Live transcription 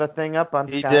thing up on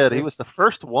He Sky? did. He was the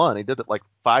first one. He did it like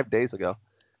 5 days ago.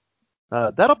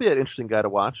 That'll be an interesting guy to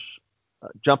watch.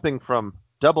 Jumping from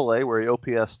Double-A, where he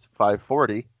OPS'd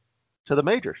 540, to the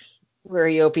majors. Where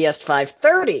he OPS'd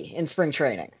 530 in spring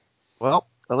training. Well,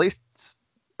 at least,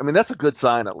 I mean, that's a good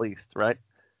sign at least, right?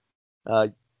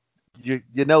 You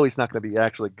know he's not going to be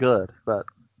actually good, but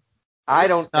I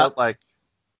don't it's not like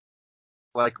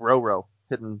Roro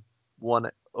hitting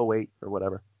 108 or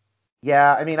whatever.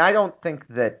 Yeah, I mean, I don't think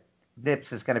that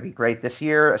Nips is going to be great this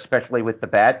year, especially with the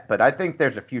bat, but I think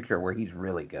there's a future where he's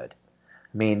really good.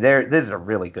 I mean, this is a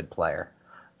really good player.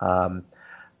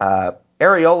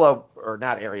 Arriola, or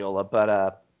not Arriola,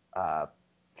 but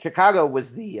Chicago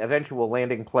was the eventual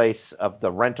landing place of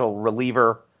the rental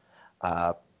reliever,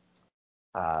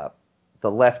 the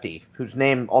lefty, whose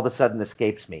name all of a sudden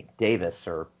escapes me, Davis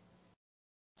or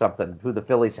something, who the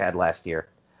Phillies had last year.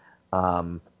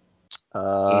 Who the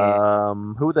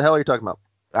hell are you talking about?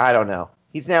 I don't know.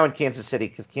 He's now in Kansas City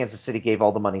because Kansas City gave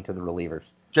all the money to the relievers.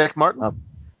 Jack Martin?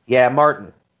 Yeah,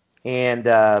 Martin. And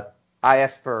I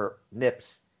asked for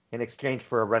Nips in exchange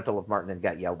for a rental of Martin and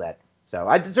got yelled at. So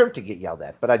I deserve to get yelled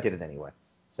at, but I did it anyway.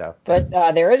 So. But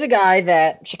there is a guy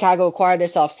that Chicago acquired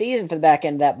this offseason for the back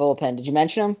end of that bullpen. Did you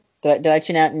mention him? Did I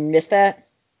tune out and miss that?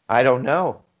 I don't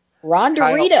know. Ron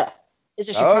Dorita is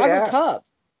a Chicago Cub.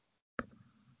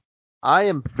 I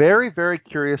am very, very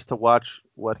curious to watch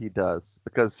what he does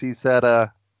because he's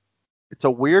at it's a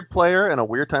weird player and a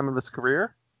weird time of his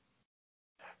career.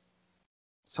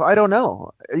 So I don't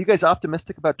know. Are you guys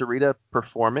optimistic about Dorita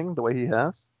performing the way he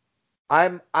has?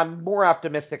 I'm more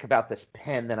optimistic about this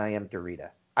pen than I am Dorita.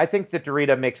 I think that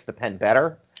Dorita makes the pen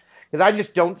better because I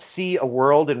just don't see a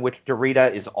world in which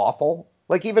Dorita is awful.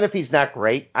 Like, even if he's not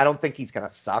great, I don't think he's going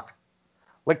to suck.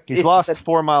 Like, he's lost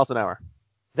 4 miles an hour.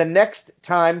 The next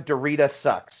time Dorita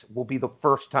sucks will be the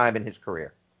first time in his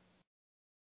career.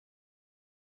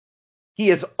 He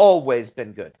has always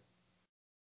been good.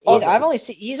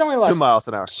 He's only lost 2 miles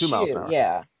an hour. 2 miles an hour.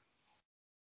 Yeah.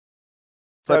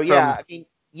 So I mean,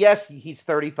 yes, he's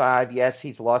 35. Yes,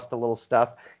 he's lost a little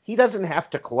stuff. He doesn't have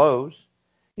to close.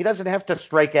 He doesn't have to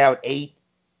strike out 8,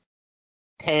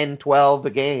 10, 12 a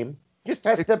game. He just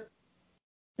has to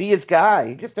be his guy.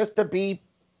 He just has to be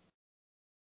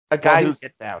a guy who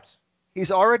gets outs.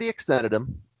 He's already extended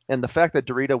him, and the fact that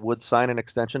Dorita would sign an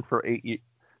extension for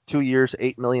 2 years,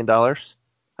 $8 million,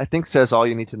 I think says all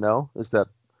you need to know is that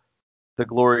the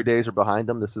glory days are behind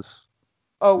him. This is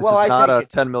not a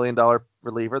 $10 million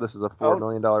reliever. This is a $4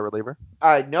 million reliever.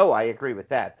 No, I agree with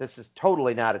that. This is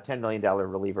totally not a $10 million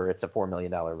reliever. It's a $4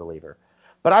 million reliever.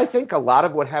 But I think a lot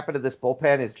of what happened to this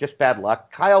bullpen is just bad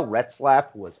luck. Kyle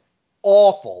Retzlaff was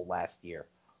awful last year.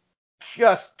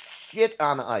 Just shit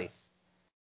on ice.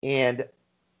 And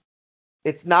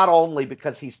it's not only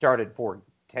because he started for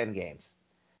 10 games.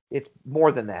 It's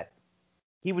more than that.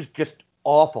 He was just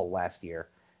awful last year.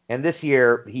 And this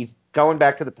year, he's going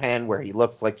back to the pen where he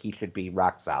looks like he should be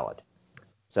rock solid.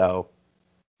 So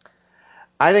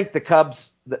I think the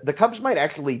Cubs might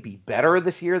actually be better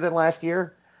this year than last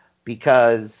year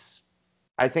because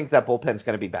I think that bullpen's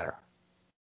going to be better.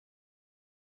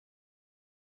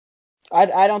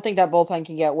 I don't think that bullpen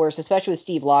can get worse, especially with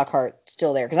Steve Lockhart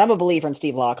still there, because I'm a believer in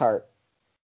Steve Lockhart.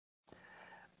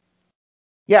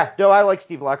 Yeah, no, I like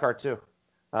Steve Lockhart too.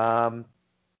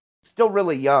 Still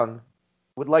really young.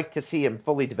 Would like to see him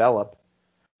fully develop.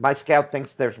 My scout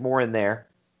thinks there's more in there.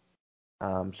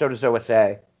 So does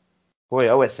OSA. Boy,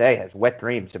 OSA has wet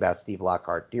dreams about Steve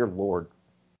Lockhart. Dear Lord.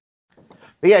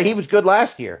 But yeah, he was good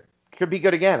last year. Should be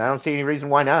good again. I don't see any reason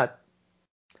why not.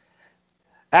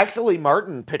 Actually,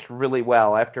 Martin pitched really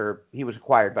well after he was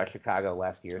acquired by Chicago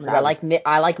last year. So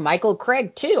I like Michael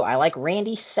Craig too. I like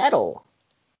Randy Settle.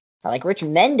 I like Rich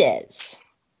Mendez.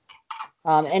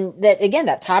 And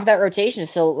that top of that rotation is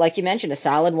still, like you mentioned, a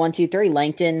solid 1, 2,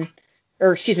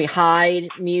 3. Hyde,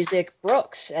 Music,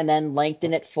 Brooks, and then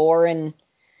Langton at 4 and.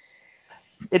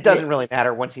 It doesn't really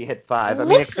matter once he hit 5.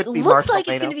 It could be looks like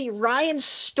it's going to be Ryan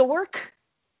Stork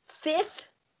 5th,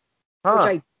 which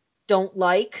I don't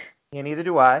like. Yeah, neither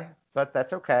do I, but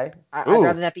that's okay. I'd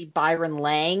rather that be Byron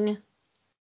Lang.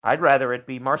 I'd rather it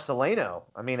be Marcelino.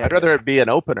 I'd rather it be an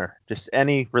opener, just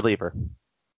any reliever.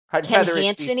 Ken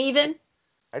Hansen even?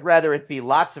 I'd rather it be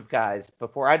lots of guys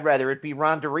I'd rather it be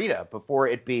Ron Dorita before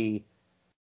it be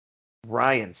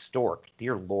Ryan Stork.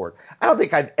 Dear Lord. I don't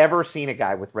think I've ever seen a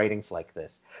guy with ratings like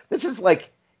this. This is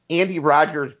like Andy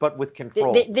Rogers, but with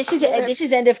control. This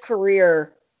is end of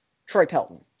career Troy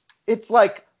Pelton. It's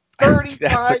like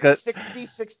 35, 60,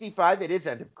 65. It is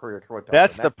end of career Troy Pelton.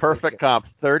 That's the perfect comp.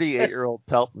 38-year-old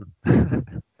Pelton.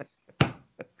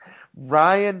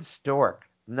 Ryan Stork,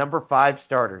 number 5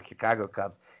 starter, Chicago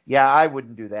Cubs. Yeah, I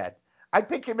wouldn't do that. I'd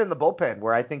pitch him in the bullpen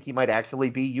where I think he might actually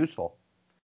be useful,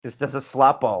 just as a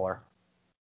slot baller.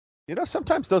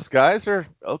 Sometimes those guys are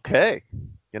okay.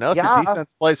 If your Yeah, defense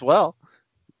plays well,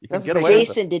 you can Doesn't get make away with it.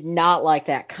 Jason did not like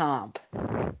that comp.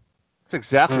 That's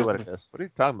exactly what it is. What are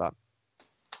you talking about?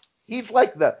 he's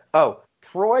like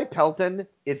Troy Pelton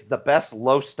is the best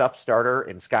low stuff starter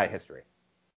in Sky history.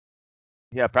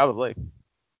 Yeah, probably.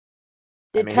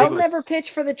 Did mean, Pelton ever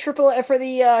pitch for the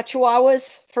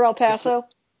Chihuahuas for El Paso?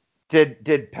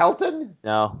 Did Pelton?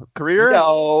 No. Career?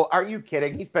 No, are you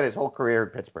kidding? He spent his whole career in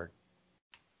Pittsburgh.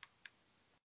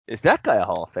 Is that guy a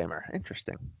Hall of Famer?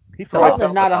 Interesting. He fell Pelton off.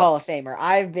 is not a Hall of Famer.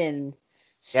 I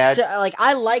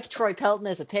like Troy Pelton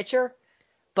as a pitcher,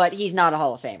 but he's not a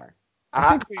Hall of Famer.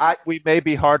 I think we may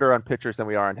be harder on pitchers than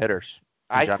we are on hitters.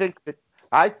 I think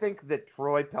that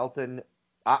Troy Pelton.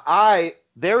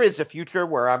 There is a future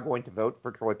where I'm going to vote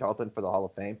for Troy Pelton for the Hall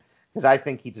of Fame because I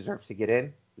think he deserves to get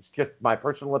in. It's just my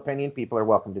personal opinion. People are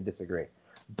welcome to disagree,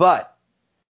 but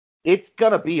it's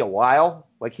gonna be a while.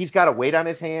 Like he's got to wait on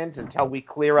his hands until we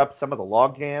clear up some of the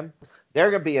logjam. There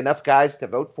are gonna be enough guys to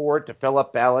vote for it to fill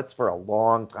up ballots for a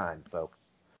long time, folks.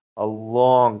 A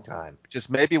long time. Which is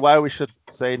maybe why we should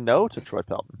say no to Troy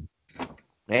Pelton.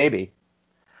 Maybe.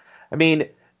 I mean,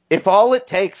 if all it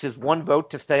takes is one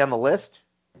vote to stay on the list,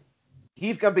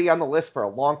 he's going to be on the list for a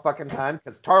long fucking time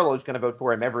because Tarlow's going to vote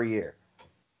for him every year.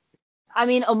 I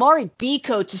mean, Omari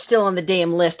Becoats is still on the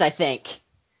damn list, I think.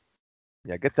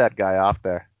 Yeah, get that guy off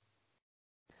there.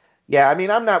 Yeah, I mean,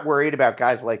 I'm not worried about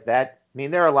guys like that. I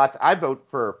mean, there are lots. I vote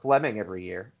for Fleming every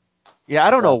year. Yeah,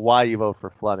 I don't know why you vote for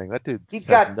Fleming. That dude He's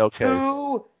has got no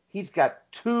case. He's got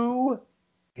 2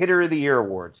 Hitter of the Year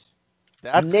awards.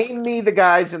 That's... Name me the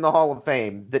guys in the Hall of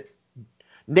Fame that.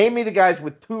 Name me the guys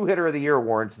with 2 Hitter of the Year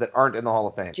awards that aren't in the Hall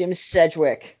of Fame. Jim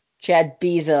Sedgwick, Chad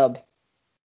Bezub,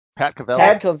 Pat Covelli.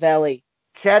 Pat Covelli.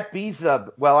 Chad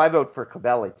Bezub. Well, I vote for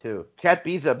Covelli too. Chad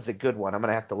Bezub's a good one. I'm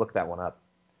gonna have to look that one up.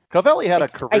 Covelli had a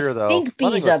career though. I think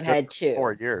Bezub had 2.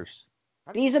 4 years.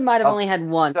 Bezub might have only had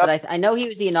 1, but I know he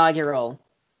was the inaugural.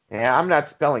 Yeah, I'm not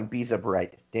spelling Bezub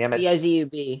right. Damn it.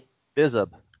 B-I-Z-U-B.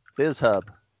 Bizhub.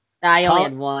 I only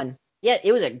had 1. Yeah,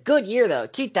 it was a good year though.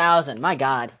 2000. My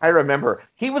God. I remember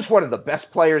he was one of the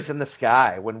best players in the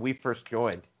Sky when we first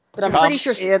joined. But I'm pretty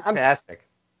sure fantastic.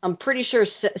 I'm pretty sure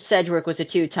Sedgwick was a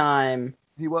 2-time.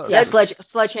 He was. Yeah,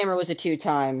 Sledgehammer was a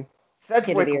 2-time.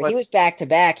 Sedgwick he was back to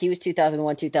back. He was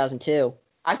 2001, 2002.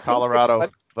 Colorado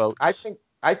votes.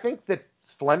 I think that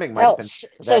Fleming might have been.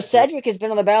 So Sedgwick has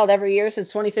been on the ballot every year since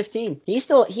 2015. He's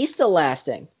still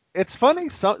lasting. It's funny.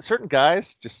 Certain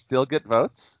guys just still get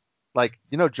votes. Like,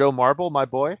 Joe Marble, my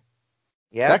boy?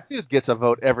 Yeah. That dude gets a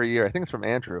vote every year. I think it's from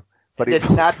Andrew. But he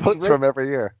not votes from every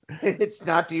year. It's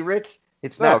not D-Rich?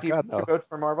 It's No, not D-Rich God, no. who votes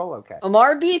for Marble? Okay.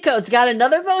 Omar Becoats got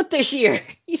another vote this year.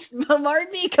 Omar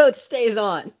Becoats stays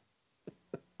on.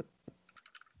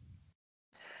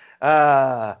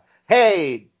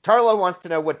 Hey, Tarlo wants to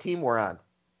know what team we're on.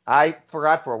 I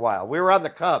forgot for a while. We were on the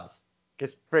Cubs.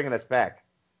 Just bringing us back.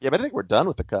 Yeah, but I think we're done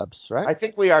with the Cubs, right? I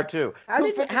think we are too.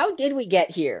 How did we get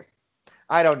here?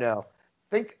 I don't know.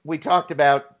 I think we talked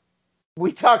about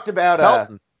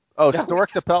Pelton.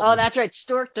 Stork to Pelton. Oh, that's right.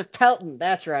 Stork to Pelton.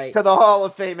 That's right. To the Hall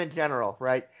of Fame in general,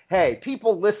 right? Hey,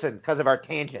 people listen because of our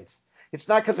tangents. It's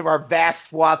not because of our vast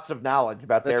swaths of knowledge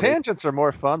about the tangents are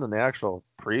more fun than the actual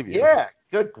preview. Yeah,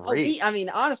 good grief.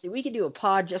 Honestly, we could do a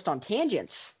pod just on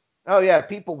tangents. Oh yeah,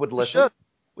 people would listen.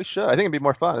 We should. I think it'd be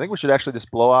more fun. I think we should actually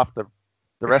just blow off the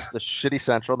rest of the shitty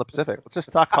Central and the Pacific. Let's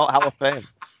just talk Hall of Fame.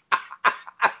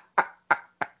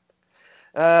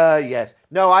 Yes.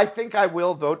 No, I think I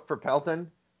will vote for Pelton,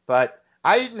 but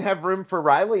I didn't have room for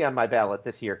Riley on my ballot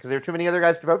this year because there were too many other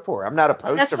guys to vote for. I'm not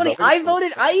opposed That's to funny.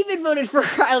 I even voted for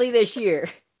Riley this year.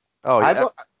 Oh, yeah.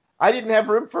 I didn't have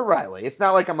room for Riley. It's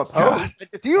not like I'm opposed.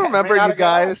 Do you remember you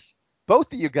guys?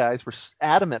 Both of you guys were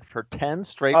adamant for 10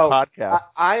 straight podcasts.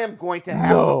 I am going to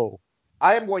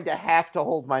have to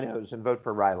hold my nose and vote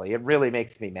for Riley. It really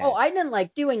makes me mad. Oh, I didn't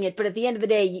like doing it, but at the end of the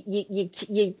day,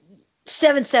 you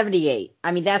 778.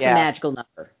 I mean, that's a magical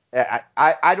number.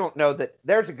 I don't know that.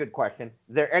 There's a good question.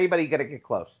 Is there anybody going to get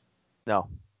close? No.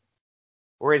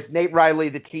 Or is Nate Riley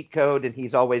the cheat code and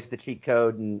he's always the cheat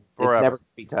code and Forever. It's never going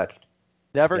to be touched?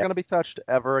 Never going to be touched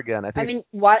ever again. I mean,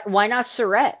 why not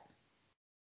Surratt?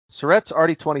 Surratt's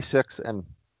already 26 and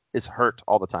is hurt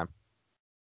all the time.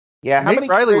 Yeah, Nate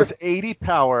Riley was 80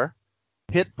 power,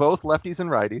 hit both lefties and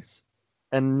righties,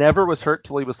 and never was hurt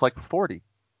till he was like 40.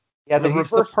 Yeah, he's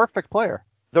the perfect player.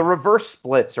 The reverse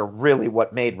splits are really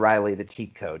what made Riley the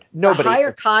cheat code. The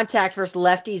higher contact versus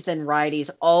lefties than righties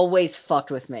always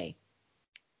fucked with me.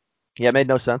 Yeah, it made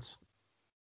no sense.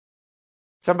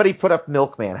 Somebody put up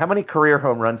Milkman. How many career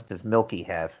home runs does Milky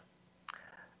have?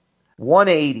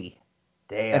 180.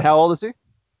 Damn. And how old is he?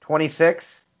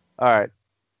 26. All right.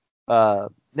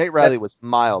 Nate Riley was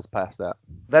miles past that.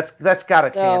 That's got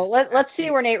a So chance. let's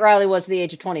see where Nate Riley was at the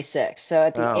age of 26. So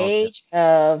at the age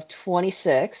of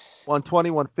 26. 120,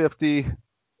 150,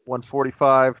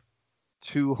 145,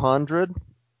 200.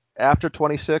 After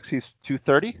 26, he's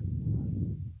 230.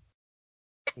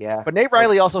 Yeah. But Nate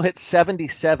Riley also hit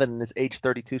 77 in his age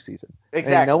 32 season.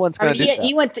 Exactly. And no one's going to do that.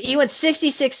 He went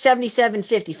 66, 77,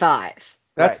 55.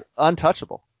 That's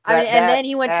untouchable. And then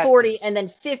he went 40, and then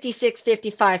 56,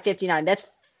 55, 59. That's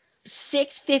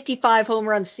 6 55 home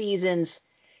run seasons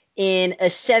in a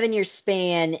 7-year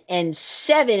span and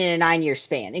 7 in a 9-year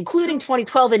span, including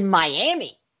 2012 in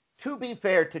Miami. To be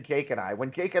fair to Jake and I,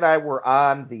 when Jake and I were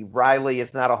on the Riley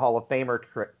is not a Hall of Famer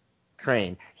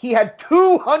train, he had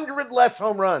 200 less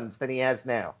home runs than he has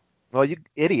now. Well, you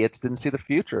idiots didn't see the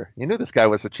future. You knew this guy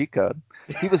was a cheat code.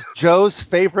 He was Joe's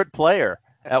favorite player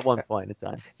at one point in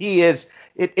time. He is.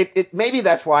 Maybe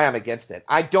that's why I'm against it.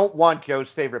 I don't want Joe's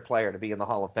favorite player to be in the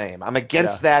Hall of Fame. I'm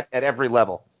against that at every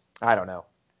level. I don't know.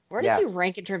 Where does he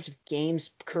rank in terms of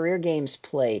career games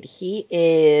played? He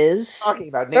is talking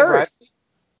about Nate third. Riley.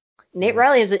 Nate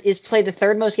Riley is played the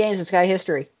third most games in Sky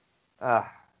history.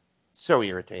 So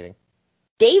irritating.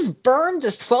 Dave Burns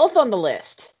is 12th on the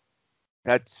list.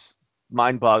 That's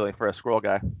mind-boggling for a scroll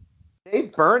guy.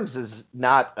 Dave Burns is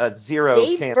not a zero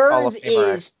Dave chance Burns Hall of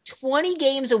Famer. is 20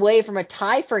 games away from a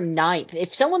tie for 9th.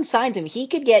 If someone signs him, he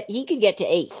could get to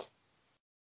 8th.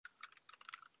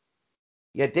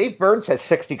 Yeah, Dave Burns has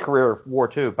 60 career WAR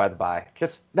too, by the by.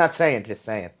 Just saying.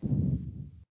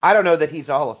 I don't know that he's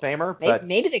a Hall of Famer, but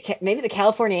maybe the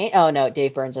California. Oh no,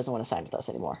 Dave Burns doesn't want to sign with us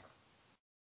anymore.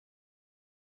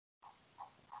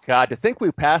 God, to think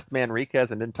we passed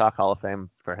Manriquez and didn't talk Hall of Fame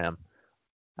for him.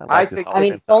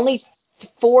 Only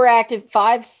 4 active,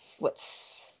 5.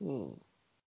 What's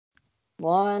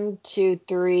 1, 2,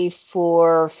 3,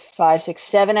 4, 5, 6,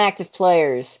 7 active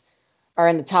players are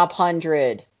in the top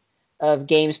 100 of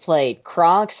games played.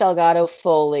 Kronk, Salgado,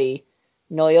 Foley,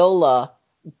 Noyola,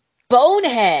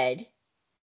 Bonehead.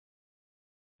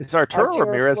 Is Arturo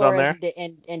Ramirez on there?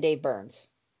 And Dave Burns.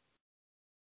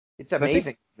 It's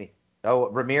amazing to me. Oh,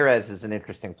 Ramirez is an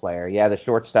interesting player. Yeah, the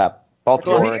shortstop.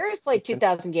 Baltimore. Ramirez played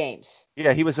 2,000 games.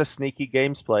 Yeah, he was a sneaky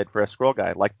games played for a scroll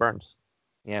guy like Burns.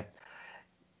 Yeah.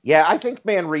 Yeah, I think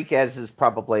Manriquez is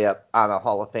probably up on a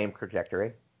Hall of Fame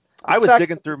trajectory. I was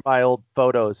digging through my old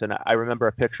photos, and I remember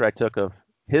a picture I took of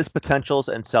his potentials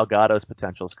and Salgado's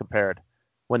potentials compared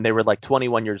when they were like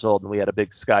 21 years old, and we had a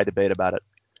big Sky debate about it.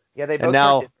 Yeah, they both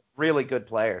are really good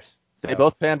players. They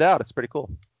both panned out. It's pretty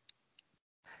cool.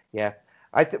 Yeah.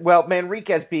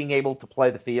 Manriquez being able to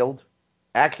play the field,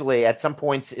 actually at some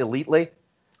points elitely,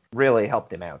 really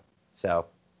helped him out. So,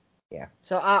 yeah.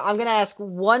 So I'm going to ask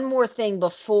one more thing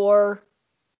before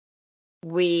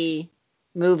we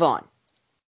move on,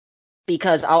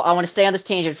 because I want to stay on this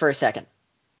tangent for a second.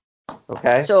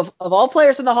 Okay. So of all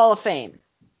players in the Hall of Fame,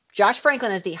 Josh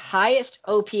Franklin has the highest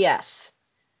OPS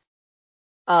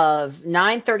of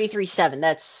 933.7.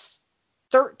 That's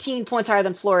 13 points higher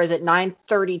than Flores at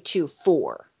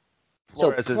 932.4.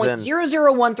 So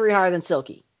 0.0013 higher than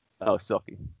Silky. Oh,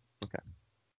 Silky. Okay.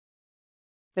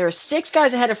 There are 6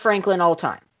 guys ahead of Franklin all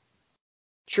time.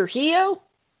 Trujillo,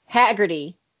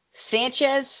 Haggerty,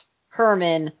 Sanchez,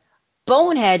 Herman,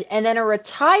 Bonehead, and then a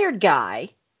retired guy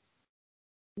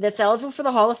that's eligible for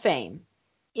the Hall of Fame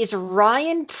is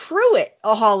Ryan Pruitt,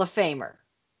 a Hall of Famer.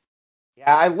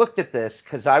 Yeah, I looked at this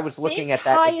because I was looking at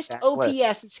that highest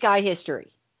OPS in Sky history.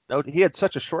 No, he had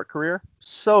such a short career.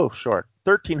 So short.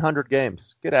 1,300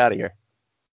 games. Get out of here.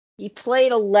 He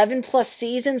played 11 plus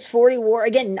seasons, 40 WAR.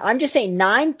 Again, I'm just saying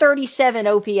 937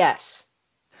 OPS.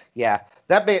 Yeah,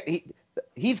 that man,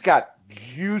 he's got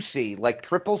juicy, like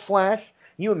triple slash.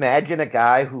 You imagine a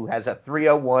guy who has a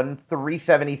 301,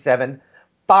 377,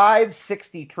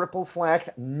 560 triple slash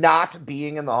not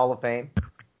being in the Hall of Fame?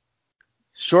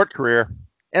 Short career.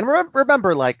 And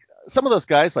remember, like, some of those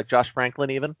guys, like Josh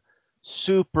Franklin even,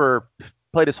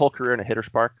 played his whole career in a hitter's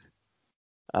park.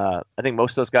 I think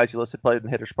most of those guys you listed played in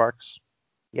hitter's parks.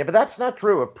 Yeah, but that's not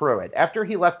true of Pruitt. After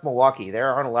he left Milwaukee,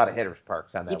 there aren't a lot of hitter's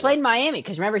parks on that. He played in Miami,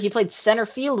 because remember, he played center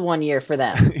field one year for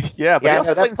them. Yeah, but he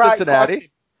also played in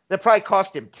Cincinnati. That probably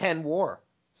cost him 10 WAR.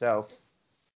 So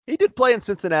he did play in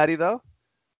Cincinnati, though.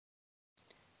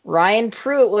 Ryan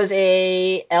Pruitt was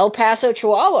a El Paso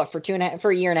Chihuahua for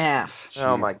a year and a half.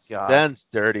 Oh my God, Ben's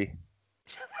dirty.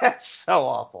 That's so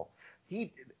awful.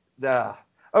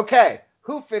 Okay,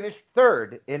 who finished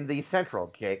third in the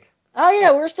Central, Jake? Oh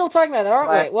yeah, we're still talking about that, aren't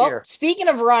Last we? Well, year. speaking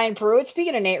of Ryan Pruitt,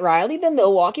 speaking of Nate Riley, the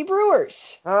Milwaukee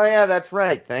Brewers. Oh yeah, that's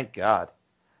right. Thank God.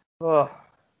 Oh,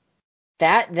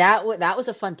 That was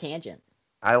a fun tangent.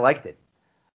 I liked it.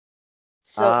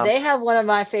 So they have one of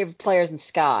my favorite players in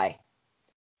Sky.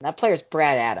 That player's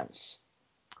Brad Adams.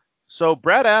 So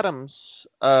Brad Adams,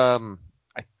 I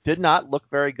did not look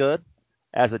very good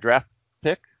as a draft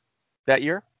pick that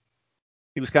year.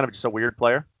 He was kind of just a weird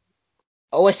player.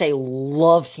 OSA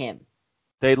loved him.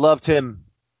 They loved him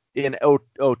in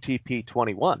OTP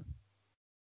 21.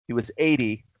 He was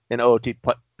 80 in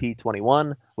OTP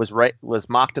 21. Was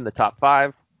mocked in the top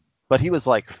 5, but he was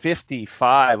like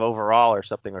 55 overall or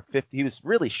something, or 50. He was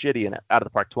really shitty in out of the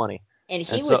park 20. And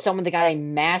he was someone that got a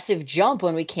massive jump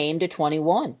when we came to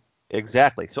 21.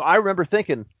 Exactly. So I remember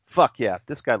thinking, fuck yeah,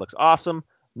 this guy looks awesome.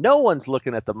 No one's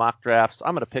looking at the mock drafts.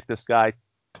 I'm going to pick this guy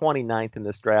 29th in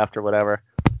this draft or whatever.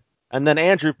 And then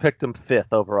Andrew picked him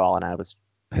 5th overall, and I was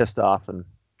pissed off, and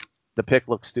the pick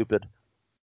looked stupid.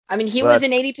 I mean, he was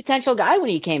an 80 potential guy when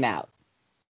he came out.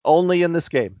 Only in this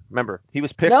game. Remember, he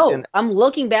was picked I'm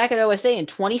looking back at OSA in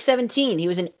 2017. He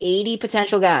was an 80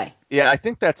 potential guy. Yeah, I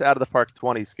think that's out of the park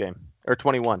 20s game, or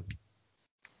 21.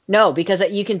 No, because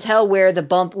you can tell where the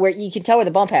bump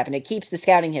happened. It keeps the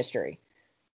scouting history.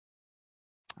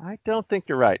 I don't think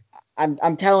you're right.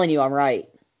 I'm telling you, I'm right.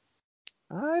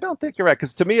 I don't think you're right,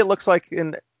 because to me it looks like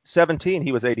in 17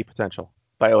 he was 80 potential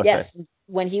by OSA. Yes,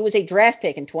 when he was a draft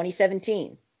pick in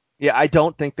 2017. Yeah, I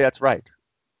don't think that's right.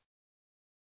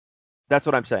 That's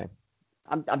what I'm saying.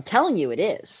 I'm telling you it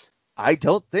is. I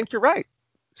don't think you're right.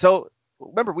 So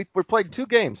remember, we're playing 2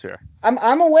 games here.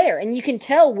 I'm aware, and you can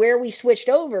tell where we switched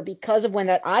over because of when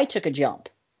that I took a jump.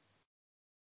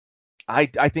 I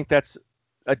think that's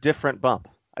a different bump.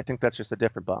 I think that's just a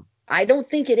different bump. I don't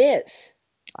think it is.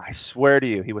 I swear to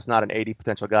you, he was not an 80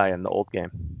 potential guy in the old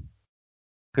game,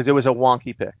 because it was a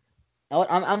wonky pick.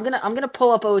 I'm gonna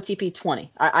pull up OTP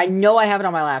 20. I know I have it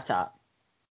on my laptop.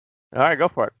 All right, go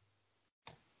for it.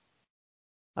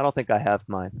 I don't think I have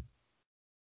mine,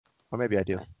 or maybe I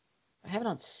do. I have it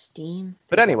on Steam.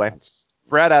 But anyway,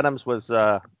 Brad Adams was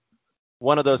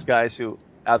one of those guys who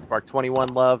out of the park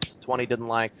 21 loved, 20 didn't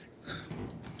like,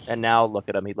 and now look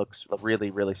at him. He looks really,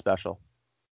 really special.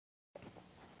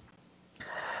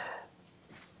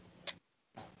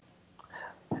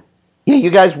 Yeah,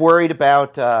 you guys worried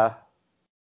about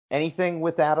anything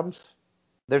with Adams?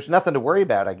 There's nothing to worry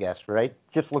about, I guess, right?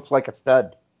 Just looks like a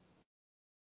stud.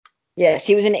 Yes,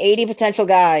 he was an 80 potential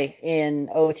guy in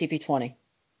OTP 20.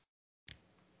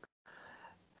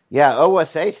 Yeah,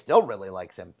 OSA still really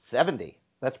likes him. 70.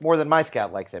 That's more than my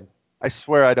scout likes him. I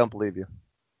swear I don't believe you.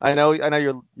 I know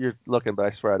you're looking, but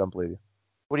I swear I don't believe you.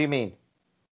 What do you mean?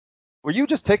 Were you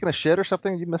just taking a shit or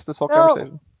something? You missed this whole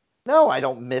conversation? No, I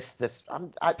don't miss this.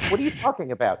 What are you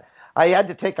talking about? I had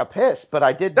to take a piss, but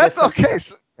I did. That's okay.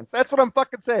 That's what I'm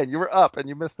fucking saying. You were up and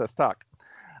you missed this talk.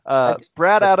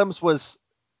 Brad Adams was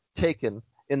taken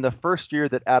in the first year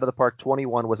that Out of the Park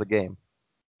 21 was a game.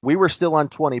 We were still on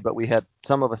 20, but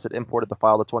some of us had imported the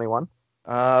file to 21.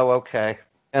 Oh, okay.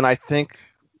 And I think,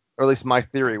 or at least my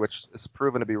theory, which is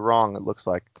proven to be wrong, it looks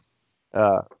like,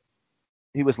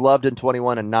 he was loved in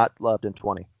 21 and not loved in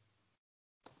 20.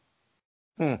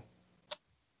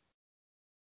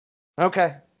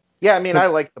 Okay. Yeah, I mean, I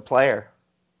like the player.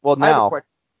 Well, now,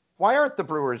 why aren't the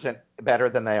Brewers better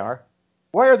than they are?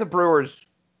 Why are the Brewers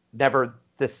never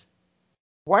this?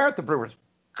 Why aren't the Brewers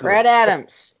good? Brad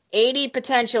Adams, 80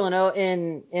 potential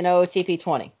in OTP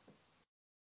 20.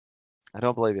 I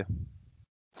don't believe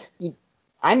you.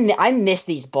 I miss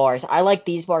these bars. I like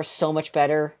these bars so much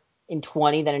better in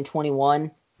 20 than in 21.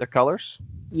 The colors?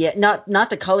 Yeah, not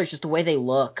the colors, just the way they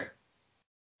look.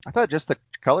 I thought just the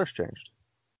colors changed.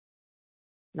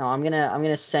 No, I'm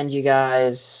gonna send you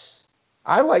guys.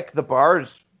 I like the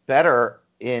bars better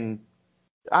in.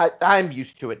 I'm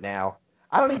used to it now.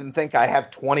 I don't even think I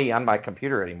have 20 on my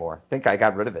computer anymore. I think I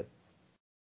got rid of it.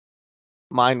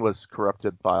 Mine was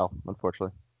corrupted file,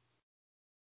 unfortunately.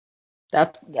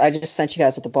 I just sent you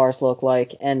guys what the bars look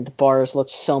like, and the bars look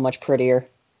so much prettier.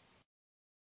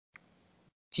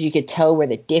 You could tell where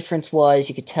the difference was.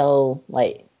 You could tell,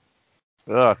 like.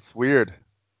 Ugh, it's weird.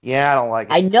 Yeah, I don't like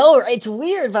it. I know it's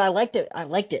weird, but I liked it. I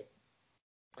liked it.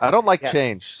 I don't like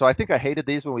change, so I think I hated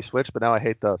these when we switched, but now I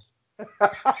hate those.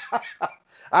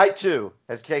 I too,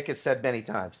 as Jake has said many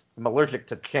times, I'm allergic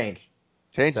to change.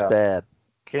 Change is bad.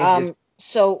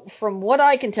 So from what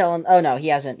I can tell, oh no, he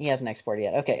hasn't exported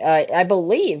yet. Okay, I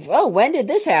believe. Oh, when did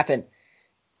this happen?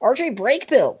 RJ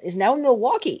Brakebill is now in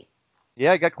Milwaukee.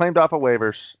 Yeah, he got claimed off of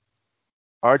waivers.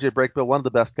 RJ Brakebill, one of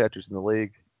the best catchers in the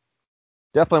league.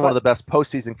 Definitely one of the best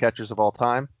postseason catchers of all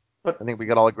time. But I think we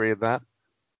could all agree with that.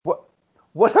 what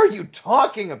what are you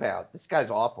talking about? This guy's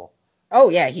awful. Oh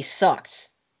yeah, he sucks.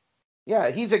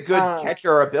 Yeah, he's a good Uh,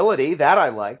 catcher ability that I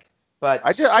like, but All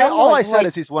I someone said like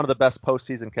is he's one of the best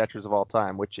postseason catchers of all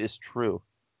time, which is true.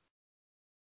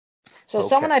 so okay.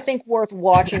 someone I think worth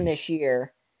watching this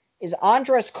year is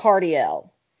Andres Cardiel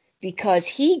because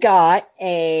he had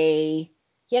a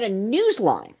news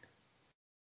line.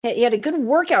 He had a good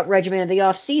workout regimen in the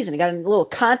off season. He got a little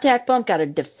contact bump, got a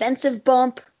defensive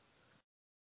bump.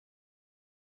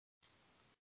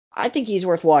 I think he's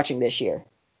worth watching this year.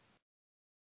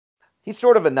 He's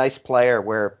sort of a nice player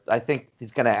where I think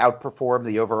he's going to outperform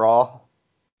the overall.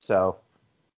 So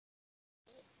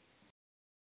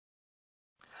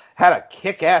had a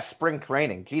kick-ass spring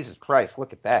training. Jesus Christ,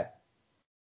 look at that.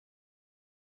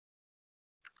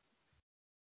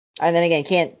 And then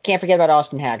again, can't forget about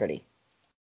Austin Haggerty.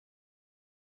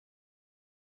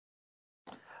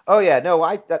 Oh yeah, no,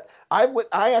 I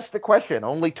asked the question.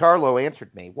 Only Tarlo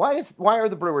answered me. Why are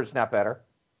the Brewers not better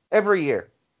every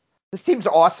year? This team's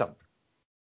awesome.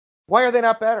 Why are they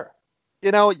not better?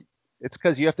 You know, it's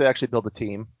because you have to actually build a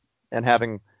team, and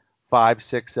having 5,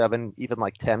 6, 7, even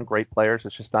like 10 great players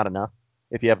is just not enough.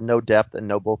 If you have no depth and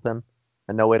no bullpen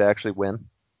and no way to actually win.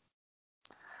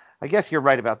 I guess you're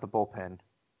right about the bullpen,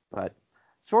 but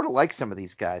sort of like some of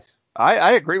these guys.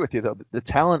 I agree with you though. The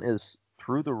talent is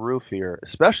through the roof here,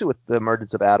 especially with the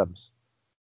emergence of Adams.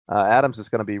 Adams is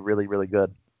going to be really, really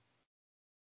good.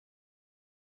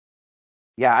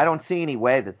 Yeah, I don't see any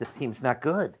way that this team's not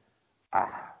good.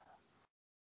 Ah,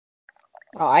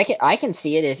 Oh, I can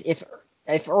see it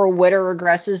if Earl Witter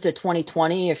regresses to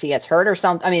 2020, if he gets hurt or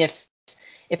something. I mean,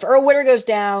 if Earl Witter goes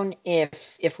down,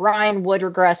 if Ryan Wood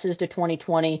regresses to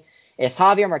 2020, if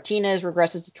Javier Martinez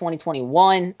regresses to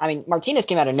 2021. I mean, Martinez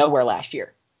came out of nowhere last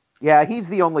year. yeah, he's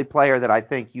the only player that I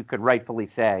think you could rightfully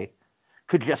say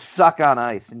could just suck on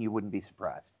ice and you wouldn't be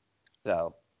surprised.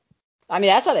 So, I mean,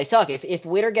 that's how they suck. If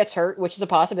Witter gets hurt, which is a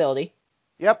possibility,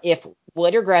 yep, if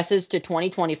Wood regresses to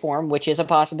 2020 form, which is a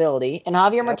possibility, and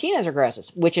Javier yep. Martinez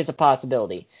regresses, which is a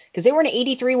possibility, because they were an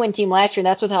 83 win team last year, and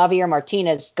that's with Javier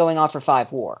Martinez going off for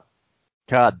 5 WAR.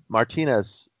 God,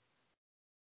 Martinez,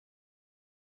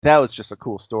 that was just a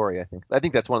cool story, I think. I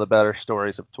think that's one of the better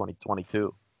stories of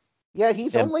 2022. Yeah,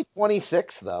 he's And only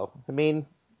 26 though. I mean,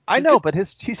 I he know, could, but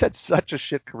he's had such a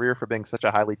shit career for being such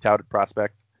a highly touted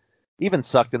prospect. Even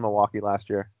sucked in Milwaukee last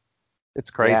year. It's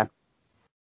crazy. yeah.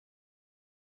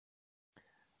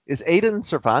 Is Aiden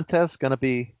Cervantes going to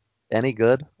be any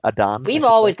good? Adon, I We've should say.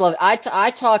 always loved.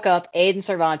 I talk up Aiden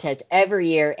Cervantes every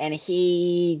year, and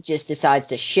he just decides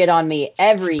to shit on me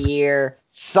every year.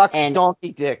 Sucks And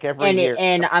donkey dick every and year.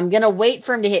 and I'm gonna wait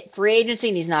for him to hit free agency,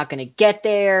 and he's not gonna get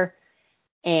there.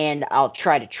 And I'll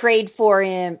try to trade for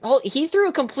him. He threw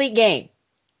a complete game.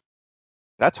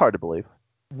 That's hard to believe.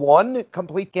 One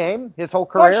complete game his whole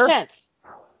March career. 10th.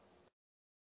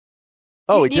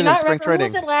 Oh, Do he you did in not spring remember who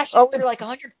training. was it last year? Oh, Threw like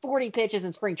 140 pitches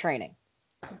in spring training.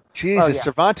 Jesus, oh yeah.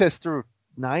 Cervantes threw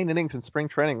 9 innings in spring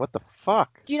training. What the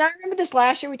fuck? Do you not remember this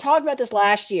last year? We talked about this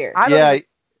last year. I don't Yeah, even.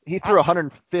 he threw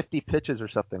 150 pitches or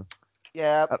something.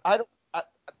 Yeah, Uh, I don't.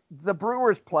 The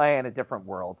Brewers play in a different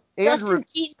world. Andrew Justin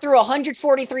Keaton threw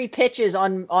 143 pitches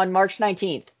on March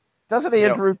 19th. doesn't You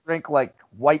Andrew drink like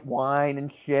white wine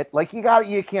and shit? Like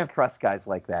you can't trust guys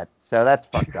like that. So that's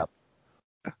fucked up.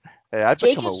 Hey, I've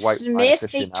become a Jacob white wine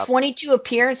Smith made aficionado. 22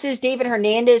 appearances. David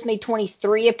Hernandez made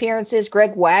 23 appearances.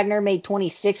 Greg Wagner made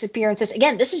 26 appearances.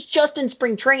 Again, this is just in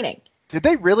spring training. Did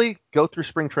they really go through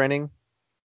spring training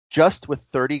just with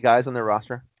 30 guys on their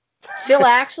roster? Phil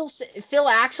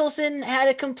Axelson had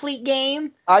a complete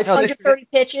game, I No, they 130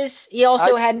 pitches. He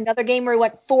also I- had another game where he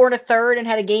went 4 1/3 and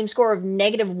had a game score of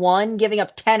 -1, giving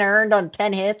up 10 earned on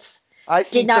 10 hits. I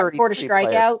see Did not record a 33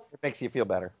 players. strikeout. It makes you feel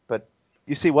better, but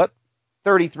You see what?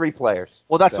 33 players.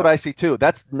 Well, that's So, what I see too.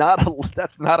 That's not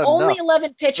Only enough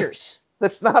 11 pitchers.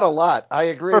 That's not a lot. I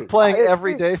agree. for playing I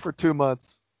every agree. day for 2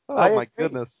 months. Oh I my agree.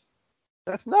 goodness.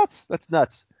 That's nuts. That's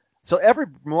nuts. So every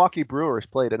Milwaukee Brewer has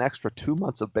played an extra 2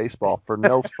 months of baseball for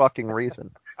no fucking reason.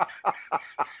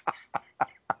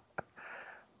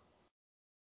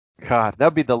 God,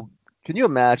 that'd be the. Can you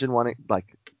imagine wanting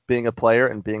being a player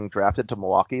and being drafted to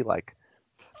Milwaukee? Like,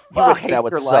 Hate that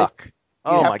would your suck. life. You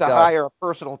Oh have my to God. hire a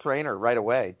personal trainer right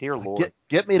away. Dear Lord.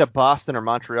 Get me to Boston or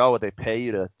Montreal where they pay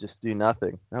you to just do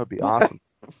nothing. That would be awesome.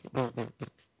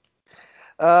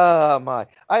 Oh my!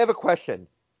 I have a question.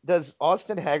 Does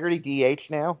Austin Haggerty DH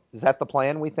now? Is that the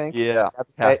plan? We think. Yeah, Now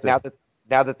that has to.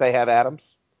 now that they have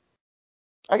Adams.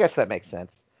 I guess that makes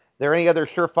sense. There any other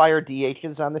surefire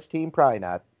DHs on this team? Probably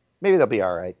not. Maybe they'll be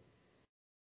all right.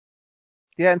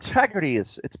 Yeah, and Haggerty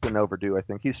it's been overdue. I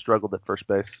think he's struggled at first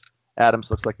base. Adams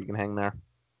looks like he can hang there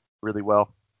really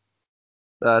well.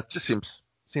 It just seems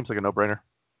like a no-brainer.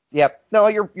 Yep. No,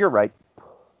 you're right.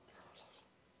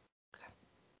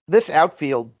 This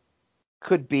outfield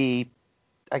could be,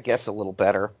 I guess, a little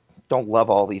better. Don't love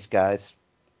all these guys.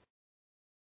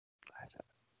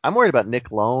 I'm worried about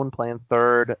Nick Lone playing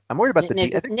third. I'm worried about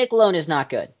Nick Lone is not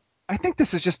good. I think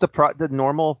this is just the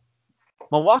normal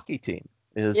Milwaukee team.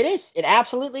 It is. It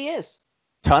absolutely is.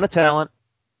 Ton of talent.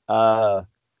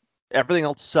 Everything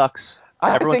else sucks.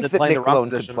 Everyone's think that Nick Lone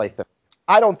could play third.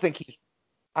 I don't think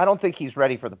he's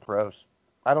ready for the pros.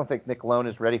 I don't think Nick Lone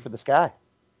is ready for the sky. I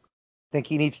think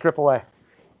he needs AAA.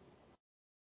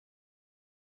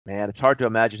 Man, it's hard to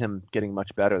imagine him getting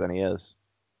much better than he is.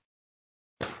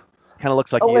 Kind of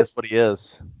looks like he is what he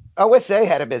is. OSA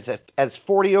had him as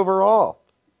 40 overall.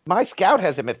 My scout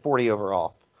has him at 40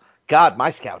 overall. God,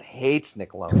 my scout hates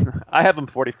Nick Lone. I have him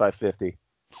 45-50.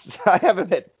 I have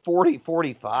him at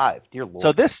 40-45. Dear Lord.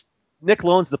 So Nick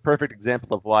Lone's the perfect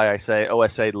example of why I say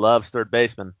OSA loves third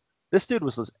baseman. This dude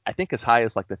was, I think, as high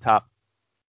as like the top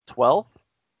 12th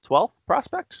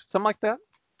prospect, something like that.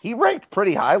 He ranked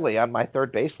pretty highly on my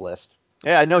third base list.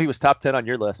 Yeah, I know he was top 10 on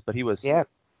your list, but he was the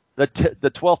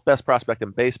 12th best prospect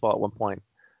in baseball at one point.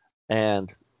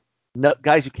 And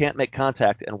guys who can't make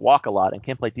contact and walk a lot and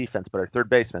can't play defense but are third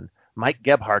baseman, Mike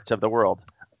Gebhardts of the world.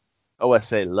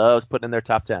 OSA loves putting in their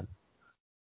top 10.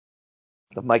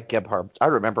 The Mike Gebhardt. I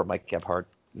remember Mike Gebhardt.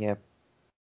 Yeah.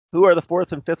 Who are the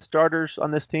fourth and fifth starters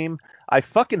on this team? I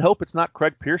fucking hope it's not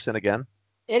Craig Pearson again.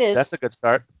 It is. That's a good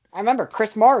start. I remember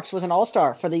Chris Marks was an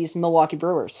all-star for these Milwaukee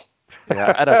Brewers.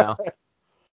 Yeah, I don't know.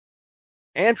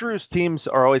 Andrew's teams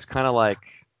are always kind of like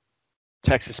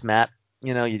Texas Matt.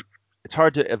 You know, it's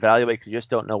hard to evaluate because you just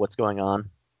don't know what's going on.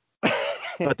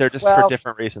 But they're just for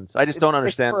different reasons. I just don't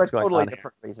understand what's going on. For a totally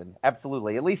different reason.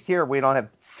 Absolutely. At least here we don't have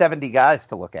 70 guys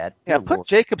to look at. Yeah, put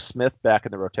Jacob Smith back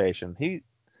in the rotation.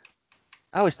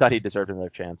 I always thought he deserved another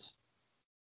chance.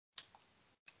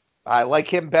 I like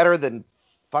him better than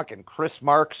fucking Chris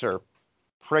Marks or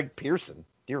Craig Pearson.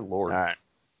 Dear Lord. All right.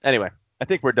 Anyway, I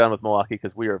think we're done with Milwaukee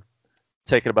because we are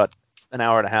taking about an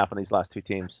hour and a half on these last two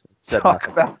teams. We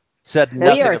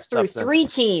are through three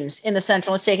teams in the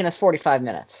Central. It's taken us 45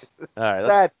 minutes. All right.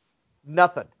 That's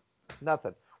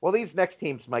nothing. Well, these next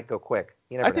teams might go quick.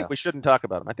 You never know. I think we shouldn't talk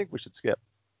about them. I think we should skip.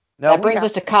 No, that brings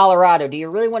us to Colorado. Do you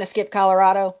really want to skip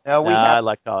Colorado? No, I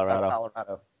like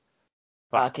Colorado.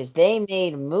 Because they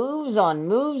made moves on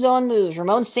moves.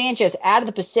 Ramon Sanchez out of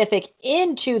the Pacific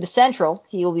into the Central.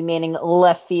 He will be manning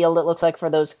left field, it looks like, for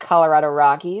those Colorado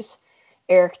Rockies.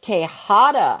 Eric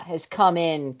Tejada has come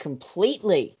in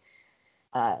completely.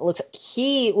 It looks like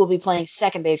he will be playing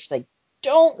second base, which I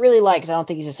don't really like because I don't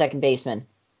think he's a second baseman.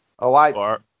 Oh,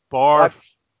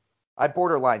 Barf. I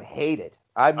borderline hate it.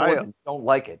 I more than don't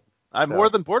like it. I more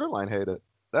than borderline hate it.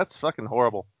 That's fucking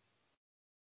horrible.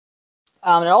 It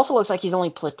also looks like he's only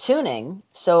platooning,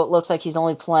 so it looks like he's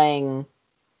only playing.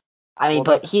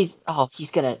 He's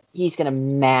gonna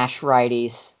mash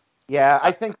righties. Yeah,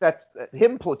 I think that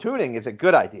him platooning is a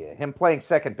good idea. Him playing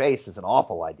second base is an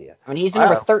awful idea. I mean, he's the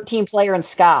number 13 player in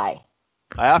Sky.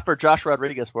 I offered Josh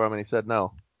Rodriguez for him, and he said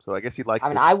no. So I guess he'd like.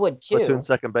 I would too. Platoon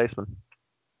second baseman.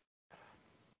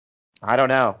 I don't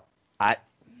know.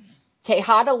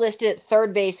 Tejada listed at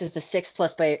third base as the sixth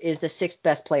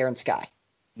best player in Sky.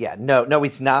 Yeah, no,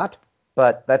 he's not.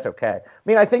 But that's okay. I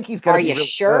mean, I think he's going to be. Are you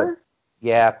sure? Good.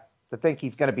 Yeah, I think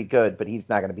he's going to be good, but he's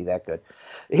not going to be that good.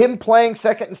 Him playing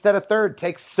second instead of third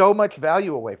takes so much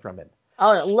value away from him.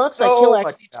 Oh, it looks like he'll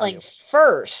actually be playing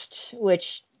first,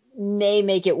 which may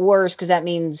make it worse because that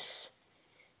means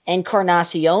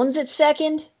Encarnacion's at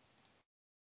second.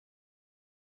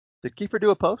 Did Kiefer do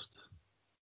a post?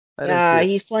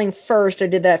 He's playing first. I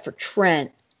did that for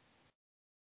Trent.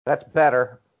 That's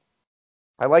better.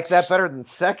 I like that better than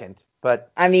second,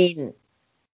 but I mean,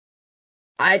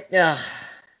 I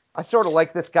sort of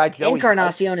like this guy Joey.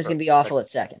 Encarnacion is going to be awful at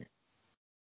second.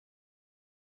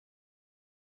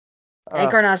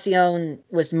 Encarnacion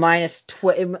was minus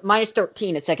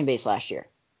 13 at second base last year.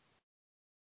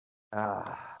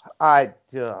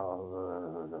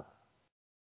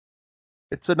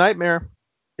 It's a nightmare.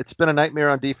 It's been a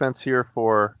nightmare on defense here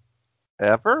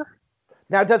forever.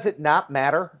 Now, does it not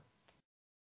matter?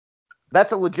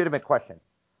 That's a legitimate question.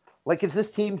 Like, is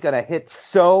this team going to hit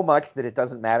so much that it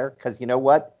doesn't matter? Because you know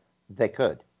what? They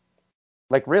could.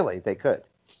 Like, really, they could.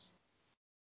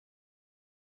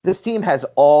 This team has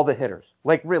all the hitters.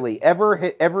 Like, really,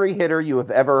 every hitter you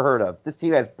have ever heard of. This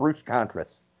team has Bruce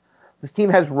Contreras. This team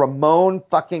has Ramon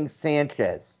fucking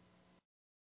Sanchez.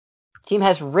 Team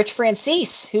has Rich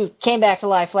Francis, who came back to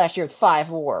life last year with 5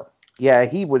 WAR. Yeah,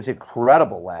 he was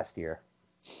incredible last year.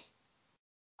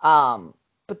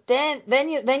 But then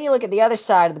you look at the other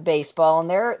side of the baseball, and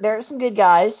there are some good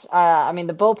guys. I mean,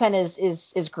 the bullpen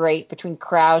is great between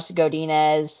Krause,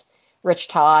 Godinez, Rich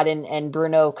Todd, and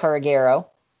Bruno Carragero.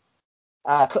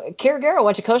 Carragero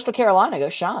went to Coastal Carolina. Go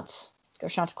Shants. Let's go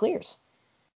Chanticleers.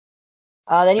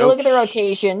 Then you look at the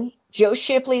rotation. Joe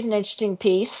Shipley's an interesting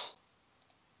piece.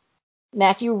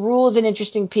 Matthew Rule's an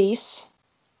interesting piece.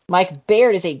 Mike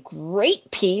Baird is a great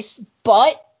piece,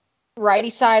 but righty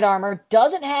side armor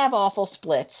doesn't have awful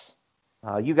splits.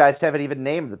 You guys haven't even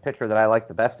named the pitcher that I like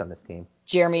the best on this team.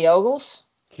 Jeremy Ogles.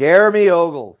 Jeremy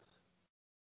Ogles.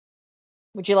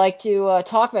 Would you like to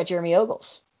talk about Jeremy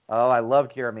Ogles? Oh, I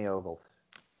love Jeremy Ogles.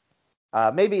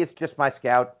 Maybe it's just my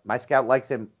scout. My scout likes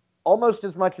him almost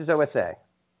as much as OSA.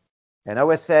 And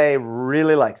OSA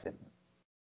really likes him.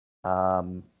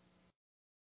 Don't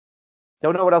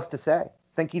know what else to say.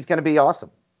 Think he's going to be awesome.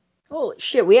 Holy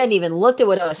shit, we hadn't even looked at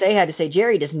what OSA had to say.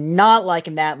 Jerry does not like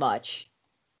him that much.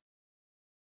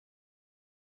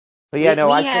 But yeah,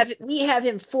 we have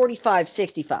him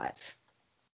 45-65.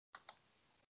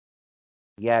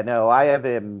 Yeah, no, I have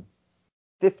him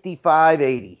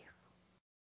 55-80.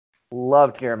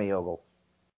 Love Jeremy Ogles.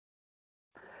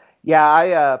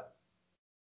 Yeah,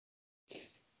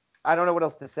 I don't know what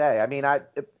else to say. I mean,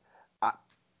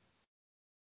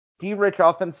 G. Rich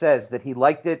often says that he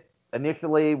liked it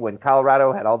initially when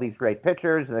Colorado had all these great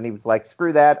pitchers, and then he was like,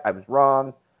 screw that, I was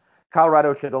wrong.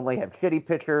 Colorado should only have shitty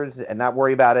pitchers and not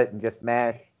worry about it and just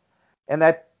mash. And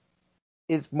that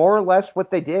is more or less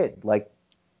what they did. Like,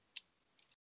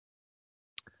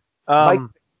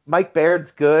 Mike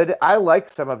Baird's good. I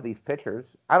like some of these pitchers.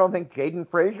 I don't think Jaden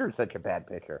Frazier's such a bad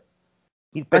pitcher.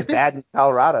 He's been bad in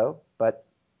Colorado, but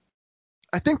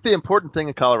I think the important thing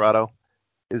in Colorado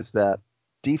is that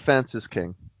defense is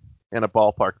king in a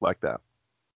ballpark like that.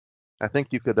 I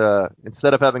think you could,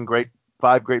 instead of having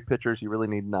 5 great pitchers, you really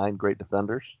need 9 great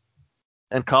defenders.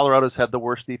 And Colorado's had the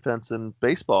worst defense in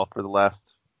baseball for the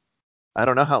last, I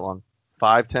don't know how long,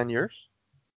 5-10 years.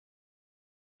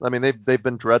 I mean, they've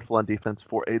been dreadful on defense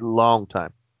for a long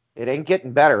time. It ain't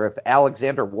getting better if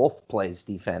Alexander Wolf plays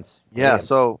defense. Yeah,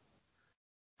 so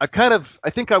I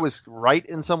think I was right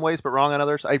in some ways, but wrong on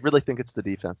others. I really think it's the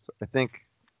defense. I think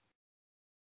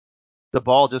the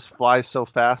ball just flies so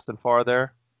fast and far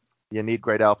there. You need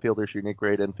great outfielders. You need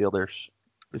great infielders.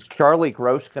 Is Charlie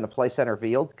Gross going to play center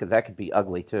field? Because that could be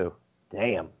ugly, too.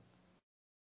 Damn.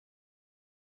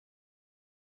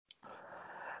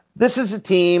 This is a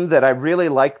team that I really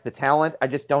like the talent. I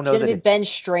just don't know that it's going to be Ben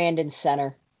Strand in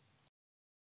center.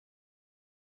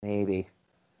 Maybe.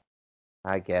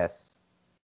 I guess.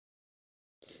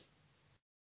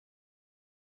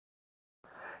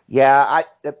 Yeah,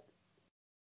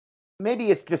 maybe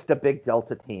it's just a big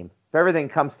Delta team. If everything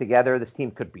comes together, this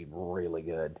team could be really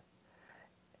good.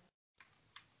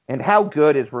 And how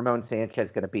good is Ramon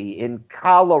Sanchez going to be in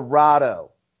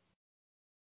Colorado?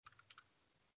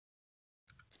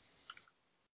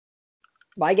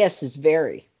 My guess is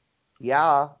very.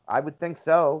 Yeah, I would think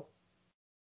so.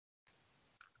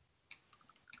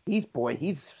 He's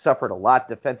suffered a lot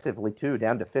defensively too,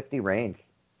 down to 50 range.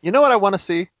 You know what I want to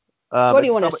see? What do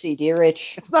you want to see, dear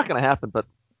Rich? It's not going to happen, but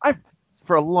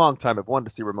for a long time, I've wanted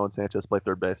to see Ramon Sanchez play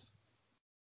third base.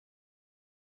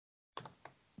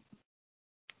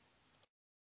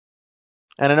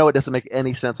 And I know it doesn't make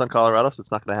any sense on Colorado, so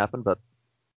it's not going to happen, but...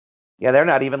 Yeah, they're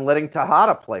not even letting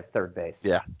Tejada play third base.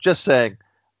 Yeah, just saying.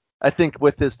 I think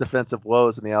with his defensive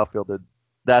woes in the outfield,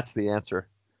 that's the answer.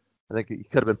 I think he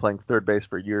could have been playing third base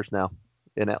for years now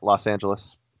in Los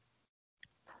Angeles.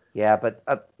 Yeah, but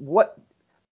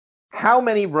how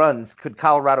many runs could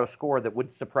Colorado score that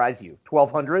would surprise you?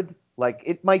 1,200? Like,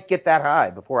 it might get that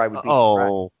high before I would be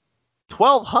surprised.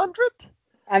 1,200?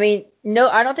 I mean, no,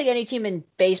 I don't think any team in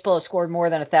baseball has scored more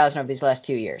than 1,000 over these last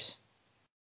 2 years.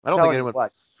 I don't think anyone...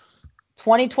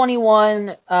 2021,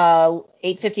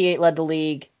 858 led the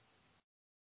league.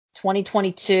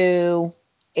 2022,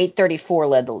 834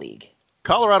 led the league.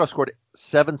 Colorado scored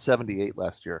 778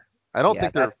 last year. I don't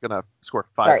think they're going to score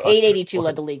 500. Sorry, 882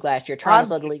 led the league last year. Toronto's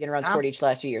led the league in runs scored each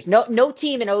last 2 years. No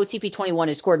team in OTP 21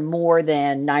 has scored more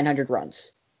than 900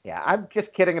 runs. Yeah, I'm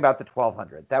just kidding about the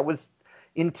 1,200. That was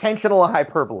intentional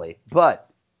hyperbole, but...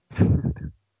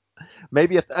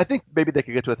 I think maybe they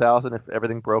could get to 1,000 if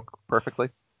everything broke perfectly.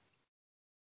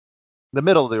 The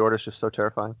middle of the order is just so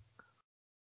terrifying.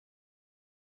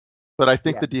 But I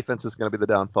think the defense is going to be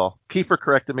the downfall. Kiefer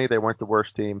corrected me. They weren't the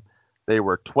worst team. They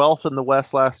were 12th in the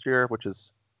West last year, which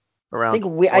is around...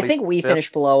 I think we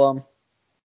finished below them.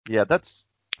 Yeah,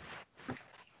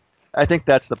 I think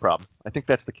that's the problem. I think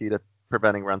that's the key to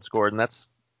preventing runs scored, and that's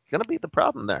going to be the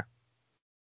problem there.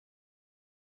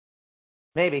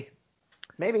 Maybe.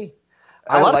 Maybe.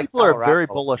 A I lot of like people are very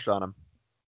Colorado. bullish on him.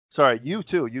 Sorry, you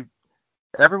too.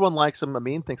 Everyone likes him.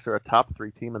 Amin thinks they're a top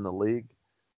 3 team in the league.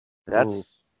 Ooh,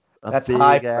 That's a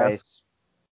high big ask. praise.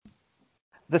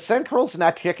 The Central's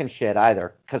not chicken shit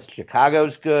either, because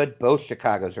Chicago's good. Both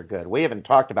Chicagos are good. We haven't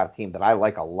talked about a team that I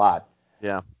like a lot.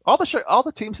 Yeah, all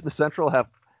the teams in the Central have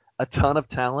a ton of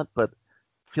talent, but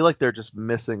feel like they're just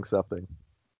missing something.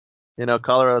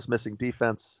 Colorado's missing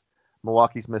defense.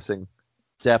 Milwaukee's missing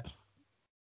depth.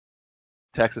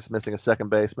 Texas missing a second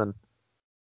baseman.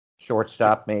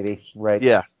 Shortstop, maybe, right?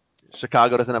 Yeah.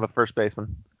 Chicago doesn't have a first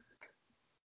baseman.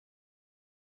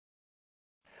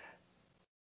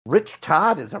 Rich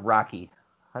Todd is a Rocky.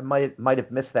 I might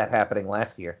have missed that happening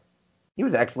last year. He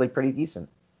was actually pretty decent.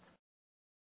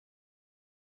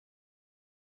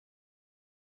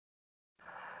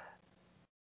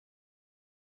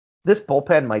 This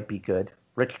bullpen might be good.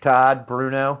 Rich Todd,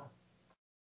 Bruno.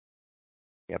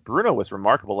 Yeah, Bruno was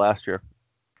remarkable last year.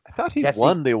 I thought he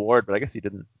won the award, but I guess he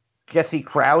didn't. Jesse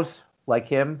Krause, like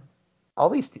him. All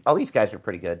these guys are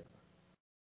pretty good.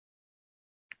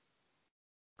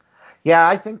 Yeah,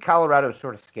 I think Colorado's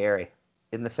sort of scary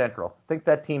in the Central. I think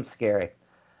that team's scary.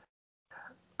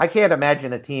 I can't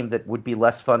imagine a team that would be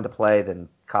less fun to play than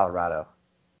Colorado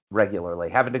regularly.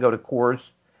 Having to go to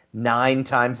Coors 9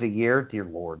 times a year, dear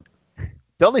Lord.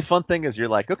 The only fun thing is you're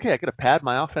like, okay, I got to pad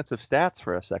my offensive stats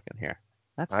for a second here.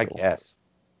 That's cool. I guess.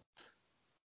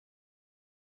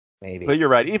 Maybe. But you're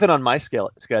right. Even on my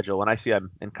schedule, when I see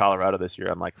I'm in Colorado this year,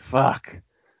 I'm like, fuck.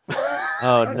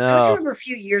 Oh, no. Don't you remember a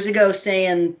few years ago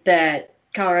saying that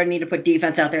Colorado needed to put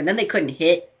defense out there, and then they couldn't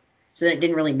hit, so then it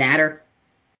didn't really matter?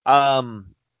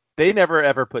 They never,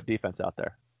 ever put defense out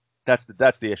there. That's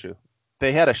the issue.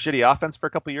 They had a shitty offense for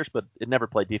a couple of years, but it never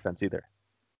played defense either.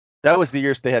 That was the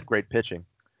years they had great pitching.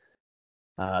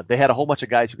 They had a whole bunch of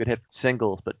guys who could hit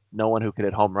singles, but no one who could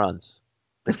hit home runs.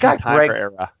 This guy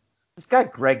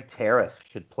Greg Terrace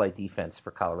should play defense for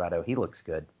Colorado. He looks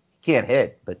good. He can't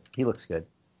hit, but he looks good.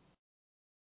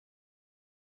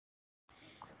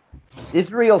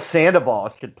 Israel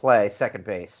Sandoval should play second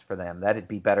base for them. That'd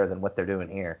be better than what they're doing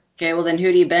here. Okay, well then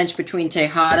who do you bench between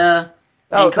Tejada,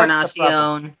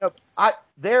 Encarnacion,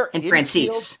 and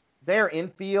Francis? Their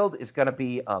infield is going to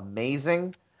be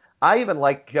amazing. I even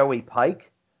like Joey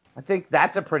Pike. I think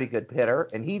that's a pretty good hitter,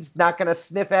 and he's not going to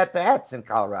sniff at-bats in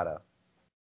Colorado.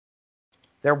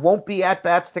 There won't be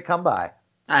at-bats to come by.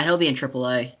 He'll be in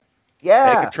AAA.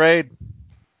 Yeah. Make a trade.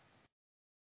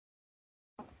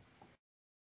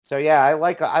 So, yeah, I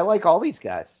like all these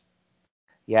guys.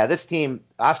 Yeah, this team,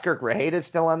 Oscar Grajeda is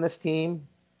still on this team.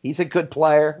 He's a good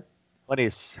player. When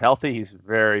he's healthy, he's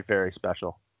very, very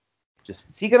special. Is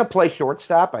he going to play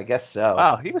shortstop? I guess so.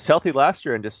 Wow, he was healthy last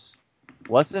year and just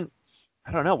wasn't.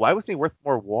 I don't know. Why wasn't he worth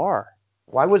more WAR?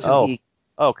 Why wasn't he?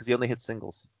 Oh, because he only hit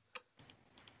singles.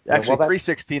 Actually,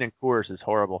 316 in Coors is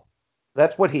horrible.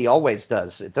 That's what he always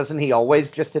does. Doesn't he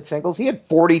always just hit singles? He had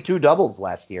 42 doubles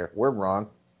last year. We're wrong.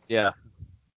 Yeah.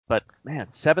 But, man,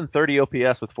 730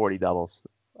 OPS with 40 doubles.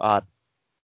 Odd.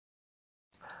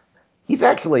 He's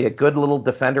actually a good little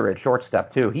defender at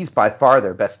shortstop, too. He's by far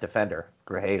their best defender,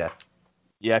 Grajeda.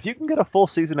 Yeah, if you can get a full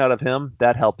season out of him,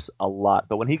 that helps a lot.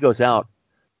 But when he goes out,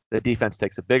 the defense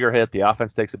takes a bigger hit, the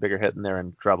offense takes a bigger hit, and they're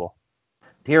in trouble.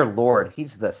 Dear Lord,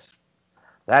 he's this.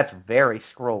 That's very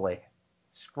scrolly.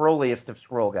 Scrolliest of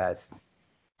scroll guys.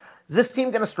 Is this team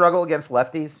going to struggle against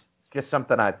lefties? It's just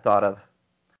something I've thought of.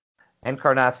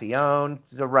 Encarnacion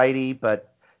is a righty,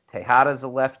 but Tejada's a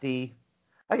lefty.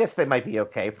 I guess they might be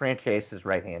okay. Franchise is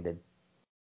right-handed.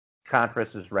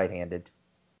 Contreras is right-handed.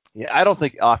 Yeah, I don't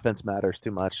think offense matters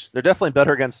too much. They're definitely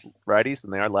better against righties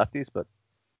than they are lefties, but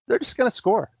they're just going to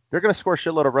score. They're going to score a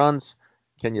shitload of runs.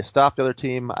 Can you stop the other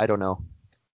team? I don't know.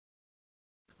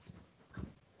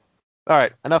 All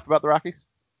right, enough about the Rockies?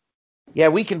 Yeah,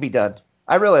 we can be done.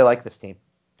 I really like this team.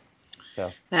 So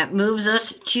that moves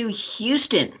us to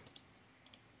Houston,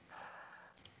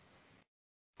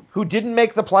 who didn't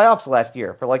make the playoffs last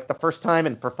year for like the first time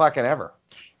in for fucking ever.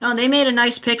 No, they made a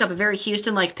nice pickup, a very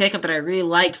Houston-like pickup that I really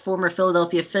liked. Former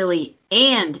Philadelphia Philly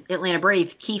and Atlanta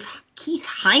Brave Keith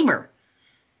Heimer.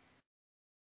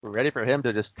 We're ready for him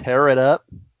to just tear it up.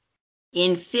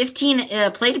 In 15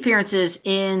 plate appearances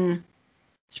in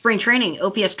spring training,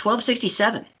 OPS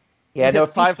 1267. Yeah, no,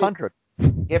 500.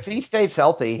 If he stays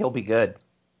healthy, he'll be good.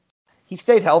 He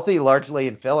stayed healthy largely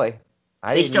in Philly.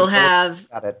 They still have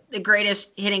the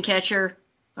greatest hitting catcher,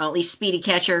 well, at least speedy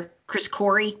catcher, Chris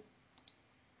Corey,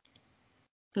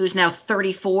 who's now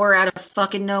 34 out of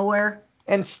fucking nowhere.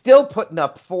 And still putting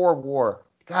up 4 WAR.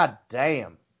 God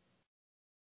damn.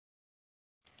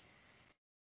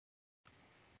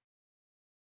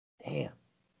 Damn.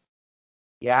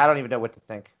 Yeah, I don't even know what to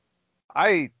think.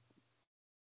 I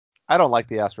don't like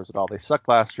the Astros at all. They sucked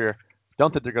last year.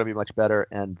 Don't think they're going to be much better,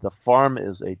 and the farm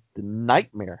is a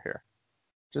nightmare here.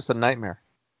 Just a nightmare.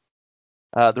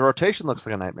 The rotation looks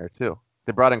like a nightmare too.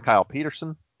 They brought in Kyle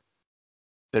Peterson.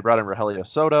 They brought in Rogelio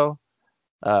Soto.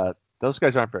 Those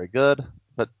guys aren't very good,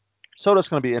 but Soto's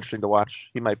going to be interesting to watch.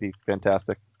 He might be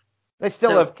fantastic. They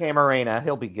still have Camarena.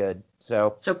 He'll be good.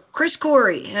 So Chris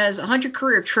Corey has 100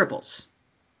 career triples.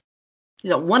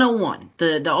 He's at 101.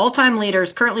 The all-time leader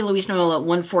is currently Luis Noel at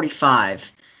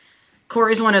 145.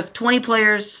 Corey's one of 20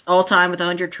 players all-time with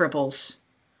 100 triples.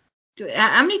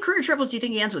 How many career triples do you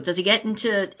think he ends with? Does he get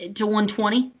into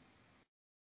 120? Does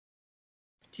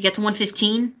he get to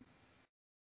 115?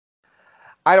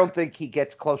 I don't think he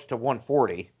gets close to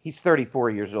 140. He's 34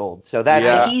 years old. So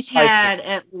that he's had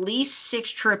at least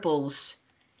 6 triples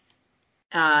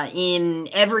in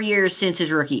every year since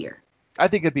his rookie year. I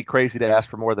think it'd be crazy to ask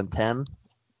for more than 10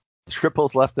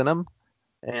 triples left in him,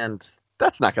 and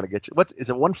that's not going to get you. Is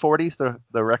it 140 is the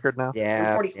record now?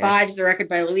 Yeah. 145 is the record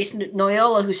by Luis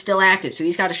Noyola, who's still active, so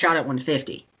he's got a shot at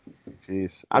 150.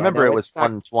 Jeez. I remember it was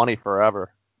 120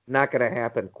 forever. Not going to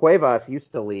happen. Cuevas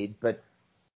used to lead, but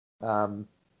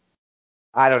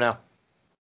I don't know.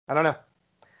 And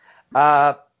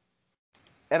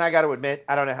I got to admit,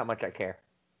 I don't know how much I care.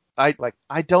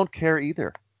 I don't care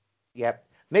either. Yep.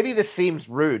 Maybe this seems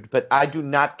rude, but I do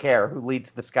not care who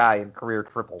leads the Sky in career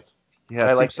triples.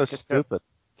 Yeah, it seems so stupid.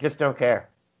 Just don't care.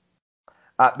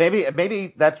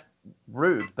 Maybe that's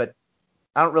rude, but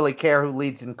I don't really care who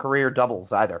leads in career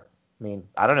doubles either. I mean,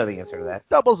 I don't know the answer to that.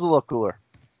 Doubles a little cooler.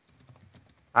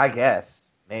 I guess.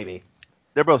 Maybe.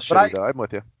 They're both shitty, though. I'm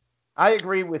with you. I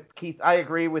agree with Keith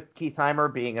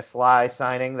Heimer being a sly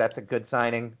signing. That's a good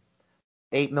signing.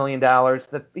 $8 million.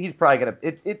 He's probably going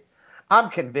to I'm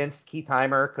convinced Keith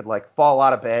Heimer could fall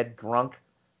out of bed drunk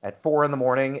at 4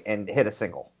 a.m. and hit a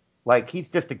single. He's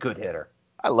just a good hitter.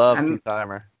 I love Keith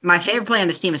Heimer. My favorite player on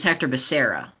this team is Hector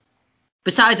Becerra.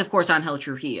 Besides, of course, Angel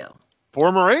Trujillo.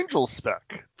 Former Angels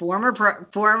spec. Former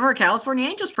California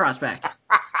Angels prospect.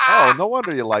 Oh, no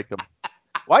wonder you like him.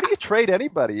 Why do you trade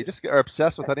anybody? You just are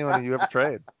obsessed with anyone you ever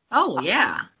trade. Oh,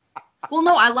 yeah. Well,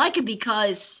 no, I like him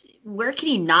because where can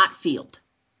he not field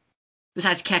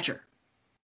besides catcher?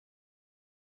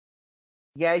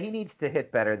 Yeah, he needs to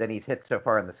hit better than he's hit so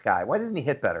far in the Sky. Why doesn't he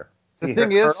hit better? The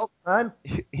thing is,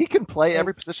 he can play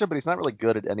every position, but he's not really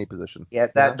good at any position. Yeah,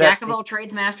 Jack of all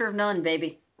trades, master of none,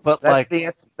 baby. But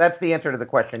that's the answer to the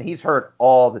question. He's hurt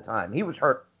all the time. He was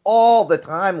hurt all the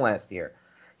time last year.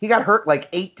 He got hurt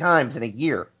 8 times in a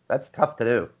year. That's tough to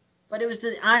do. But it was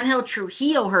the Angel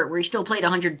Trujillo hurt where he still played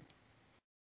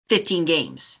 115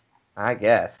 games. I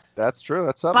guess. That's true.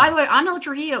 That's something. By the way, Angel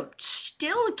Trujillo,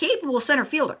 still a capable center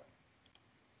fielder.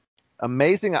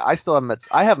 Amazing. I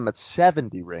have him at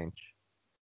 70 range.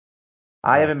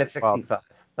 I have him at 65,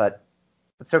 but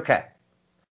it's okay.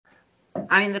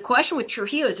 I mean, the question with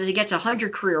Trujillo is, does he get to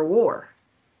 100 career WAR?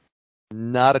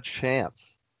 Not a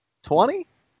chance. 20?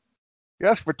 You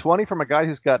ask for 20 from a guy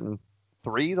who's gotten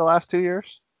 3 the last 2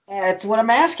 years? That's what I'm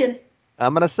asking.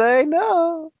 I'm going to say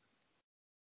no.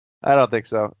 I don't think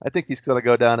so. I think he's going to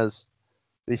go down as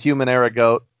the human era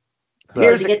GOAT.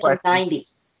 Does he get to 90?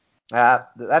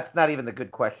 That's not even the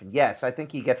good question. Yes, I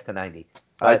think he gets to 90.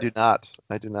 I do not.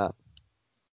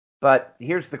 But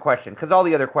here's the question, because all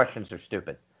the other questions are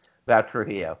stupid about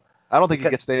Trujillo. I don't think he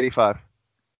gets to 85.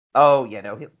 Oh,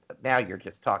 now you're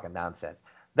just talking nonsense.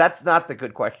 That's not the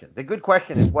good question. The good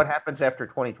question is what happens after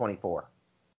 2024.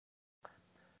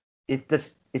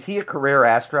 Is he a career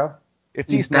Astro? If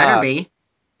he's not,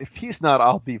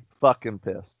 I'll be fucking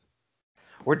pissed.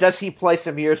 Or does he play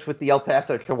some years with the El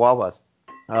Paso Chihuahuas?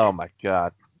 Oh my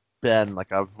God. Ben,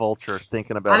 like a vulture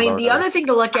thinking about it. I mean, the other thing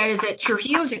to look at is that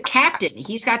Trujillo's a captain.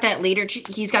 He's got that leader trait.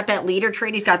 He's got that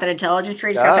intelligence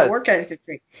trait. He's got that work ethic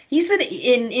trait. He's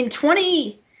in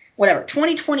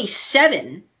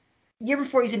 2027, year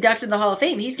before he's inducted in the Hall of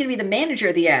Fame, he's going to be the manager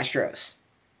of the Astros.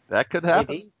 That could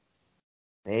happen.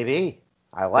 Maybe.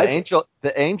 I like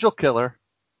the Angel Killer.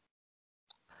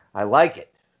 I like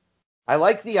it. I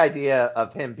like the idea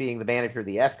of him being the manager of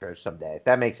the Astros someday.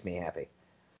 That makes me happy.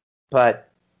 But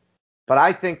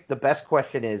I think the best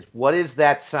question is, what is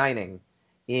that signing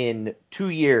in 2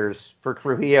 years for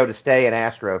Trujillo to stay an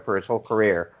Astro for his whole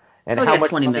career? And how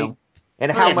much money?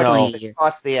 And how much money it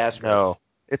cost the Astros? No,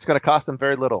 it's going to cost him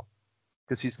very little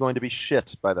because he's going to be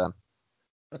shit by then.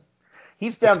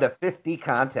 He's down to 50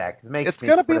 contact. It's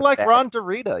going to be like Ron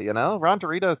Dorita, Ron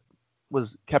Dorita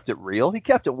kept it real. He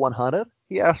kept it 100.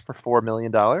 He asked for $4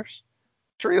 million.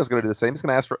 Trujillo's going to do the same. He's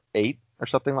going to ask for 8 or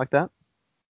something like that.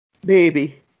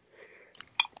 Maybe.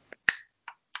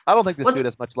 I don't think this What's- dude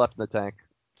has much left in the tank.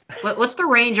 What's the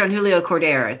range on Julio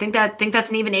Cordero? I think that's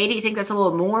an even 80. You think that's a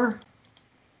little more?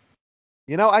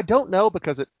 I don't know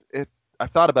because I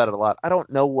thought about it a lot. I don't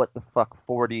know what the fuck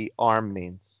 40 arm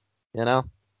means.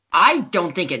 I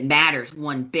don't think it matters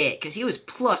one bit because he was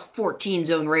plus 14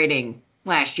 zone rating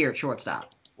last year at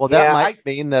shortstop. Well, that Yeah, might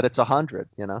mean that it's 100.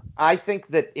 I think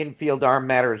that infield arm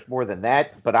matters more than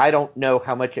that, but I don't know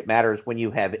how much it matters when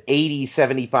you have 80,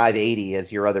 75, 80 as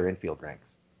your other infield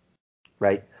ranks,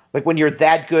 right? Like when you're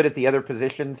that good at the other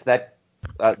positions, that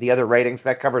the other ratings,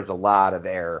 that covers a lot of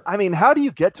error. I mean, how do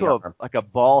you get to Yeah. a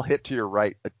ball hit to your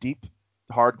right, a deep,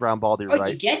 hard ground ball to your Oh,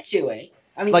 right? you get to it.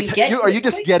 I mean, Like, you get to are it you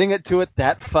just quick. getting it to it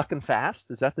that fucking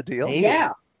fast? Is that the deal? Maybe.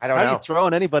 Yeah. I don't How are know. you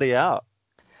throwing anybody out?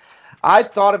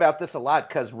 I've thought about this a lot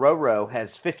because Roro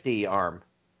has 50 arm.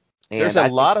 There's And a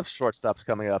I lot of shortstops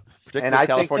coming up, And I particularly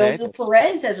think California So Angels.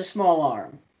 Perez has a small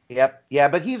arm. Yep. Yeah,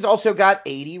 but he's also got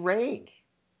 80 range.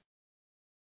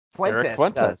 Eric Fuentes does.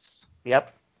 Fuentes.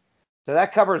 Yep. So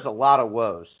that covers a lot of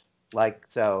woes.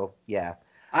 Yeah.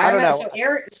 I don't remember, know. So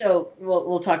Eric,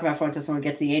 we'll talk about Fuentes when we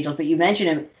get to the Angels, but you mentioned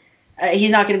him.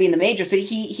 He's not going to be in the majors, but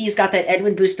he's got that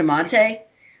Edwin Bustamante,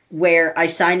 where I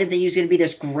signed him that he was going to be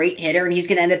this great hitter, and he's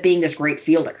going to end up being this great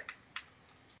fielder.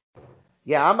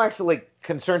 Yeah, I'm actually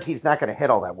concerned he's not going to hit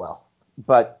all that well,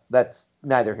 but that's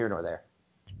neither here nor there.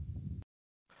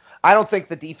 I don't think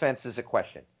the defense is a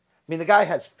question. I mean, the guy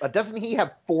has doesn't he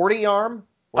have 40 arm?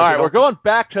 All right, we're going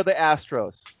back to the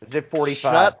Astros. Is it 45?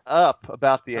 Shut up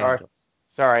about the Angels.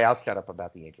 Sorry, I'll shut up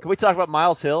about the Angels. Can we talk about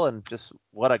Miles Hill and just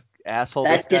what a asshole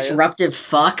That this guy disruptive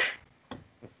fuck. is?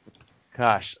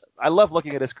 Gosh, I love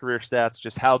looking at his career stats,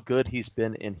 just how good he's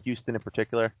been in Houston in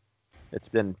particular. It's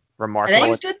been And remarkable.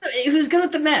 then he was good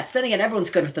with the Mets. Then again, everyone's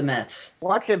good with the Mets.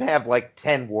 Watch him have like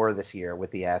 10 WAR this year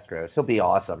with the Astros. He'll be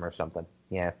awesome or something.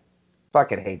 Yeah.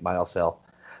 Fucking hate Miles Hill.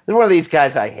 He's one of these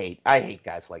guys I hate. I hate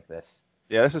guys like this.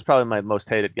 Yeah, this is probably my most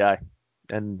hated guy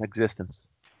in existence.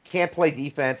 Can't play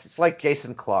defense. It's like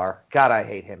Jason Clark. God, I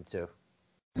hate him too.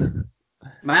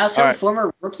 Miles Hill, All right.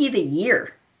 former Rookie of the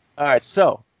Year. All right,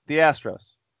 so the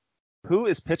Astros. Who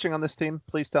is pitching on this team?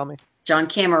 Please tell me. John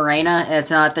Camarena. It's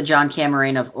not the John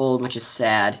Camarena of old, which is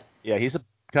sad. Yeah, he's a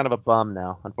kind of a bum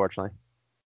now, unfortunately.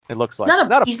 It looks like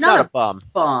He's not a bum.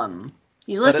 bum.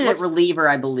 He's But listed it at looks- reliever,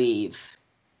 I believe.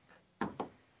 But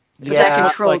Yeah, that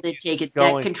control like did he's take it.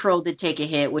 going- That control did take a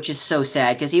hit, which is so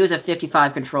sad because he was a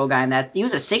 55 control guy, and he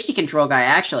was a 60 control guy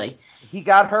actually. he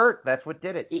got hurt. That's what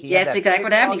did it. He had That's that exactly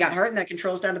what happened. He big got hurt, and that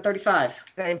control's down to 35.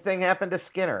 Same thing happened to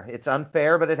Skinner. It's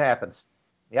unfair, but it happens.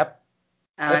 Yep.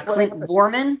 That's what Clint happened.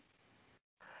 Borman.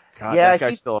 God, Yeah, that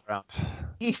guy's still around.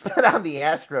 He's been on the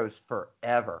Astros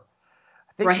forever.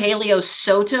 I think Rogelio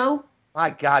Soto. my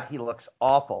God, he looks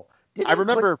awful. I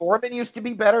remember- Clint Borman used to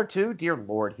be better too. Dear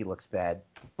Lord, he looks bad.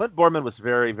 Clint Borman was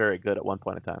very, very good at one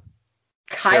point in time.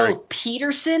 Kyle Very-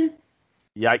 Peterson.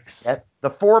 Yikes. The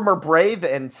former Brave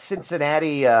and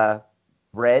Cincinnati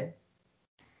Red.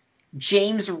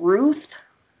 James Ruth.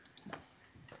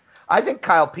 I think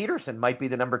Kyle Peterson might be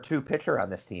the number 2 pitcher on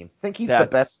this team. I think he's the That's-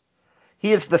 best.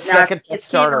 He is the No, second it's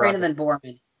starter. Camarena on than this-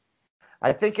 Borman.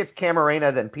 I think it's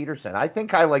Camarena than Peterson. I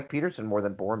think I like Peterson more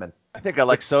than Borman. I think I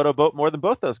like Soto more than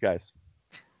both those guys.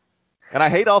 And I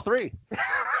hate all three.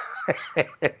 I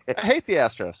hate the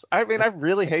Astros. I mean, I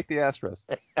really hate the Astros.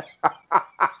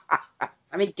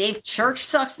 I mean, Dave Church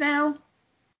sucks now.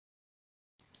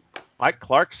 Mike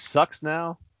Clark sucks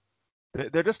now.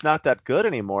 They're just not that good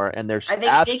anymore, and there's I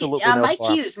think absolutely no Mike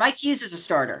farm. Hughes. Mike Hughes is a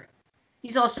starter.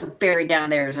 He's also buried down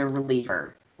there as a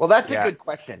reliever. Well, that's Yeah. a good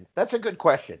question. That's a good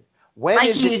question. When Mike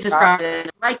is Hughes it is time-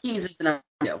 probably Mike Hughes is the number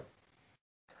 2.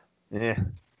 Yeah.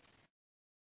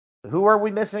 Who are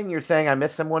we missing? You're saying I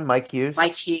missed someone, Mike Hughes?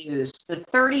 Mike Hughes, the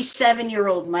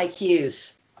 37-year-old Mike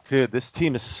Hughes. Dude, this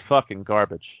team is fucking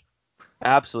garbage.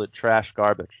 Absolute trash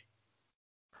garbage.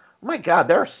 Oh my God,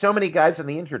 there are so many guys on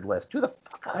the injured list. Who the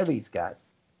fuck are these guys?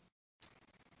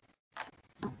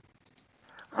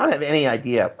 I don't have any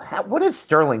idea. What does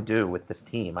Sterling do with this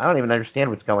team? I don't even understand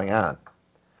what's going on.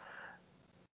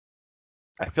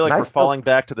 I feel like And I we're still- falling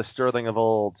back to the Sterling of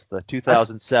old, the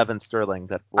 2007 Sterling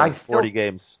that won 40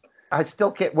 games. I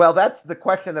still can't. Well, that's the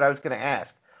question that I was going to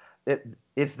ask.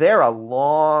 Is there a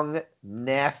long,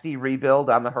 nasty rebuild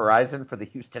on the horizon for the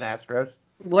Houston Astros?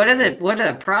 What do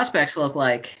the prospects look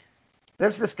like?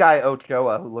 There's this guy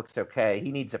Ochoa who looks okay.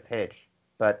 He needs a pitch,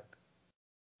 but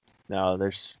No,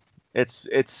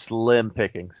 it's slim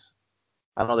pickings.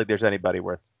 I don't think there's anybody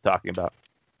worth talking about.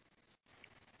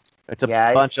 It's a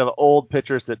Yeah, bunch of old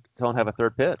pitchers that don't have a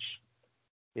third pitch.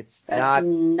 it's That's not.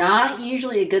 not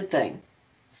usually a good thing.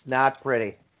 It's not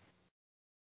pretty.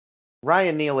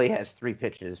 Ryan Neely has 3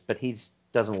 pitches, but he's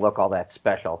doesn't look all that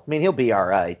special. I mean, he'll be all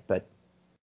right, but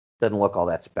doesn't look all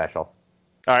that special.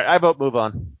 All right, I vote move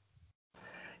on.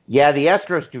 Yeah, the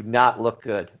Astros do not look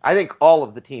good. I think all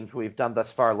of the teams we've done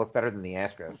thus far look better than the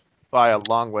Astros. By a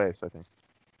long ways, I think.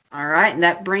 All right, and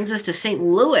that brings us to St.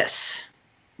 Louis.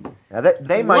 Now,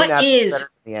 they might not be better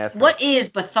than the Astros. What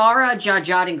is Bathara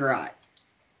Jajadingrad?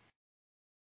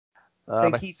 I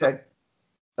think he's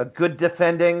a good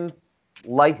defending,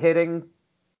 light-hitting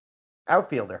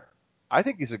outfielder. I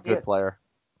think he's a good player.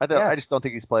 I just don't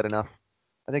think he's played enough.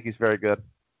 I think he's very good.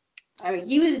 I mean,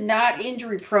 he was not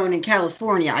injury-prone in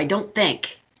California, I don't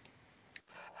think.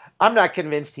 I'm not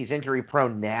convinced he's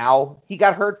injury-prone now. He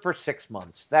got hurt for 6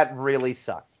 months. That really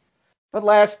sucked. But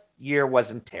last year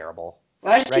wasn't terrible.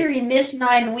 Last year he missed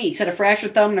 9 weeks, had a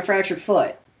fractured thumb and a fractured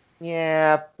foot.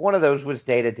 Yeah, one of those was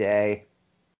day-to-day.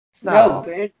 Both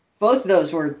of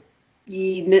those were.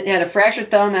 He had a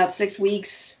fractured thumb out 6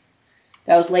 weeks.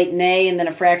 That was late May, and then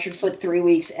a fractured foot 3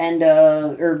 weeks,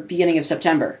 or beginning of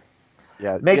September.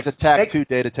 Yeah, you have to tack 2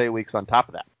 day-to-day weeks on top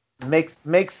of that. Makes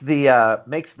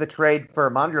the trade for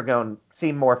Mondragon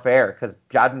seem more fair because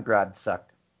Jadingrad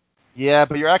sucked. Yeah,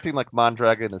 but you're acting like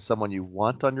Mondragon is someone you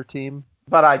want on your team.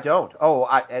 But I don't. Oh,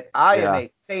 I am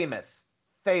a famous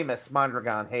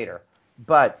Mondragon hater.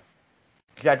 But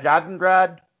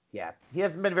Jadingrad, yeah, he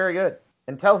hasn't been very good.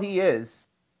 Until he is,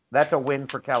 that's a win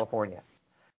for California.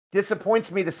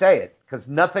 Disappoints me to say it, because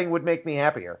nothing would make me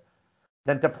happier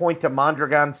than to point to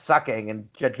Mondragon sucking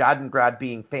and Jadingrad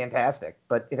being fantastic.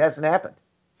 But it hasn't happened.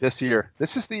 This year.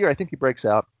 This is the year I think he breaks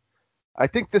out. I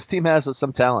think this team has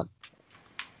some talent.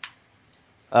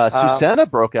 Susana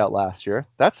broke out last year.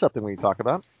 That's something we can talk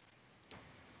about.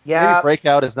 Yeah. Maybe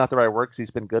breakout is not the right word because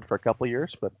he's been good for a couple of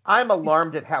years. But I'm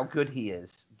alarmed at how good he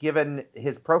is, given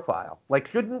his profile. Like,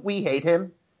 shouldn't we hate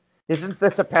him? Isn't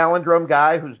this a palindrome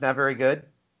guy who's not very good?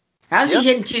 How's he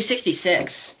hitting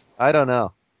 266? I don't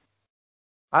know.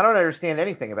 I don't understand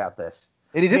anything about this.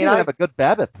 And he didn't even have a good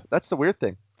BABIP. That's the weird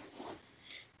thing.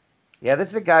 Yeah, this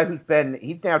is a guy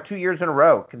he's now 2 years in a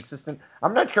row consistent.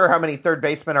 I'm not sure how many third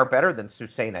basemen are better than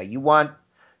Susana. You want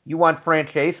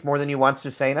Franchise more than you want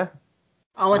Susana?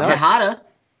 I want Tejada.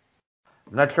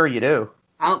 I'm not sure you do.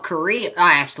 I want Correa.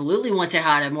 I absolutely want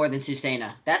Tejada more than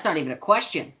Susana. That's not even a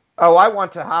question. Oh, I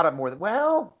want Tejada more than,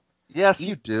 well. Yes,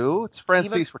 you we're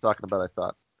talking about, I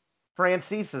thought.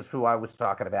 Francis is who I was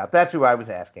talking about. That's who I was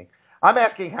asking. I'm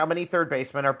asking how many third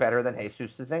basemen are better than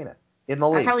Jesus Susana in the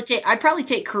league. I'd probably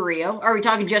take Carrillo. Are we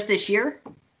talking just this year?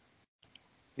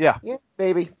 Yeah. Yeah,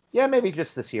 maybe. Yeah, maybe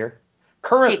just this year.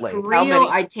 Currently, I'd take Carrillo.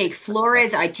 I'd take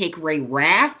Flores. I'd take Ray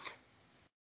Rath.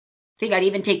 I think I'd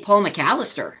even take Paul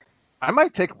McAllister. I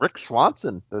might take Rick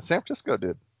Swanson, the San Francisco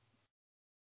dude.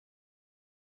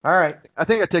 All right. I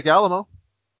think I'd take Alamo.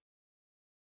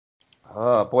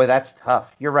 Oh, boy, that's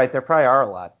tough. You're right. There probably are a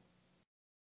lot.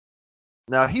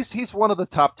 No, he's one of the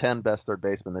top 10 best third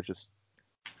basemen. I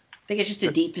think it's just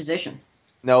a deep position.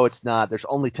 No, it's not. There's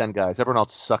only 10 guys. Everyone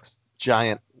else sucks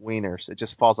giant wieners. It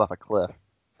just falls off a cliff.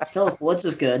 Philip Woods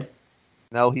is good.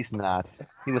 No, he's not.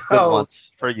 He was good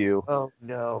once for you. Oh,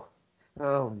 no.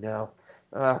 Oh, no.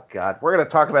 Oh, God. We're going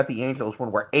to talk about the Angels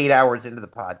when we're 8 hours into the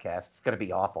podcast. It's going to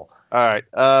be awful. All right.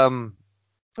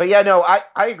 But, yeah, no,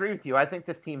 I agree with you. I think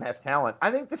this team has talent.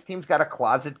 I think this team's got a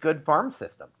closet-good farm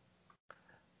system.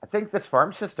 I think this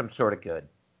farm system's sort of good.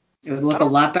 It would look a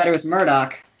lot better with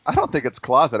Murdoch. I don't think it's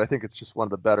closet. I think it's just one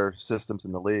of the better systems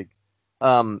in the league.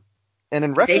 And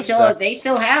in retrospect, they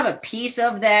still have a piece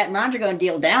of that Mondragon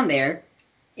deal down there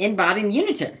in Bobby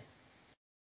Munitin.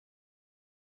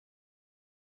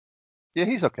 Yeah,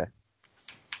 he's okay.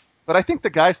 But I think the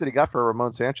guys that he got for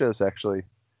Ramon Sanchez, actually,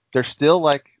 they're still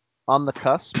like on the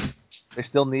cusp. They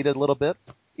still need it a little bit.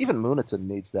 Even Munitin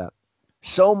needs that.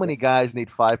 So many guys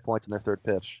need 5 points in their third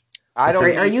pitch.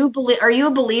 Are you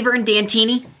a believer in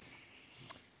Dantini?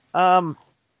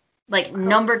 Like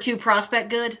number 2 prospect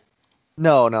good?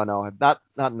 No, not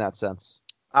in that sense.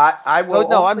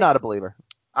 I'm not a believer.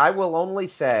 I will only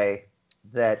say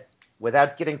that,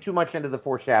 without getting too much into the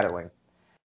foreshadowing,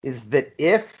 is that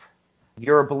if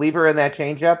you're a believer in that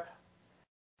changeup,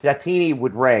 Dantini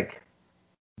would rank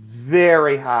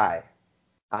very high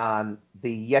on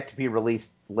the yet-to-be-released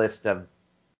list of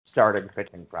starting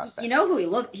pitching prospects. You know who he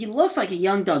looks? He looks like a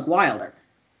young Doug Wilder.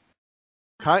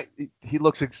 He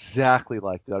looks exactly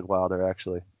like Doug Wilder,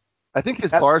 actually. I think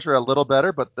his bars are a little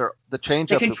better, but the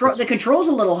changeup. The control's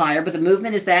a little higher, but the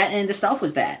movement is that, and the stuff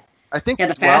was that. I think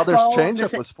Wilder's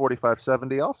changeup was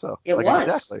 45-70 also. It was.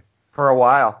 Exactly. For a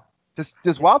while.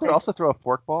 Does Wilder also throw a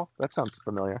forkball? That sounds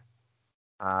familiar.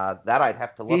 That I'd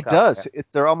have to look up. He does.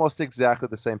 They're almost exactly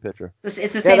the same pitcher. It's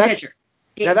the same pitcher.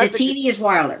 Dantini is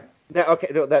Wilder. Now,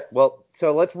 okay, no,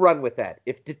 so let's run with that.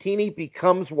 If Datini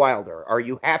becomes Wilder, are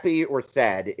you happy or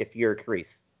sad if you're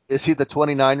Kreese? Is he the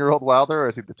 29-year-old Wilder or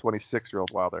is he the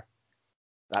 26-year-old Wilder?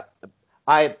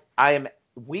 I am.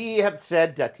 We have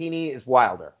said Datini is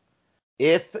Wilder.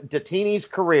 If Datini's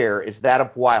career is that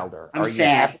of Wilder, I'm are you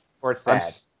sad. happy or sad?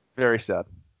 Very sad.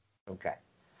 Okay.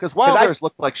 Because Wilder's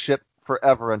looked like shit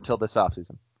forever until this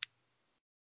offseason,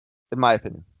 in my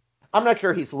opinion. I'm not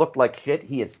sure he's looked like shit.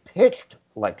 He has pitched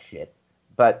like shit,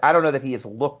 but I don't know that he has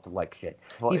looked like shit.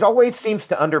 Well, He always seems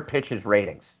to underpitch his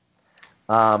ratings.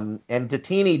 And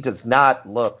Datini does not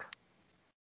look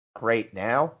great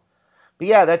now. But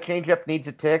yeah, that changeup needs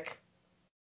a tick.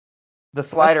 The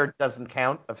slider doesn't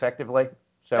count effectively,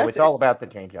 so it's all about the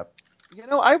changeup.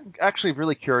 I'm actually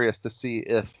really curious to see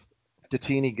if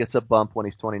Datini gets a bump when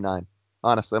he's 29.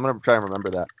 Honestly, I'm going to try and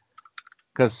remember that.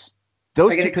 Because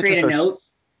those two pitchers create a note?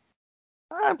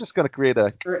 I'm just going to create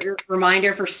a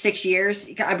reminder for 6 years.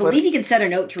 I believe you can set a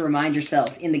note to remind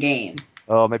yourself in the game.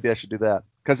 Oh, maybe I should do that.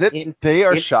 Because they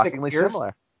are shockingly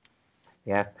similar.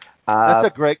 Yeah. That's a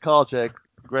great call, Jake.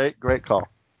 Great call.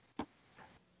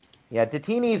 Yeah,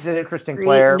 Datini's an interesting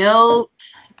player. Note,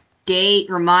 date,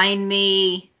 remind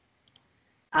me.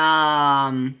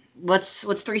 What's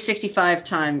 365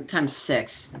 times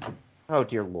 6? Oh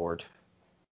dear Lord.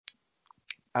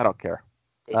 I don't care.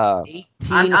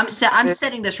 I'm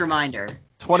setting this reminder.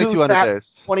 2,200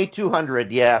 days.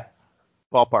 2,200, yeah.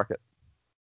 Ballpark it.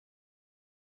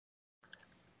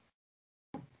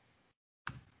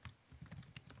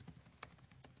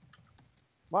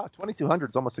 Wow, 2,200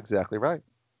 is almost exactly right.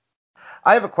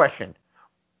 I have a question.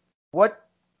 What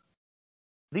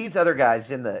these other guys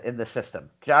in the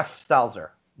system? Josh Stalzer.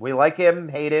 We like him,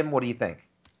 hate him. What do you think?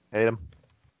 Hate him.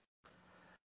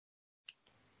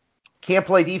 Can't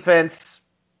play defense.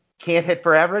 Can't hit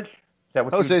for average. Is that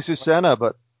what Jose Susana,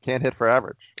 but can't hit for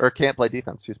average or can't play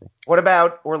defense. Excuse me. What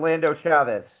about Orlando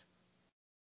Chavez?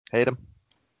 Hate him.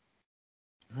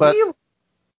 But Really?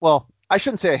 well, I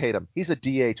shouldn't say I hate him. He's a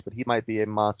DH, but he might be a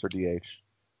monster DH.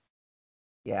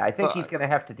 Yeah, I think he's going to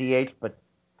have to DH, but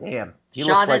damn.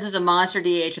 Chavez is a monster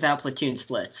DH without platoon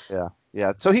splits.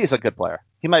 Yeah. So he's a good player.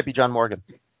 He might be John Morgan.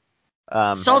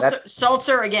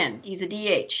 Stalzer, again, he's a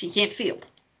DH. He can't field.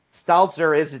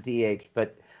 Stalzer is a DH,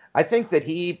 but I think that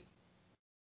he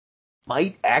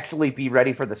might actually be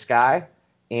ready for the sky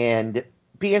and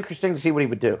be interesting to see what he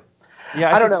would do.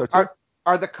 Yeah, I don't know. So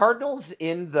are the Cardinals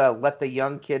in the let the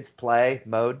young kids play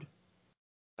mode?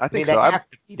 I think they so. have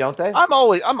to be, don't they? I'm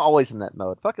always in that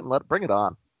mode. Fucking bring it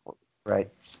on. Right.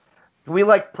 Do we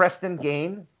like Preston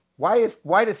Gain?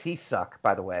 Why does he suck,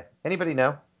 by the way? Anybody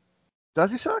know?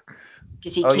 Does he suck?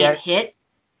 Because he can't hit?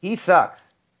 He sucks.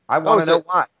 I want to know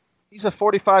why. He's a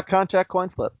 45 contact coin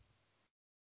flip.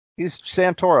 He's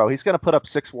Santoro. He's going to put up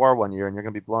 6 WAR one year, and you're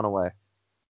going to be blown away.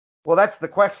 Well, that's the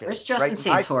question. Where's Justin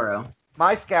Santoro?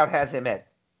 My scout has him at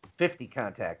 50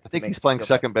 contact. I think he's playing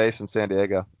second base in San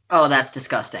Diego. Oh, that's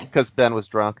disgusting. Because Ben was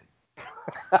drunk.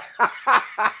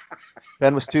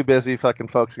 Ben was too busy fucking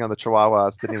focusing on the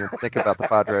Chihuahuas. Didn't even think about the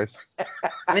Padres.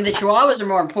 I mean, the Chihuahuas are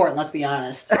more important, let's be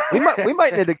honest. We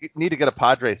might need to get a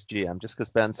Padres GM just because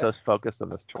Ben's so focused on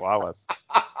this Chihuahuas.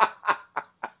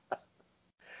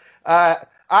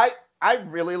 I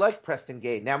really like Preston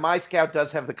Gain. Now, my scout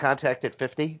does have the contact at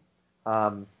 50.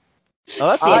 Santoro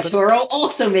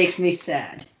also makes me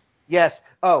sad. Yes.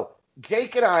 Oh,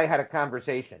 Jake and I had a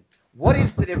conversation. What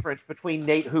is the difference between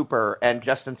Nate Hooper and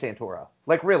Justin Santoro?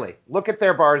 Like, really, look at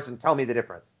their bars and tell me the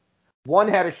difference. One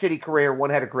had a shitty career, one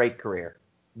had a great career.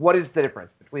 What is the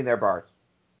difference between their bars?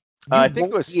 I think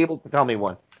it was be able to tell me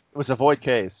one. It was a void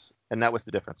case, and that was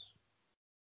the difference.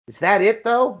 Is that it,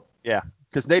 though? Yeah,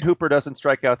 because Nate Hooper doesn't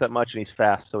strike out that much, and he's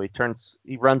fast, so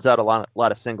he runs out a lot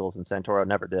of singles, and Santoro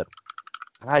never did.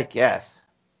 I guess.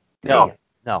 No,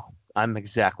 I'm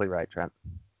exactly right, Trent.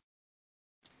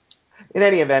 In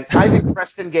any event, I think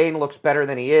Preston Gain looks better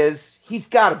than he is. He's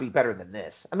got to be better than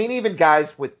this. I mean, even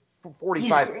guys with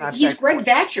 45 contact. He's Greg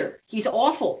Vatcher. He's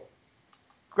awful.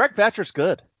 Greg Vatcher's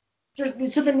good.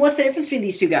 So then what's the difference between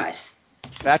these two guys?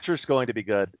 Vatcher's going to be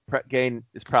good. Gain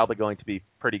is probably going to be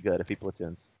pretty good if he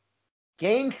platoons.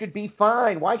 Gain should be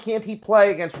fine. Why can't he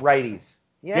play against righties?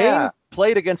 Yeah. Gain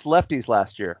played against lefties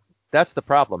last year. That's the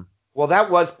problem. Well, that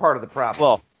was part of the problem.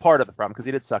 Well, part of the problem because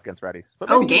he did suck against righties.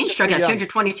 Gain struck out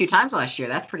 222 times last year.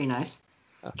 That's pretty nice.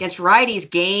 Against righties,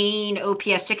 Gain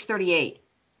OPS 638.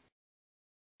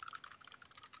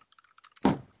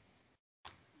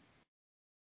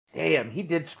 Damn, he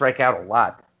did strike out a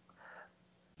lot.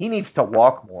 He needs to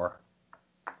walk more.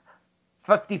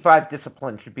 55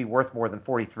 discipline should be worth more than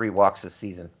 43 walks this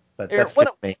season. But that's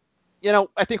just me.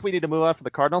 I think we need to move on from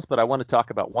the Cardinals, but I want to talk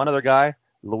about one other guy,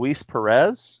 Luis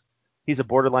Perez. He's a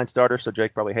borderline starter, so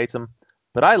Jake probably hates him.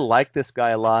 But I like this guy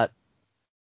a lot.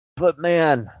 But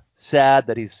man, sad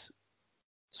that he's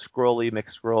Scrolly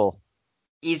McScroll.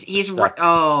 He's right.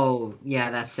 Oh,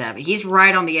 yeah, that's sad. But he's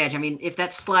right on the edge. I mean, if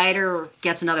that slider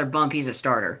gets another bump, he's a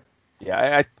starter.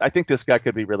 Yeah, I think this guy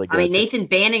could be really good. I mean, Nathan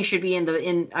Banning should be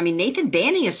Nathan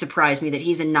Banning has surprised me that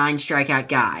he's a 9 strikeout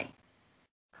guy.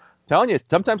 Telling you,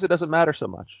 sometimes it doesn't matter so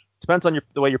much. Depends on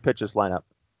the way your pitches line up.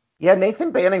 Yeah,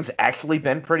 Nathan Banning's actually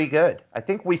been pretty good. I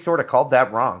think we sort of called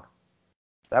that wrong.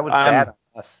 That was bad on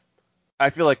us. I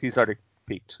feel like he's already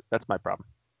peaked. That's my problem.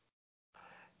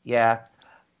 Yeah.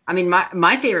 I mean,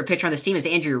 my favorite pitcher on this team is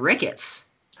Andrew Ricketts.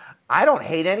 I don't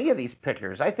hate any of these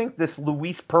pitchers. I think this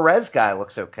Luis Perez guy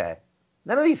looks okay.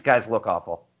 None of these guys look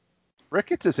awful.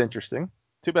 Ricketts is interesting.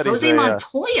 Too bad Jose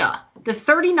Montoya, the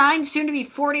 39, soon-to-be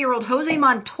 40-year-old Jose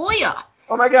Montoya.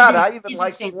 Oh, my God. I even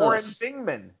like St. Warren Louis.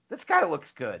 Bingman. This guy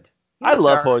looks good. I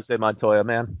love Jose Montoya,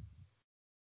 man.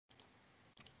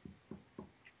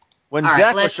 When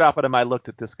Zach was shopping him, I looked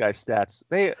at this guy's stats.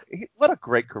 What a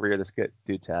great career this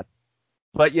dude's had.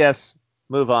 But yes,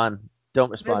 move on. Don't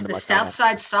respond to my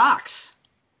Southside Sox.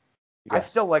 Yes. I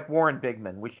still like Warren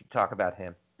Bigman. We should talk about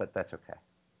him, but that's okay.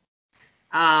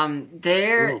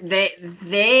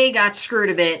 They got screwed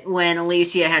a bit when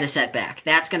Alicia had a setback.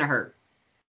 That's gonna hurt.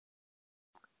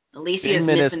 Alicia is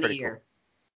missing the year.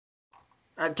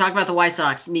 Cool. Talk about the White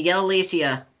Sox. Miguel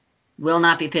Alicia will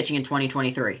not be pitching in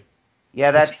 2023.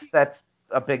 Yeah, that's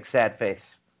a big sad face.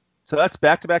 So that's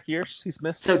back-to-back years he's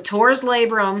missed? So Torres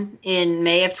Labrum in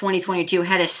May of 2022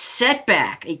 had a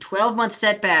setback, a 12-month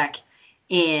setback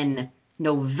in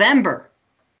November,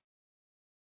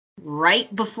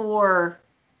 right before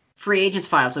free agents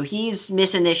filed. So he's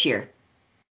missing this year.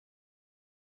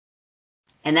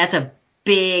 And that's a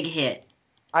big hit.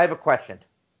 I have a question.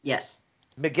 Yes.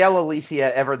 Miguel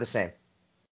Alicia ever the same?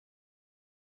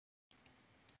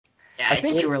 Yeah,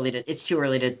 it's too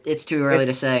early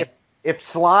to say. If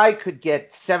Sly could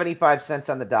get 75 cents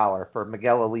on the dollar for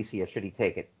Miguel Alicia, should he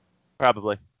take it?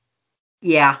 Probably.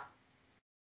 Yeah.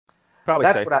 Probably.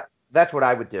 That's what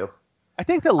I would do. I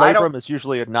think the labrum is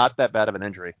usually not that bad of an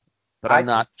injury, but I'm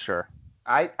not sure.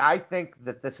 I think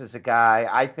that this is a guy.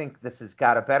 I think this has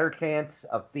got a better chance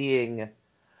of being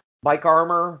Mike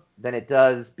Armour than it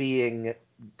does being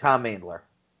Tom Mandler.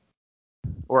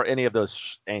 Or any of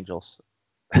those Angels.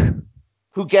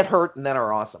 Who get hurt and then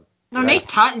are awesome. No, right? Nate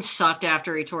Tutton sucked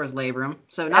after he tore his labrum,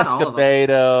 so not all of them.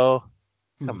 Escobedo.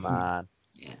 Come on.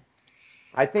 Yeah.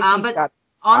 I think he's got...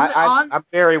 I'm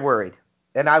very worried.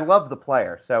 And I love the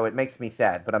player, so it makes me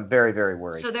sad, but I'm very, very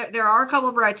worried. So there are a couple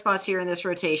of bright spots here in this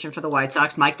rotation for the White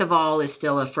Sox. Mike Duvall is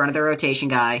still a front of the rotation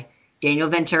guy. Daniel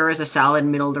Ventura is a solid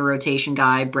middle of the rotation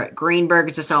guy. Brett Greenberg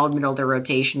is a solid middle of the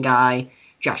rotation guy.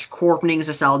 Josh Korpning is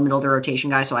a solid middle of the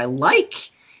rotation guy. So I like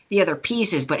the other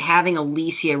pieces, but having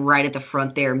Alicia right at the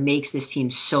front there makes this team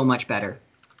so much better.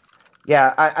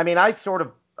 Yeah, I mean, I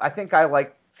think I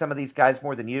like some of these guys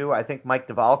more than you. I think Mike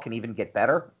Duvall can even get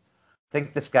better. I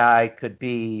think this guy could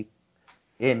be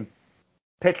in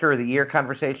pitcher of the year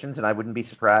conversations, and I wouldn't be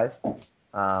surprised.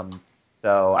 So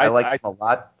I like him a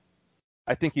lot.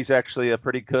 I think he's actually a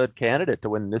pretty good candidate to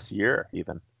win this year,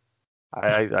 even.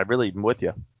 I really am with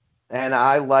you. And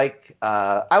I like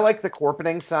the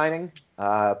Korpning signing.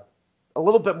 A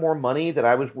little bit more money than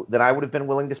I would have been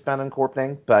willing to spend on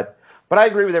Korpning, but I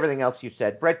agree with everything else you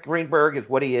said. Brett Greenberg is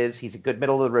what he is. He's a good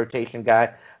middle of the rotation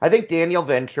guy. I think Daniel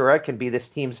Ventura can be this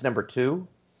team's number 2.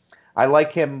 I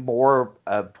like him more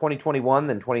of 2021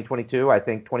 than 2022. I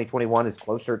think 2021 is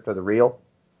closer to the real.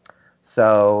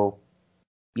 So,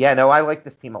 yeah, no, I like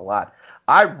this team a lot.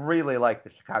 I really like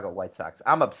the Chicago White Sox.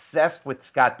 I'm obsessed with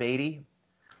Scott Beatty.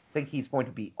 I think he's going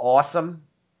to be awesome.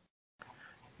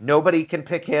 Nobody can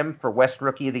pick him for West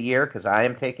Rookie of the Year because I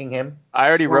am taking him. I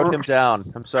already wrote him down.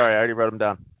 I'm sorry, I already wrote him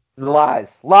down.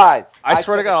 Lies. I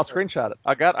swear to God, I'll screenshot it.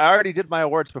 I already did my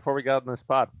awards before we got on this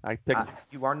pod. I picked.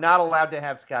 You are not allowed to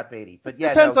have Scott Beatty, but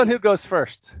yeah, depends on who goes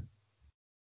first.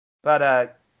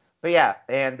 But yeah,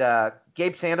 and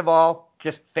Gabe Sandoval,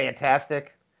 just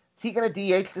fantastic. Is he going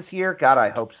to DH this year? God, I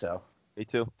hope so. Me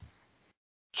too.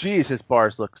 Jeez, his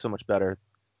bars look so much better.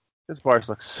 His bars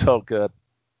look so good.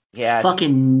 Yeah.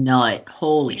 Fucking nut.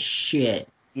 Holy shit.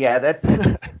 Yeah, that's.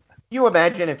 You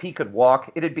imagine if he could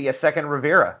walk, it'd be a second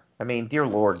Rivera. I mean, dear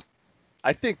Lord.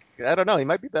 I don't know. He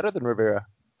might be better than Rivera.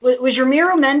 Was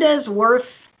Ramiro Mendez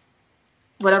worth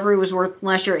whatever he was worth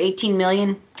last year? $18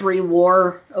 million, 3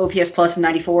 WAR, OPS plus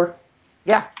 94.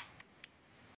 Yeah,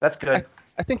 that's good.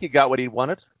 I think he got what he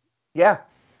wanted. Yeah,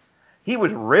 he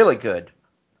was really good.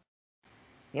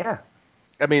 Yeah.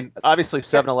 I mean, obviously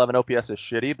 7-11 OPS is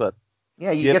shitty, but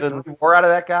Yeah, you get 3 more out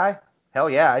of that guy? Hell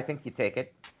yeah, I think you take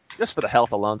it. just for the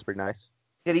health alone, it's pretty nice.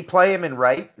 Did he play him in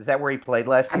right? Is that where he played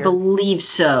last I year? believe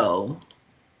so.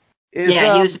 He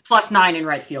was +9 in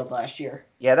right field last year.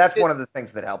 Yeah, that's one of the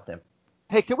things that helped him.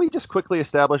 Hey, can we just quickly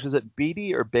establish, is it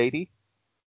Beatty or Beatty?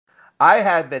 I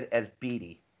have it as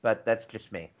Beatty, but that's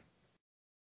just me.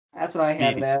 That's what I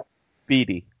have it at.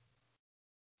 Beatty.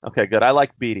 Okay, good. I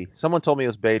like Beatty. Someone told me it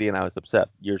was Beatty, and I was upset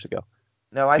years ago.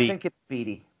 No, I think it's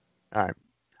Beatty. All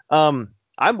right.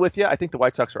 I'm with you. I think the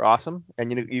White Sox are awesome,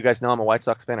 and you guys know I'm a White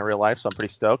Sox fan in real life, so I'm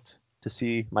pretty stoked to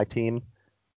see my team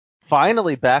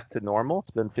finally back to normal.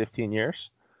 It's been 15 years,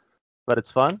 but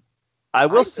it's fun. I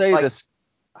will say this.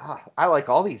 I like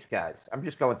all these guys. I'm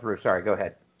just going through. Sorry, go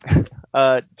ahead.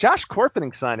 Josh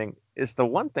Korpening signing is the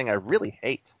one thing I really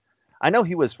hate. I know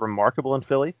he was remarkable in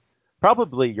Philly.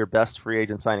 Probably your best free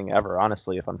agent signing ever,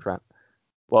 honestly, if I'm Trent.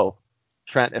 Whoa,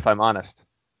 Trent, if I'm honest.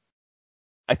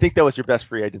 I think that was your best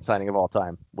free agent signing of all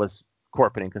time, was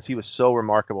Korpening, because he was so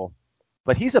remarkable.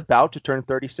 But he's about to turn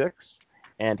 36,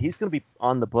 and he's going to be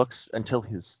on the books until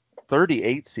his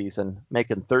 38 season,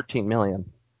 making $13 million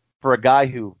for a guy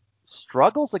who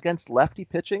struggles against lefty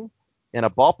pitching in a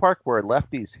ballpark where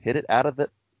lefties hit it out of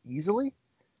it easily.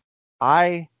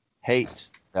 I hate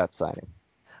that signing.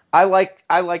 I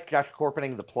like Josh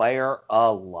Korpening, the player, a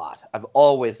lot. I've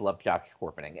always loved Josh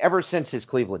Korpening ever since his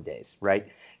Cleveland days, right?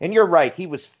 And you're right, he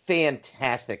was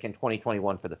fantastic in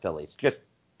 2021 for the Phillies. Just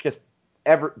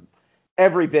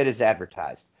every bit as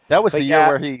advertised. That was the year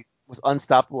where he was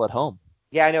unstoppable at home.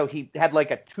 Yeah, I know. He had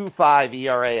like a 2.5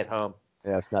 ERA at home.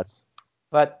 Yeah, it's nuts.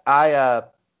 But I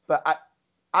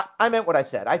meant what I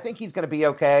said. I think he's going to be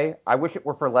okay. I wish it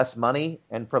were for less money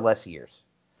and for less years.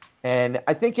 And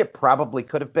I think it probably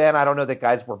could have been. I don't know that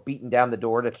guys were beating down the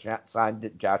door to sign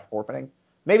Josh Korpening.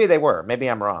 Maybe they were. Maybe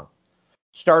I'm wrong.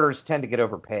 Starters tend to get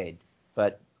overpaid.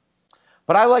 But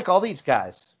I like all these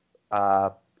guys.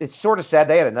 It's sort of sad.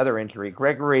 They had another injury.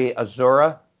 Gregory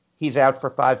Azura, he's out for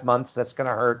 5 months. That's going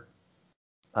to hurt.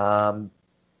 I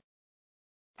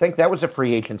think that was a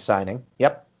free agent signing.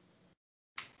 Yep.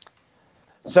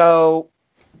 So,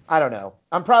 I don't know.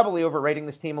 I'm probably overrating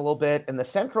this team a little bit. And the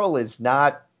Central is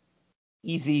not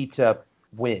easy to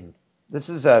win. This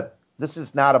is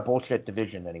not a bullshit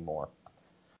division anymore.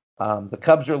 The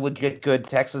Cubs are legit good.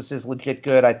 Texas is legit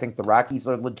good. I think the Rockies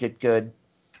are legit good.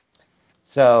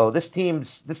 So this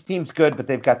team's good, but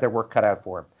they've got their work cut out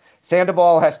for them.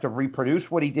 Sandoval has to reproduce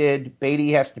what he did.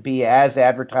 Beatty has to be as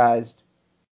advertised.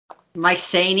 Mike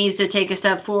Say needs to take a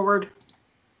step forward.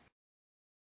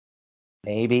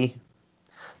 Maybe.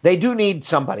 They do need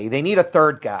somebody. They need a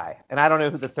third guy, and I don't know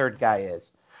who the third guy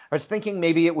is. I was thinking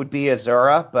maybe it would be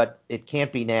Azura, but it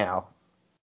can't be now.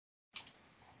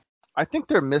 I think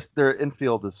their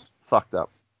infield is fucked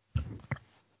up.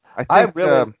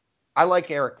 I like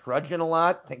Eric Trudgeon a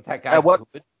lot. I think that guy's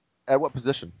good. At what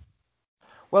position?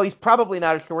 Well, he's probably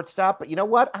not a shortstop, but you know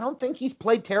what? I don't think he's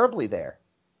played terribly there.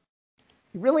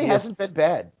 He really hasn't been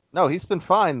bad. No, he's been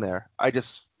fine there.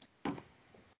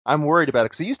 I'm worried about it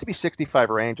because he used to be 65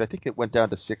 range. I think it went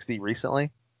down to 60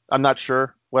 recently. I'm not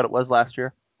sure what it was last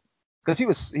year because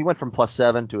he went from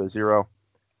 +7 to a 0.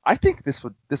 I think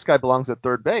this guy belongs at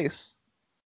third base.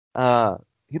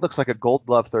 He looks like a Gold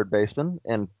Glove third baseman,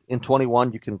 and in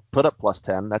 21 you can put up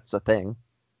 +10. That's a thing.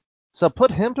 So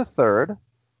put him to third.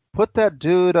 Put that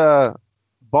dude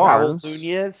Barnes. Raul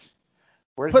Nunez.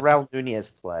 Where's Raul Nunez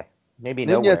play? Maybe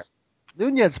nowhere.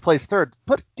 Nunez plays third.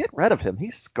 Get rid of him.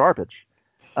 He's garbage.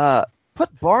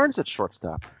 Put Barnes at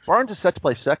shortstop. Barnes is set to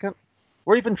play second,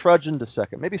 or even Trudgeon to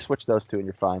second. Maybe switch those two and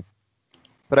you're fine.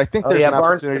 But I think there's an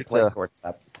opportunity to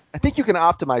shortstop. I think you can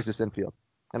optimize this infield,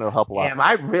 and it'll help a lot. Damn,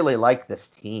 I really like this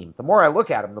team. The more I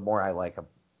look at them, the more I like them.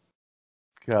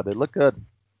 God, they look good.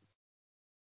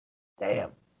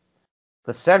 Damn.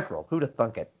 The Central. Who'd have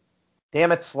thunk it?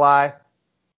 Damn it, Sly.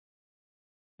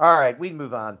 All right, we can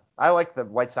move on. I like the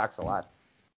White Sox a lot.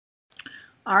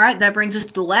 All right, that brings us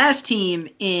to the last team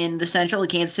in the Central, the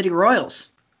Kansas City Royals.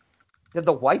 Did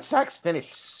the White Sox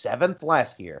finish 7th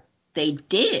last year? They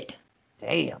did.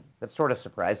 Damn, that sort of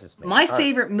surprises me. My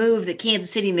favorite move that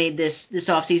Kansas City made this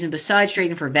offseason, besides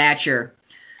trading for Vatcher,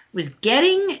 was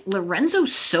getting Lorenzo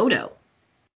Soto.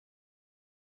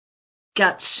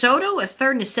 Got Soto a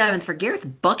 3rd and a 7th for Gareth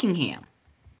Buckingham.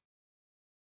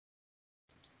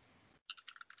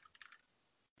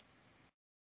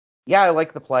 Yeah, I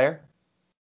like the player.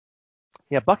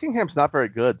 Yeah, Buckingham's not very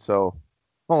good, so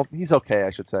he's okay,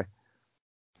 I should say.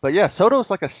 But yeah,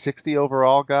 Soto's like a 60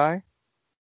 overall guy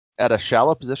at a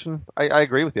shallow position. I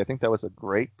agree with you. I think that was a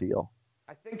great deal.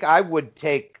 I think I would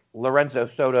take Lorenzo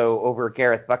Soto over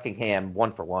Gareth Buckingham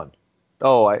 1-for-1.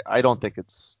 Oh, I don't think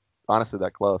it's honestly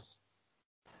that close.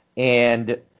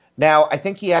 And now I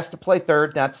think he has to play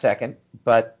third, not second,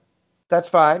 but that's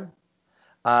fine.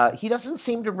 He doesn't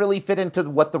seem to really fit into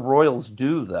what the Royals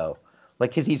do, though.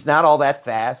 Like, because he's not all that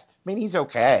fast. I mean, he's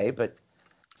okay, but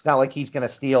it's not like he's going to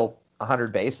steal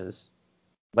 100 bases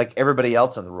like everybody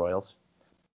else in the Royals.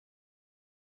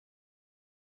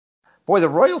 Boy, the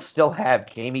Royals still have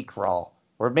Jamie Krall,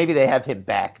 or maybe they have him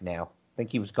back now. I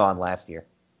think he was gone last year.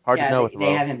 Hard to know.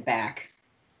 They have him back.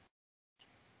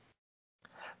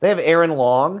 They have Aaron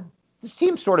Long. This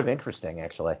team's sort of interesting,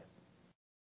 actually.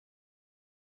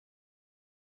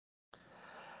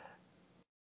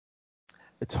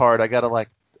 It's hard. I gotta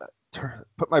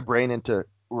put my brain into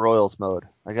Royals mode.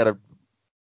 I gotta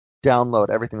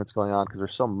download everything that's going on because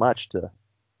there's so much to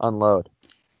unload.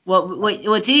 Well,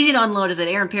 what's easy to unload is that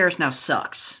Aaron Paris now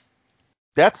sucks.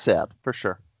 That's sad for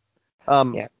sure.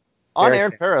 Yeah, on very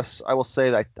Aaron sad. Paris, I will say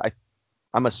that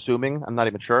I'm assuming, I'm not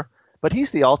even sure, but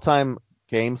he's the all-time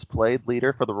games played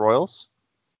leader for the Royals.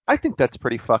 I think that's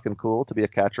pretty fucking cool to be a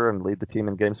catcher and lead the team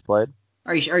in games played.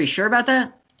 Are you sure about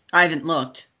that? I haven't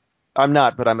looked. I'm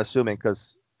not, but I'm assuming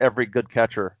because every good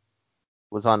catcher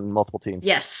was on multiple teams.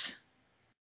 Yes.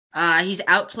 He's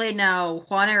outplayed now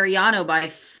Juan Arellano by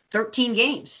 13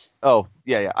 games. Oh,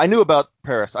 yeah. I knew about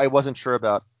Paris. I wasn't sure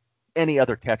about any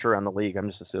other catcher around the league. I'm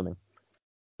just assuming.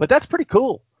 But that's pretty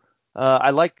cool.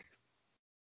 I like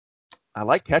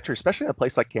catchers, especially in a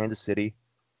place like Kansas City.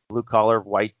 Blue collar,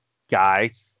 white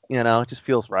guy. It just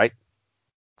feels right.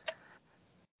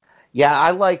 Yeah,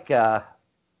 I like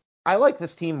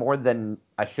this team more than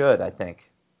I should, I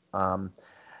think. And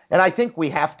I think we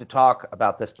have to talk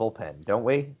about this bullpen, don't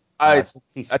we? I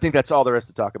think that's all there is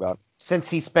to talk about. Since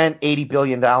he spent $80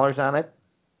 billion on it.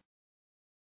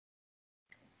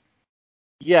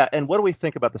 Yeah, and what do we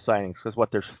think about the signings? Because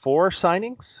there's 4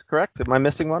 signings, correct? Am I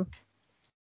missing one?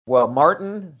 Well,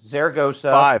 Martin,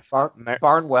 Zaragoza, 5.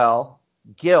 Barnwell,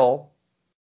 Gill.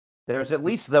 There's at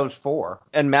least those 4.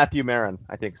 And Matthew Marin,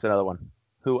 I think, is another one.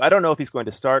 Who I don't know if he's going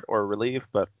to start or relieve,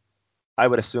 but I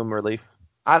would assume relief.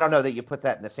 I don't know that you put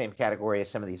that in the same category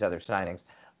as some of these other signings.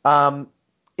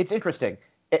 It's interesting.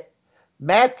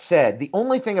 Matt said the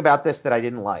only thing about this that I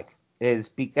didn't like is,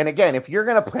 and again, if you're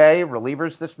going to pay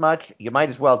relievers this much, you might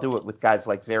as well do it with guys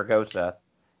like Zaragoza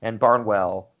and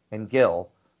Barnwell and Gill,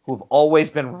 who've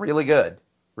always been really good,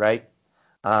 right?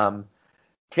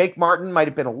 Jake Martin might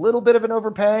have been a little bit of an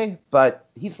overpay, but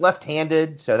he's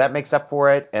left-handed, so that makes up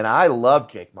for it. And I love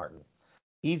Jake Martin.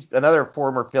 He's another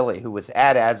former Philly who was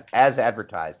as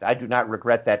advertised. I do not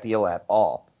regret that deal at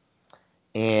all.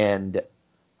 And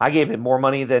I gave him more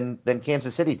money than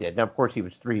Kansas City did. Now, of course, he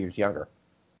was 3 years younger.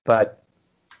 But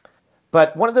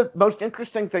one of the most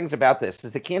interesting things about this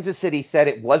is that Kansas City said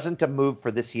it wasn't a move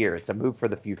for this year. It's a move for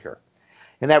the future.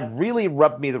 And that really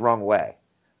rubbed me the wrong way.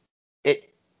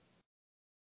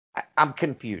 I'm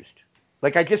confused.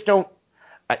 Like, I just don't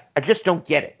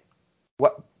get it.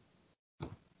 What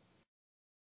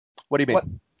do you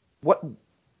mean? What?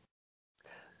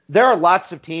 There are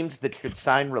lots of teams that should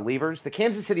sign relievers. The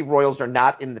Kansas City Royals are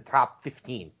not in the top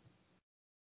 15.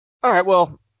 All right,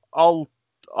 well, I'll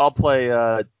play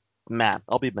Matt.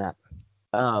 I'll be Matt.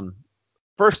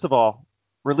 First of all,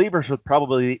 relievers are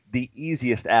probably the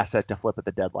easiest asset to flip at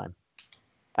the deadline.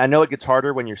 I know it gets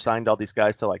harder when you're signed all these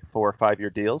guys to like 4 or 5 year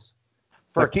deals.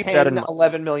 For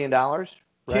 $11 million, right?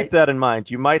 Keep that in mind.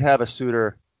 You might have a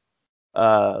suitor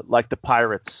like the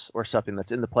Pirates or something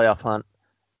that's in the playoff hunt,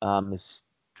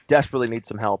 desperately needs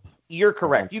some help. You're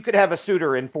correct. You could have a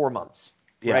suitor in 4 months.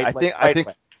 Yeah, right? I think.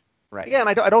 Right. Yeah,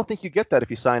 and I don't think you get that if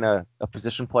you sign a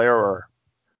position player or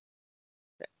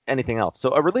anything else.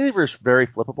 So a reliever is very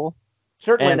flippable.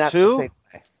 Certainly and not two, the same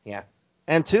way. Yeah.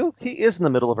 And 2, he is in the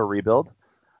middle of a rebuild.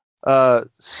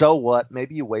 So what?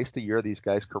 Maybe you waste a year of these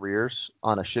guys' careers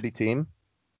on a shitty team,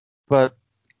 but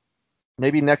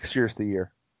maybe next year's the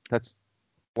year.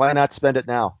 Why not spend it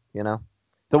now?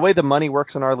 The way the money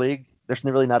works in our league, there's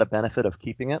really not a benefit of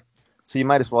keeping it. So you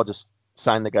might as well just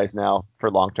sign the guys now for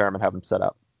long term and have them set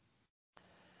up.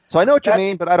 So I know what you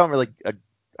mean, but I don't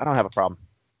have a problem.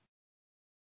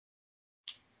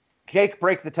 Jake,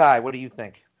 break the tie. What do you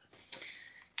think?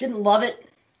 Didn't love it.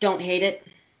 Don't hate it.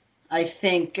 I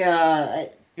think.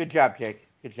 Good job, Jake.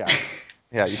 Good job.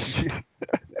 Yeah.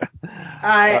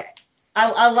 I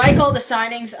like all the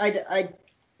signings. I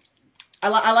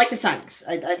like the signings.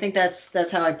 I think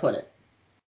that's how I put it.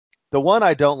 The one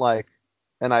I don't like,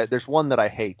 and there's one that I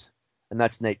hate, and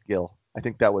that's Nate Gill. I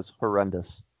think that was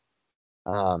horrendous.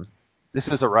 This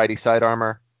is a righty side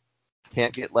armor,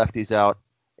 can't get lefties out,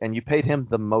 and you paid him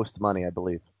the most money, I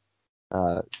believe.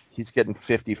 He's getting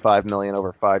 $55 million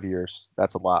over 5 years.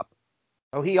 That's a lot.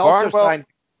 Oh, Barnwell,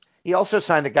 he also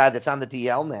signed the guy that's on the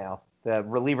DL now, the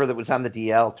reliever that was on the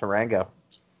DL, Tarango.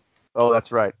 oh,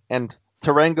 that's right. And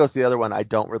Tarango's the other one I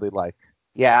don't really like.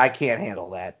 Yeah, I can't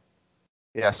handle that.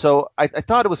 Yeah, so I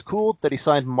thought it was cool that he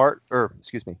signed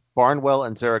Barnwell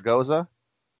and Zaragoza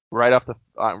right off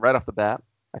the bat.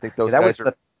 I think those Yeah, that guys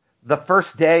was the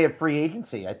first day of free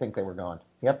agency. I think they were gone.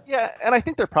 Yep. Yeah, and I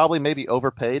think they're probably maybe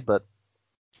overpaid, but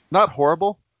not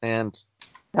horrible and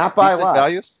Not by a decent lot.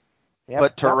 values. Yep,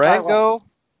 But not by a lot.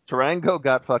 Tarango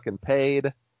got fucking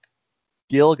paid.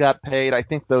 Gill got paid. I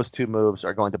think those two moves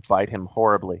are going to bite him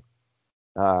horribly.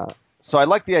 So I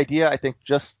like the idea. I think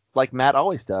just like Matt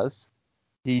always does,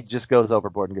 he just goes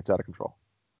overboard and gets out of control.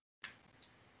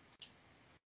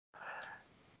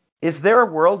 Is there a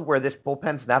world where this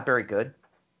bullpen's not very good?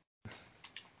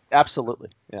 Absolutely,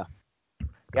 yeah.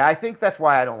 Yeah, I think that's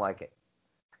why I don't like it.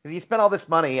 Because you spent all this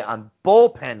money on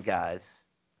bullpen guys,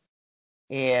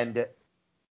 and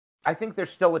I think there's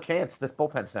still a chance this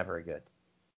bullpen's not very good.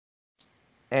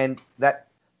 And that,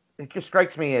 it just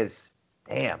strikes me as,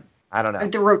 damn, I don't know.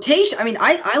 The rotation,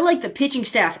 I like the pitching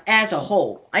staff as a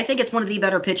whole. I think it's one of the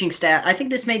better pitching staff. I think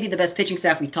this may be the best pitching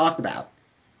staff we've talked about.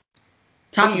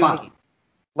 What Top do to you bottom. mean?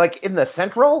 Like in the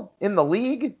Central? In the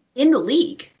league? In the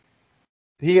league.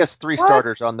 He has 3 What?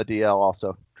 starters on the DL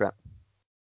also, Trent.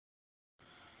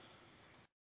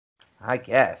 I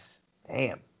guess.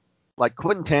 Damn. Like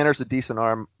Quentin Tanner's a decent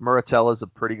arm. Muratella's a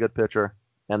pretty good pitcher.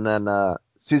 And then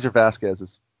Cesar Vasquez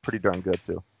is pretty darn good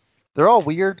too. They're all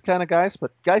weird kind of guys,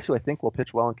 but guys who I think will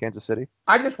pitch well in Kansas City.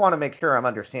 I just want to make sure I'm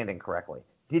understanding correctly.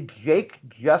 Did Jake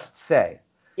just say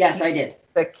Yes, I did.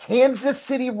 the Kansas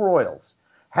City Royals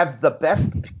have the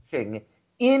best pitching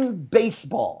in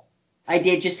baseball? I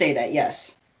did just say that,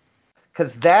 yes.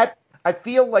 Because that, I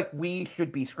feel like we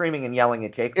should be screaming and yelling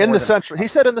at Jake. In the Central. He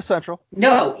said in the Central.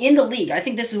 No, in the league. I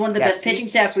think this is one of the Yes, best pitching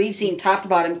staffs we've seen top to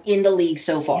bottom in the league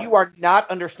so far. You are not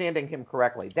understanding him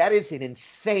correctly. That is an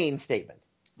insane statement.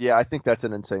 Yeah, I think that's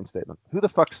an insane statement. Who the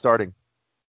fuck's starting?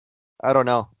 I don't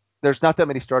know. There's not that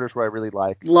many starters where I really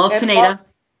like. Love Pineda.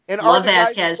 Love Are the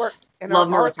guys Vasquez. who are- and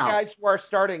Love are the Muratawa. guys who are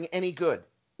starting any good?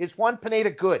 Is Juan Pineda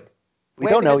good? We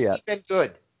don't know When has yet. he been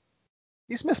good?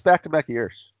 He's missed back-to-back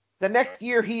years. The next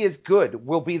year he is good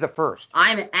will be the first.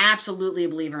 I'm absolutely a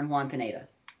believer in Juan Pineda.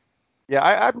 Yeah,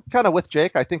 I'm kind of with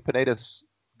Jake. I think Pineda's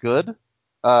good.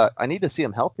 I need to see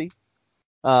him healthy.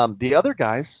 The other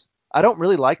guys, I don't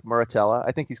really like Muratella.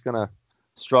 I think he's going to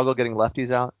struggle getting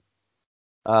lefties out.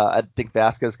 I think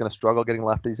Vasquez is going to struggle getting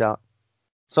lefties out.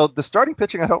 So the starting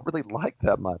pitching I don't really like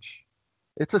that much.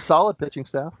 It's a solid pitching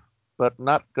staff, but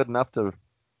not good enough to.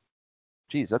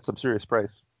 Geez, that's some serious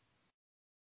praise.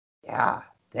 Yeah,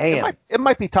 damn. It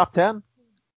might be top 10,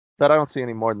 but I don't see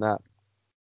any more than that.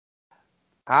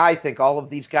 I think all of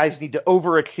these guys need to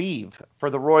overachieve for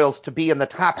the Royals to be in the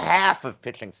top half of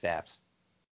pitching staffs.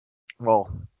 Well,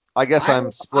 I guess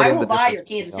I'm splitting I will the buy your difference.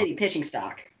 Kansas City pitching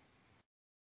stock.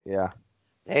 Yeah.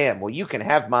 Damn, well, you can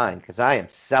have mine because I am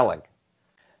selling.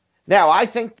 Now, I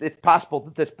think it's possible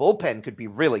that this bullpen could be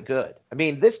really good. I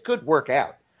mean, this could work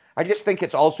out. I just think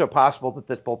it's also possible that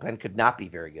this bullpen could not be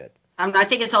very good. I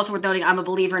think it's also worth noting I'm a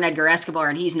believer in Edgar Escobar,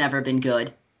 and he's never been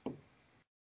good.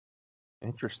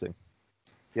 Interesting.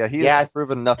 Yeah, he has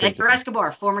proven nothing. Edgar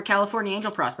Escobar, former California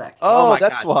Angel prospect. Oh, my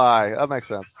that's God. why. That makes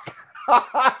sense.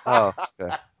 Oh,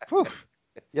 okay. Whew.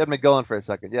 You had me going for a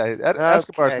second. Yeah,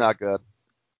 Escobar's not good.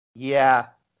 Yeah.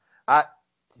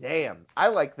 Damn. I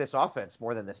like this offense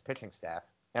more than this pitching staff,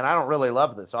 and I don't really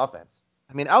love this offense.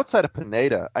 I mean, outside of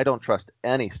Pineda, I don't trust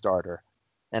any starter.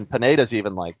 And Pineda's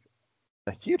even like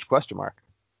a huge question mark.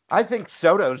 I think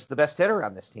Soto's the best hitter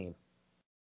on this team.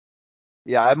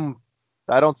 Yeah,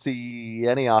 I don't see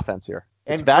any offense here.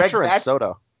 It's And Batcher Greg and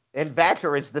Soto. And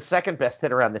Batcher is the second best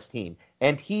hitter on this team,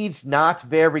 and he's not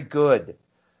very good.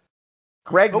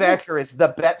 Greg Batcher is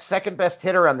the second best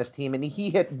hitter on this team, and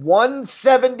he hit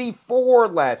 174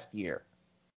 last year.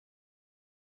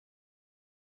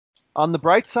 On the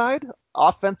bright side,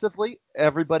 offensively,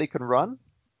 everybody can run.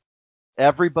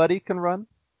 Everybody can run.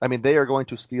 I mean, they are going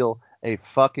to steal a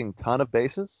fucking ton of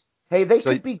bases. Hey, they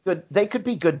could be good. They could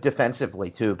be good defensively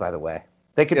too, by the way.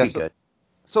 They could be good.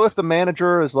 So if the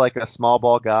manager is like a small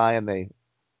ball guy and they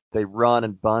run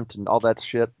and bunt and all that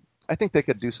shit, I think they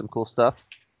could do some cool stuff.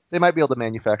 They might be able to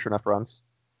manufacture enough runs.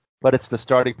 But it's the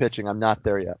starting pitching. I'm not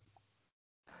there yet.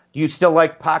 Do you still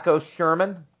like Paco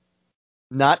Sherman?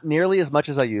 Not nearly as much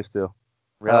as I used to.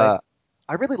 Really?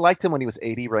 I really liked him when he was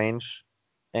 80 range,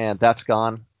 and that's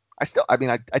gone. I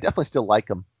definitely still like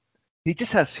him. He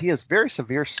has very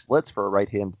severe splits for a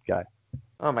right-handed guy.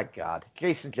 Oh my God.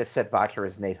 Jason just said Botcher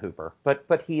is Nate Hooper,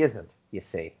 but he isn't, you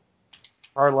see.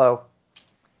 Arlo.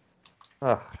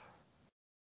 Ugh.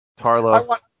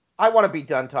 Tarlo. I want to be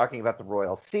done talking about the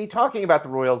Royals. See, talking about the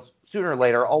Royals sooner or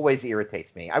later always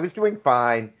irritates me. I was doing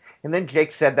fine, and then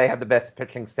Jake said they had the best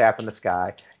pitching staff in the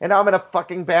sky, and now I'm in a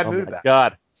fucking bad Oh mood my about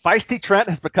God. Feisty Trent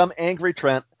has become angry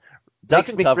Trent. it. Makes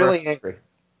Doesn't me cover. really angry.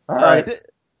 All right.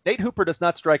 Nate Hooper does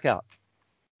not strike out.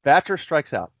 Thatcher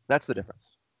strikes out. That's the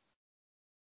difference.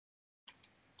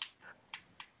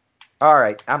 All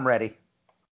right, I'm ready.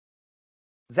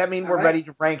 Does that mean All we're right. ready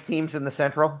to rank teams in the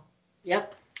Central?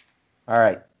 Yep. All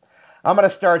right. I'm going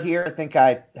to start here. I think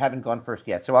I haven't gone first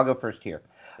yet, so I'll go first here.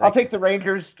 I'll take the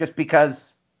Rangers just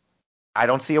because I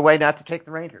don't see a way not to take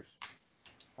the Rangers.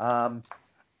 I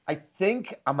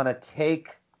think I'm going to take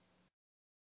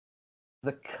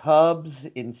the Cubs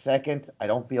in second. I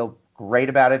don't feel great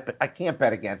about it, but I can't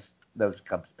bet against those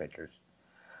Cubs pitchers.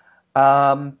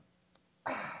 I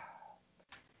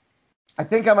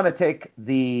think I'm going to take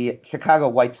the Chicago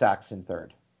White Sox in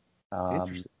third.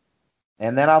 Interesting.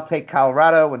 And then I'll take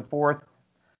Colorado in fourth.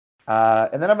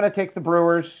 And then I'm going to take the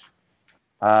Brewers.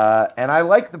 And I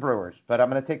like the Brewers, but I'm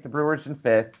going to take the Brewers in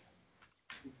fifth.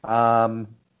 The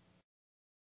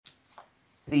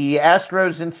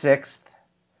Astros in sixth.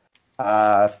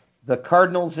 The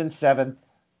Cardinals in seventh.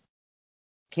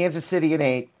 Kansas City in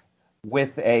eighth,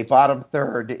 with a bottom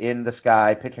third in the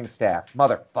sky pitching staff.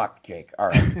 Motherfuck, Jake. All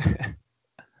right.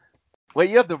 Wait,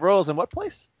 you have the Royals in what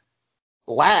place?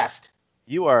 Last.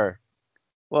 You are,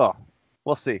 well,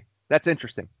 we'll see. That's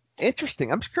interesting.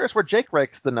 Interesting. I'm just curious where Jake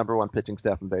ranks the number one pitching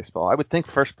staff in baseball. I would think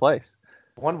first place.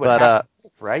 One would But have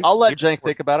to, right? I'll let Jake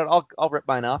think about it. I'll rip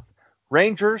mine off.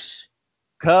 Rangers,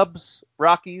 Cubs,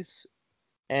 Rockies,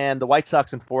 and the White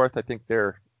Sox in fourth. I think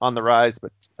they're on the rise,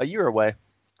 but a year away.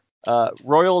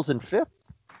 Royals in fifth,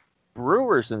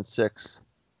 Brewers in sixth,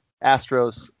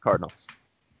 Astros, Cardinals.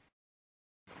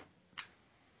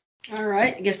 All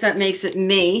right. I guess that makes it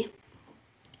me.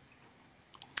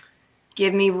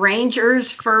 Give me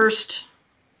Rangers first,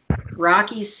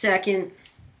 Rockies second,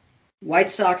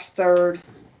 White Sox third,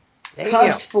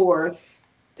 Cubs fourth.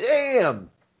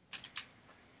 Damn.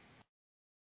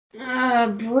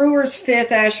 Brewers fifth,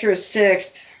 Astros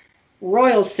sixth,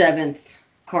 Royals seventh,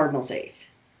 Cardinals eighth.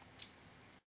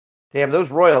 Damn,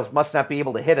 those Royals must not be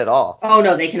able to hit at all. Oh,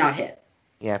 no, they cannot hit.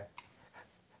 Yeah.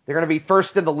 They're going to be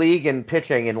first in the league in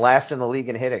pitching and last in the league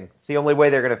in hitting. It's the only way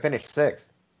they're going to finish sixth.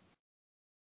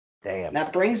 Damn.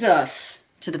 That brings us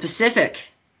to the Pacific.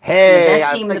 Hey, And the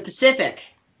best team in the Pacific,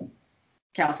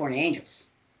 California Angels.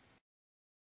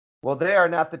 Well, they are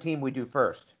not the team we do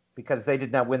first because they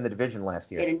did not win the division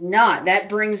last year. They did not. That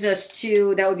brings us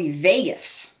to, that would be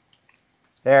Vegas.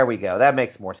 There we go. That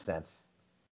makes more sense.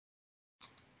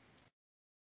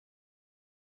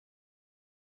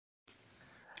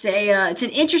 It's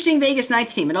an interesting Vegas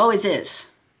Knights team. It always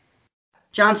is.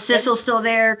 John Sissel's still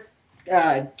there.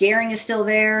 Gehring is still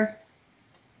there.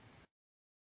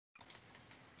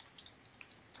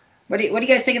 What do you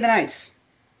guys think of the Knights?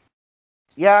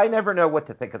 Yeah, I never know what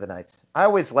to think of the Knights. I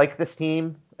always like this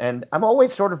team, and I'm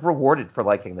always sort of rewarded for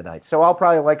liking the Knights, so I'll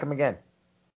probably like them again.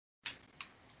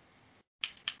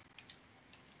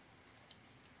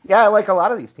 Yeah, I like a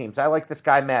lot of these teams. I like this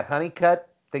guy, Matt Honeycutt.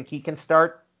 Think he can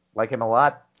start. Like him a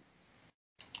lot.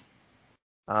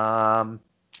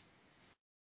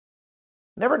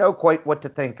 Never know quite what to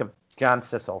think of John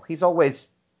Sissel. He's always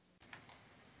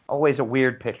a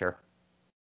weird pitcher.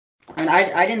 I mean,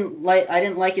 I didn't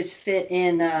like his fit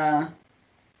in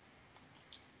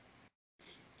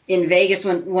Vegas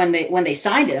when they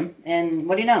signed him. And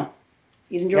what do you know?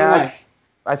 He's enjoying life.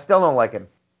 I still don't like him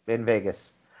in Vegas.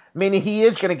 I mean, he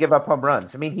is going to give up home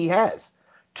runs. I mean, he has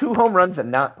 2 home runs and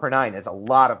not per 9 is a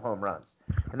lot of home runs,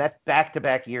 and that's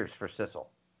back-to-back years for Sissel.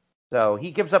 So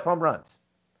he gives up home runs.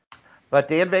 But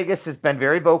Dan Vegas has been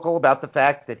very vocal about the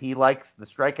fact that he likes the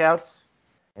strikeouts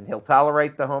and he'll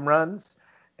tolerate the home runs.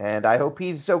 And I hope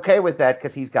he's okay with that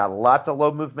because he's got lots of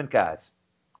low movement guys.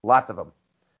 Lots of them.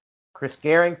 Chris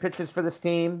Gehring pitches for this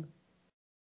team.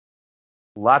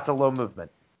 Lots of low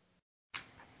movement.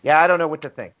 Yeah, I don't know what to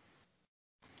think.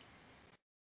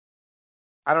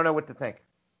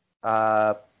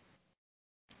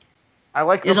 I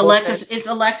like Is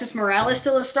Alexis Morales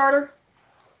still a starter?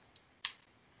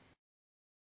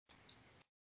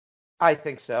 I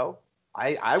think so.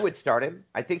 I would start him.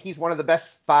 I think he's one of the best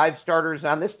 5 starters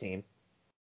on this team.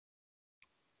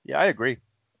 Yeah, I agree.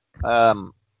 I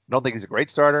don't think he's a great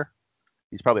starter.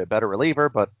 He's probably a better reliever,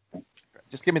 but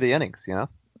just give me the innings, you know?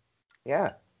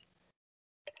 Yeah.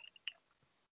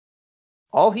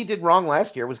 All he did wrong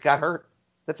last year was got hurt.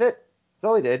 That's it. That's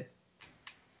all he did.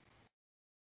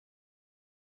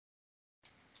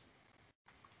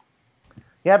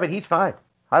 Yeah, but he's fine.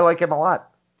 I like him a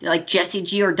lot. Like Jesse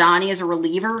Giordani as a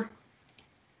reliever.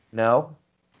 No.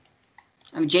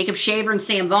 I mean, Jacob Shaver and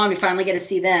Sam Vaughn, we finally get to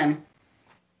see them.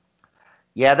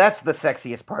 Yeah, that's the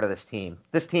sexiest part of this team.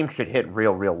 This team should hit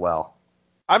real, real well.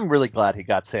 I'm really glad he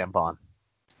got Sam Vaughn.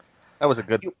 That was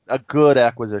a good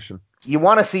acquisition. You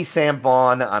want to see Sam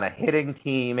Vaughn on a hitting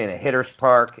team in a hitter's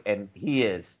park, and he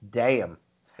is. Damn.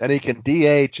 And he can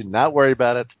DH and not worry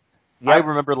about it. Yep. I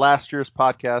remember last year's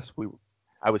podcast,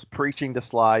 I was preaching to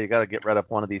Sly, you got to get rid of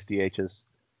one of these DHs.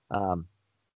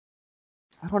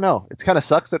 I don't know. It kind of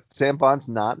sucks that Sam Vaughn's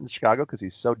not in Chicago because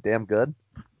he's so damn good.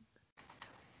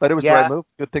 But it was the right move.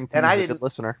 Good thing to use a good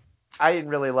listener. I didn't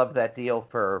really love that deal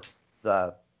for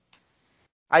the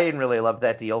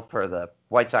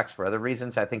White Sox for other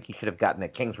reasons. I think he should have gotten a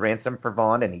king's ransom for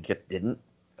Vaughn, and he just didn't.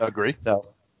 Agree. So,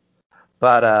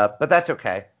 but that's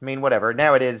okay. I mean, whatever.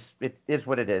 Now it is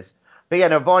what it is. But yeah,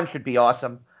 no, Vaughn should be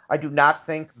awesome. I do not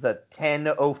think the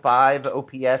 10.05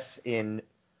 OPS in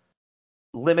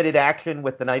limited action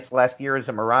with the Knights last year is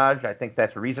a mirage. I think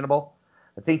that's reasonable.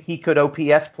 I think he could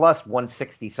OPS plus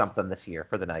 160 something this year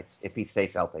for the Knights if he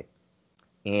stays healthy.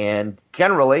 And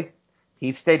generally,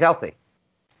 he's stayed healthy.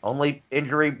 Only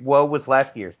injury woe was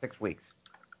last year, 6 weeks.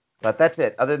 But that's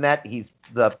it. Other than that, he's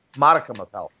the modicum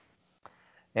of health.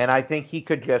 And I think he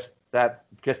could just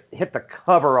hit the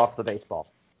cover off the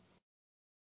baseball.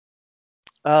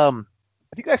 Have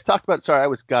you guys talked about? Sorry,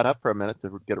 I got up for a minute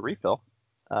to get a refill.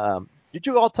 Did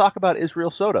you all talk about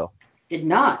Israel Soto? Did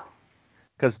not.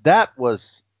 Because that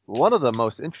was one of the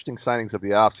most interesting signings of the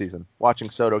offseason,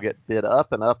 watching Soto get bid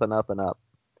up and up and up and up.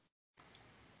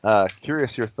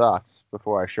 Curious your thoughts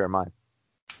before I share mine.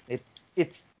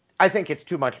 I think it's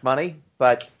too much money,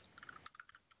 but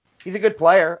he's a good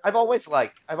player. I've always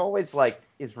liked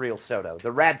Israel Soto,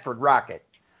 the Radford Rocket.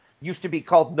 Used to be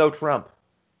called No Trump.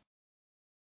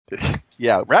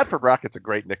 Yeah, Radford Rocket's a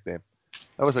great nickname.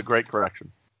 That was a great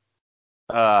correction.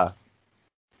 But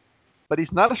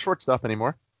he's not a shortstop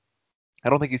anymore. I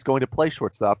don't think he's going to play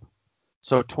shortstop.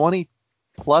 So $20+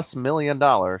 million.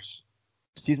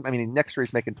 Next year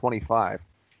he's making 25.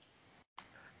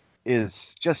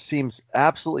 Just seems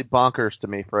absolutely bonkers to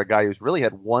me for a guy who's really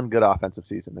had one good offensive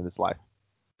season in his life.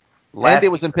 And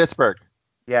it was in Pittsburgh.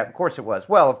 Yeah, of course it was.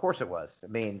 Well, of course it was. I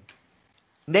mean,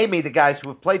 name me the guys who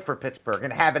have played for Pittsburgh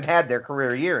and haven't had their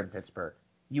career year in Pittsburgh.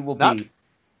 You will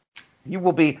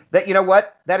be that. You know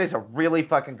what? That is a really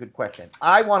fucking good question.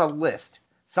 I want a list.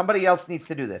 Somebody else needs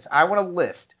to do this. I want a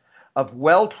list of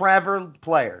well-traveled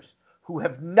players who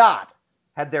have not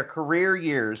had their career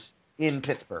years in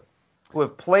Pittsburgh, who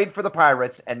have played for the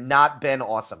Pirates and not been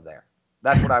awesome there.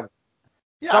 That's what I want.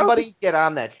 Somebody get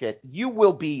on that shit. You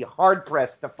will be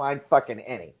hard-pressed to find fucking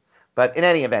any. But in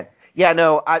any event, yeah,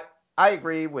 no, I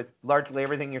agree with largely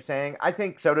everything you're saying. I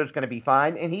think Soto's going to be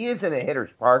fine, and he is in a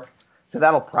hitter's park, so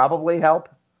that'll probably help.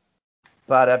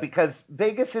 But because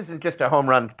Vegas isn't just a home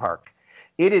run park,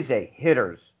 it is a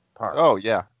hitter's park. Oh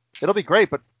yeah, it'll be great.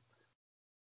 But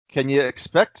can you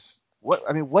expect what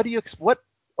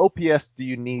OPS do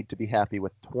you need to be happy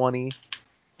with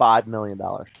 $25 million?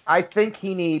 I think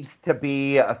he needs to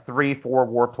be a 3-4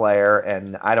 WAR player,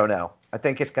 and I don't know. I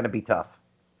think it's going to be tough.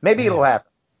 Maybe it'll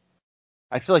happen.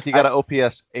 I feel like you got to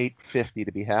OPS 850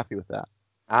 to be happy with that.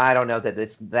 I don't know that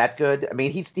it's that good. I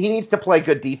mean, he needs to play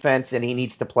good defense, and he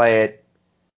needs to play it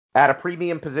at a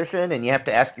premium position, and you have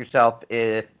to ask yourself,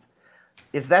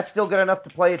 is that still good enough to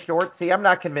play it short? See, I'm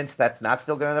not convinced that's not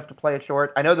still good enough to play it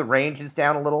short. I know the range is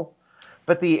down a little,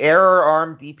 but the error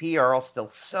arm DP are all still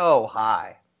so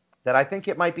high that I think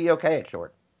it might be okay at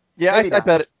short. Yeah,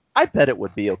 I bet it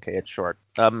would be okay at short.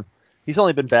 He's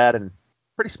only been bad in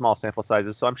pretty small sample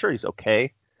sizes, so I'm sure he's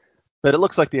okay. But it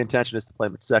looks like the intention is to play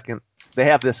him at second. They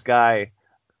have this guy,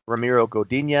 Ramiro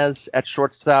Godinez, at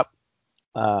shortstop.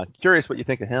 Curious what you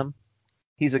think of him.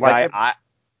 He's a guy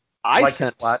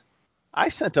I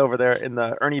sent over there in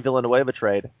the Ernie Villanueva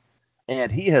trade,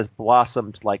 and he has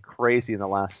blossomed like crazy in the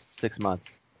last 6 months.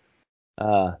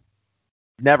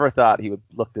 Never thought he would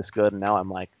look this good, and now I'm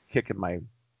like kicking my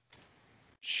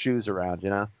shoes around, you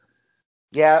know?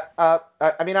 Yeah,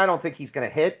 I mean, I don't think he's going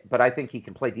to hit, but I think he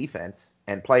can play defense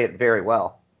and play it very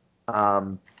well.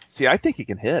 See, I think he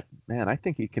can hit. Man, I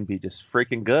think he can be just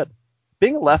freaking good.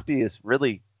 Being a lefty is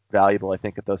really valuable, I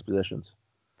think, at those positions.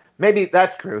 Maybe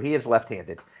that's true. He is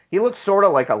left-handed. He looks sort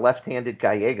of like a left-handed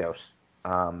Gallegos.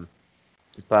 But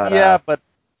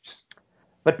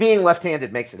being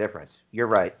left-handed makes a difference. You're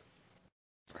right.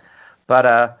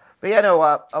 But yeah, no,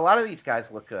 a lot of these guys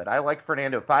look good. I like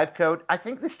Fernando Fivecoat. I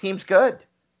think this team's good.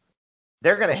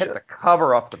 They're going to hit the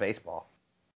cover off the baseball.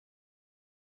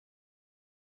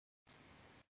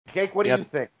 Jake, what do you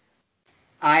think?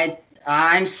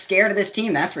 I'm scared of this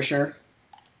team, that's for sure.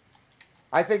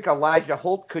 I think Elijah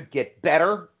Holt could get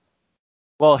better.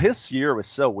 Well, his year was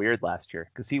so weird last year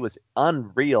because he was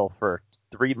unreal for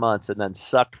 3 months and then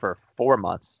sucked for 4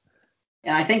 months.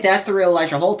 And I think that's the real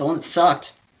Elijah Holt, the one that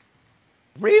sucked.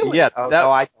 Really? Yeah, No,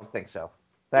 I don't think so.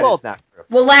 That is not true.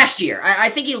 Well, last year. I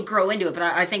think he'll grow into it, but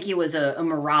I think he was a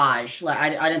mirage.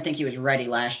 I didn't think he was ready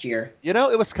last year. It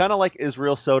was kind of like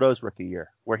Israel Soto's rookie year,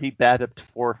 where he batted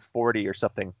 440 or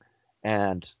something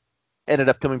and ended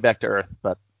up coming back to earth.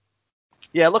 But,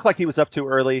 yeah, it looked like he was up too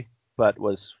early, but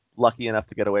was lucky enough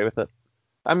to get away with it.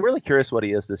 I'm really curious what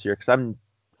he is this year because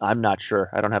I'm not sure.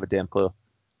 I don't have a damn clue.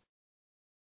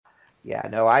 Yeah,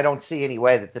 no, I don't see any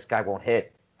way that this guy won't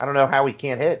hit. I don't know how he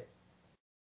can't hit.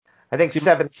 I think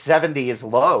 770 is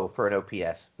low for an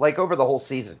OPS, like over the whole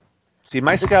season. See,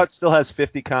 my scout still has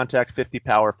 50 contact, 50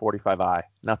 power, 45 eye.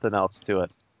 Nothing else to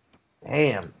it.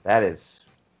 Damn, that is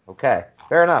okay.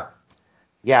 Fair enough.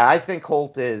 Yeah, I think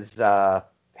Holt is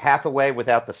Hathaway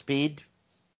without the speed.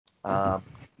 That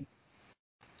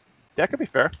could be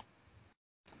fair.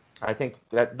 I think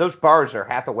that those bars are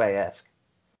Hathaway-esque.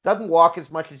 Doesn't walk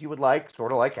as much as you would like,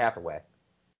 sort of like Hathaway.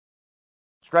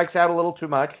 Strikes out a little too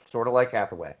much, sort of like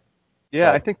Hathaway.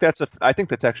 Yeah, but I think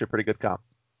that's actually a pretty good comp.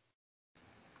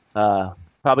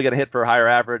 Probably going to hit for a higher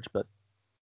average, but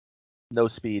no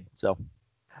speed. So,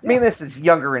 I mean, this is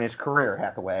younger in his career,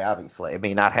 Hathaway, obviously. I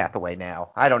mean, not Hathaway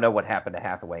now. I don't know what happened to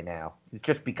Hathaway now. He's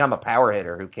just become a power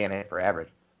hitter who can't hit for average.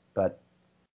 But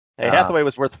hey, Hathaway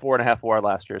was worth 4.5 WAR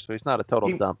last year, so he's not a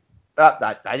total dump.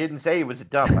 I didn't say he was a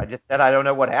dump. I just said I don't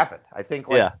know what happened. I think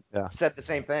said the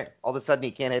same thing. All of a sudden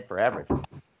he can't hit for average.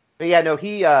 But yeah, no,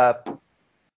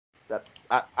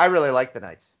 I really like the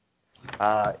Knights.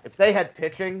 If they had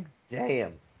pitching,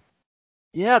 damn.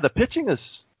 Yeah, the pitching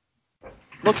looks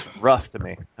rough to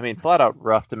me. I mean, flat out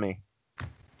rough to me.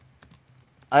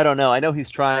 I don't know. I know he's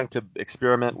trying to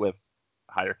experiment with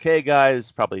higher K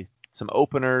guys, probably some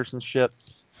openers and shit.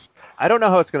 I don't know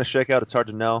how it's going to shake out. It's hard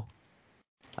to know.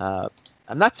 I'm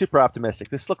not super optimistic.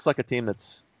 This looks like a team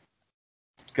that's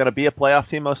going to be a playoff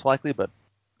team most likely, but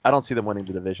I don't see them winning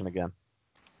the division again.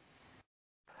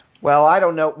 Well, I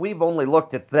don't know. We've only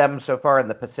looked at them so far in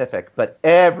the Pacific, but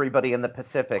everybody in the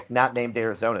Pacific, not named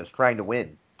Arizona, is trying to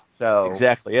win. So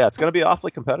exactly, yeah, it's going to be awfully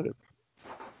competitive.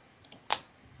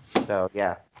 So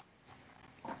yeah.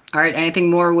 All right,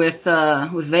 anything more with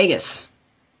Vegas?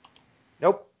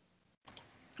 Nope.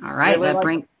 All right,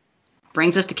 really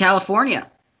brings us to California.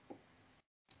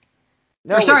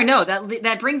 No,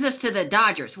 that brings us to the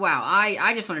Dodgers. Wow,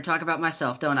 I just want to talk about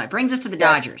myself, don't I? Brings us to the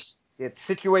Dodgers. It's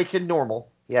situation normal.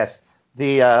 Yes.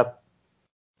 The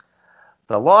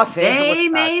Los Angeles They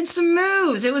made some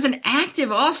moves. It was an active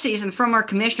offseason from our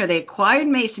commissioner. They acquired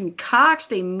Mason Cox.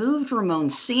 They moved Ramon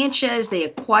Sanchez. They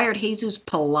acquired Jesus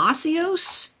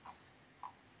Palacios.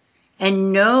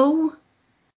 And no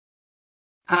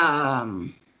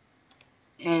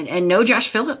Josh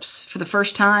Phillips for the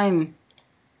first time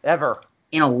ever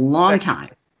in a long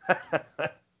time.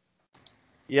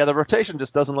 Yeah, the rotation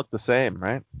just doesn't look the same,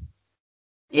 right?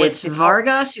 It's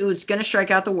Vargas, who's going to strike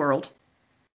out the world.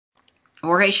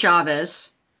 Jorge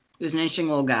Chavez, who's an interesting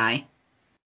little guy.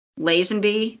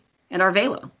 Lazenby, and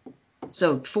Arvelo.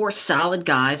 So 4 solid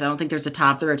guys. I don't think there's a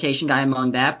top of the rotation guy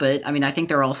among that, but I mean, I think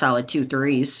they're all solid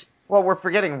 2-3s. Well, we're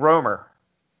forgetting Romer.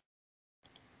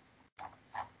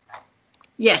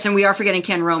 Yes, and we are forgetting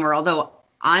Ken Romer, although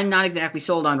I'm not exactly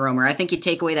sold on Romer. I think you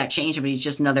take away that change, but he's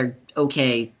just another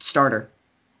okay starter.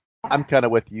 I'm kind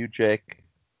of with you, Jake.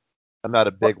 I'm not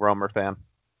a big Romer fan.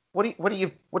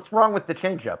 What's wrong with the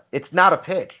changeup? It's not a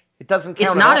pitch. It doesn't count.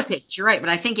 It's not a pitch, you're right, but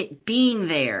I think it being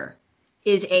there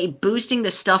is boosting the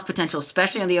stuff potential,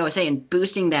 especially on the OSA, and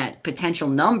boosting that potential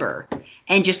number.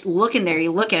 And just looking there,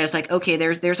 you look at it, it's like, okay,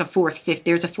 there's a fourth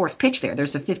pitch there.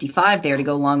 There's a 55 there to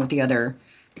go along with the other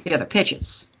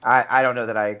pitches. I don't know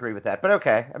that I agree with that, but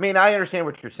okay. I mean, I understand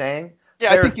what you're saying.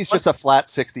 Yeah, I think he's just a flat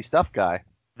 60 stuff guy.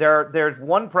 There's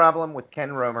one problem with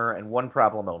Ken Romer and one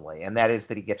problem only, and that is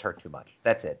that he gets hurt too much.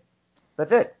 That's it.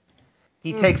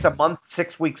 He takes a month,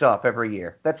 6 weeks off every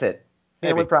year. That's it. The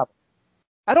only problem.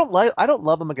 I don't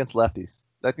love him against lefties.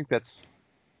 I think that's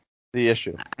the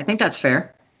issue. I think that's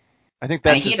fair. I think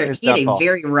that's he had a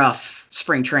very rough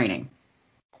spring training.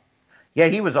 Yeah,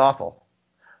 he was awful.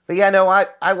 But yeah, no,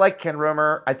 I like Ken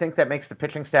Romer. I think that makes the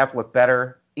pitching staff look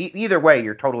better. Either way,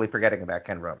 you're totally forgetting about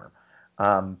Ken Romer.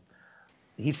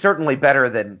 He's certainly better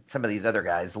than some of these other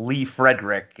guys, Lee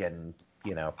Frederick and,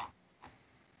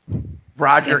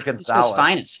 Roger Gonzalez.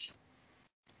 Finest.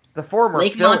 The former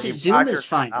Lake Philly, Montezuma's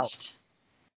finest.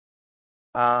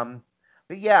 But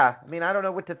yeah, I mean, I don't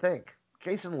know what to think.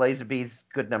 Jason Lazenby's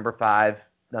good number 5.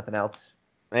 Nothing else.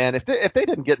 Man, if they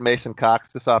didn't get Mason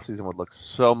Cox, this offseason would look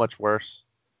so much worse.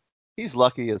 He's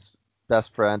lucky his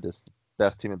best friend is the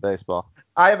best team in baseball.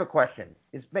 I have a question.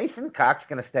 Is Mason Cox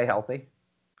going to stay healthy?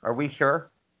 Are we sure?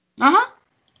 Uh-huh.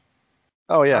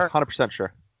 Oh, yeah, All right. 100%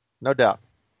 sure. No doubt.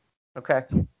 Okay.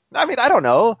 I mean, I don't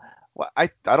know. I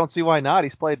don't see why not.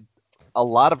 He's played a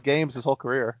lot of games his whole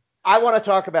career. I want to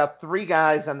talk about 3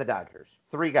 guys on the Dodgers.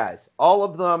 3 guys. All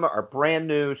of them are brand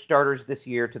new starters this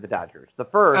year to the Dodgers. The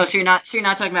first. Oh, so you're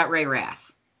not talking about Ray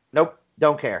Rath. Nope.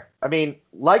 Don't care. I mean,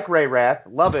 like Ray Rath,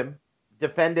 love him.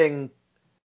 Defending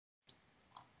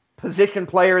position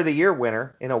player of the year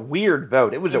winner in a weird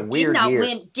vote. It was a weird year.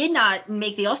 Did not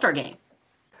make the All-Star game.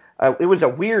 It was a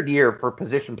weird year for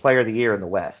position player of the year in the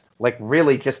West. Like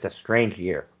really just a strange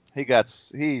year.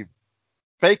 He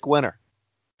fake winner.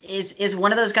 Is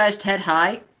one of those guys Ted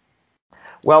High?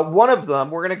 Well, one of them,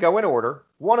 we're going to go in order.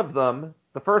 One of them,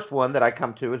 the first one that I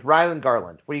come to is Ryland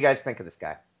Garland. What do you guys think of this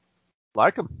guy?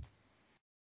 Like him.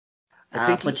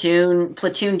 Platoon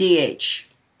DH.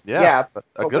 Yeah, but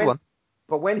a good one.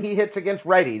 But when he hits against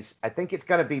righties, I think it's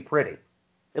going to be pretty.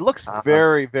 It looks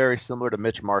very, very similar to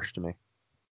Mitch Marsh to me.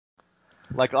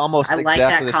 Like almost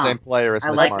exactly the same player as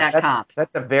Mitch Marsh. I like that comp.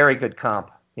 That's a very good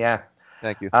comp. Yeah.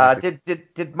 Thank you.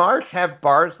 Did Marsh have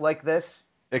bars like this?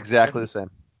 Exactly the same.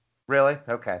 Really?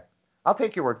 Okay. I'll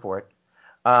take your word for it.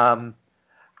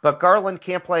 But Garland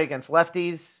can't play against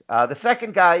lefties. The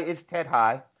second guy is Ted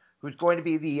High, who's going to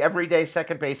be the everyday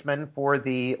second baseman for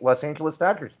the Los Angeles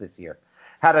Dodgers this year.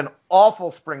 Had an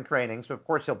awful spring training, so of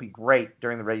course he'll be great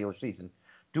during the regular season.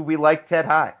 Do we like Ted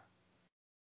High?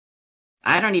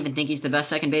 I don't even think he's the best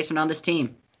second baseman on this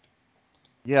team.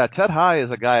 Yeah, Ted High is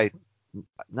a guy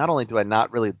not only do I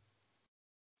not really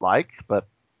like, but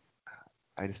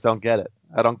I just don't get it.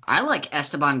 I like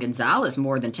Esteban Gonzalez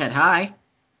more than Ted High.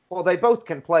 Well, they both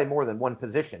can play more than one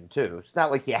position, too. It's not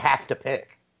like you have to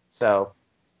pick. So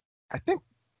I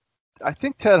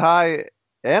think Ted High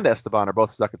and Esteban are both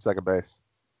stuck at second base.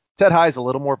 Ted High is a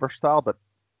little more versatile, but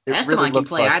Esteban can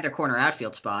play either corner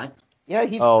outfield spot. Yeah,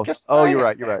 he's just. Oh, you're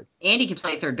right. And he can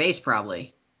play third base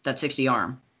probably. That 60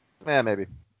 arm. Yeah, maybe.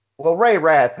 Well, Ray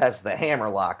Rath has the hammer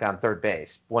lock on third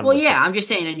base. I'm just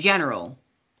saying in general.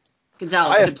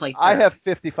 Gonzalez can play third. I have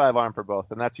 55 arm for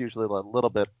both, and that's usually a little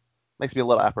bit makes me a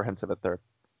little apprehensive at third.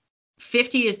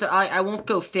 50 is I won't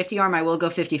go 50 arm. I will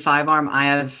go 55 arm. I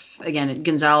have, again,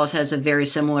 Gonzalez has a very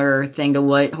similar thing to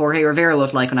what Jorge Rivera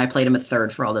looked like when I played him at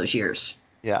third for all those years.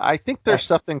 Yeah, I think there's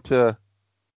something to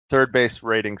third base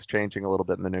ratings changing a little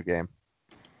bit in the new game,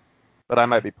 but I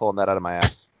might be pulling that out of my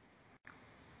ass.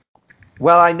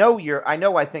 Well, I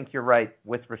think you're right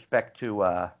with respect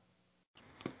to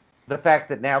the fact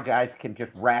that now guys can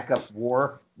just rack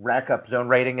up zone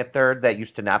rating at third. That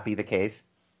used to not be the case.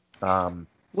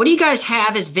 What do you guys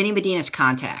have as Vinny Medina's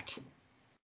contact?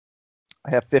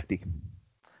 I have 50.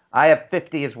 I have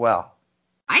 50 as well.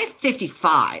 I have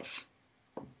 55.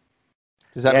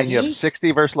 Does that mean you have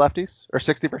 60 versus lefties or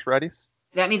 60 versus righties?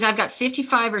 That means I've got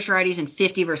 55 versus righties and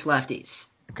 50 versus lefties.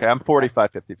 Okay, I'm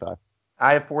 45-55.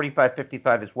 I have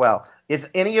 45-55 as well. Is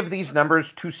any of these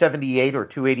numbers 278 or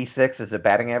 286 as a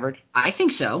batting average? I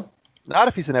think so. Not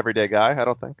if he's an everyday guy, I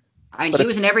don't think.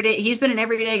 He's been an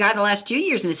everyday guy the last 2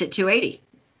 years and has hit 280.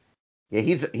 Yeah,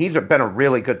 he's been a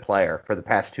really good player for the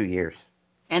past 2 years.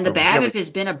 And the BABIP has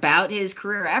been about his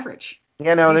career average.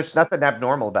 Yeah, no, there's nothing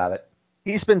abnormal about it.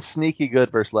 He's been sneaky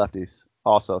good versus lefties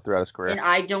also throughout his career. And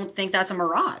I don't think that's a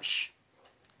mirage.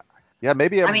 Yeah,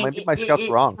 maybe my scout's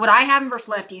wrong. What I have in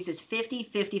versus lefties is 50,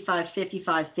 55,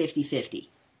 55, 50, 50.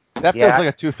 That feels like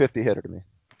a 250 hitter to me.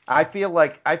 I feel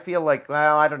like,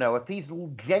 well, I don't know. If he's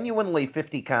genuinely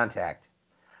 50 contact,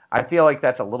 I feel like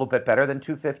that's a little bit better than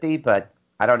 250, but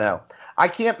I don't know. I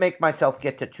can't make myself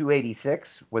get to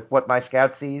 286 with what my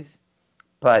scout sees,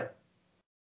 but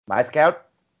my scout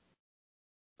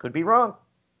could be wrong.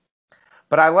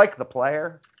 But I like the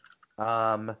player.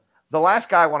 The last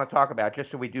guy I want to talk about,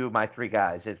 just so we do my 3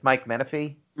 guys, is Mike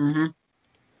Menifee. Mm-hmm.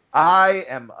 I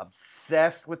am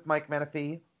obsessed with Mike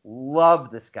Menifee.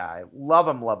 Love this guy. Love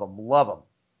him, love him, love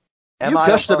him. You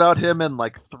gushed about him in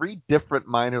like 3 different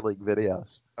minor league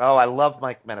videos. Oh, I love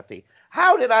Mike Menifee.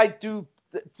 How did I do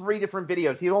 3 different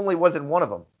videos? He only was in one of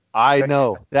them. I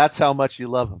know. That's how much you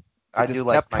love him. I just do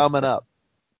like kept coming up.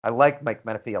 I like Mike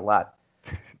Menifee a lot.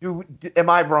 Am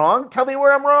I wrong? Tell me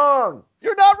where I'm wrong.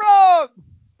 You're not wrong.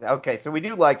 Okay, so we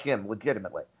do like him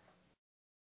legitimately.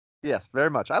 Yes, very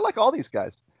much. I like all these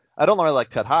guys. I don't really like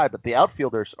Ted High, but the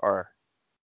outfielders are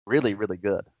really, really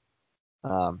good.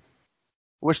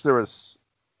 Wish there was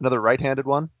another right-handed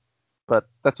one, but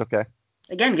that's okay.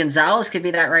 Again, Gonzalez could be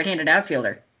that right-handed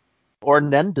outfielder. Or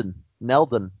Neldon.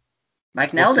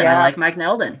 Mike Well, Neldon. yeah. I like Mike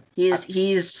Neldon.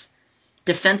 He's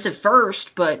defensive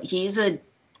first, but he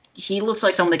looks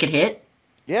like someone that could hit.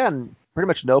 Yeah, and pretty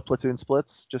much no platoon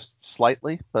splits, just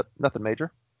slightly, but nothing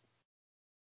major.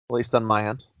 At least on my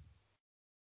end.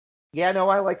 Yeah, no,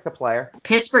 I like the player.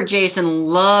 Pittsburgh Jason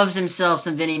loves himself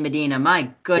some Vinny Medina. My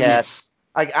goodness.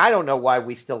 I don't know why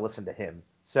we still listen to him.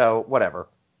 So whatever.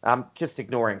 I'm just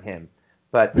ignoring him.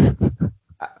 But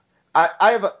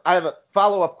I have a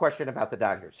follow-up question about the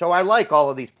Dodgers. So I like all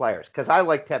of these players because I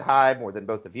like Ted High more than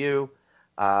both of you.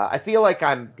 I feel like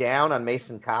I'm down on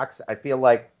Mason Cox. I feel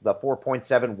like the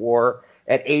 4.7 WAR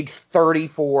at age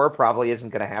 34 probably isn't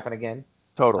going to happen again.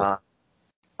 Totally.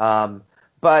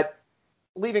 But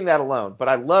leaving that alone, but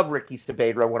I love Ricky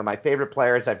Saavedra, one of my favorite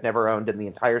players I've never owned in the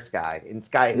entire Sky.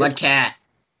 Mudcat.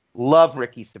 Love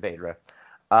Ricky Saavedra.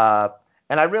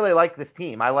 And I really like this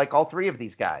team. I like all three of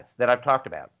these guys that I've talked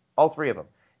about, all three of them.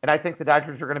 And I think the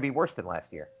Dodgers are going to be worse than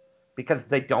last year because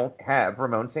they don't have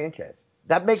Ramon Sanchez.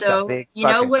 That makes a big you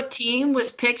know what team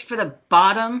was picked for the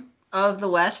bottom of the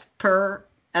West per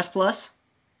S+? Was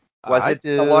it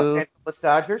the Los Angeles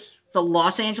Dodgers? The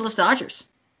Los Angeles Dodgers.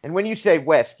 And when you say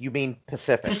West, you mean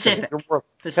Pacific. Pacific.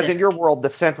 Because in your world, the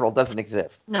Central doesn't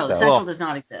exist. No, the Central does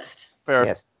not exist.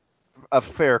 A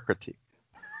fair critique.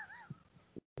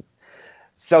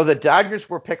 So the Dodgers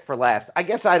were picked for last. I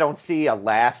guess I don't see a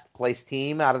last place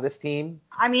team out of this team.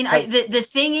 I mean, the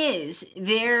thing is,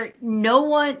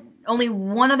 only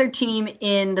one other team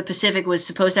in the Pacific was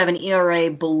supposed to have an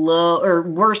ERA below or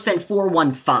worse than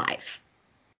 4.15.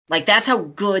 Like that's how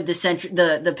good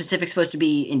the Pacific's supposed to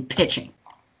be in pitching.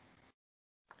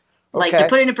 Like to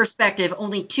put it in perspective,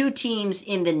 only two teams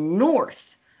in the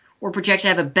North were projected to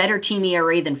have a better team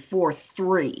ERA than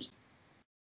 4.3.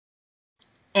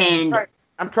 And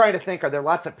I'm trying to think. Are there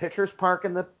lots of pitchers park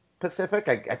in the Pacific?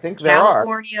 I think there are.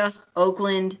 California,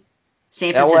 Oakland,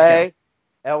 San Francisco.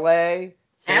 L.A.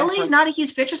 LA's not a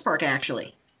huge pitcher's park,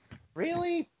 actually.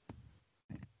 Really?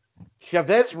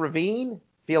 Chavez Ravine?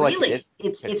 Like it's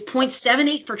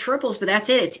 0.78 for triples, but that's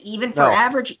it. It's even for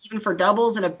average, even for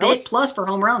doubles, and a bit plus for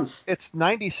home runs. It's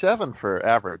 97 for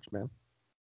average, man.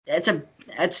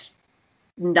 That's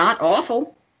not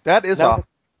awful. That is awful.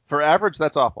 For average,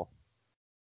 that's awful.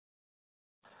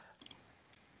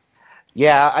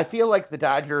 Yeah, I feel like the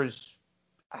Dodgers.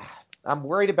 I'm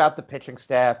worried about the pitching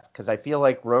staff because I feel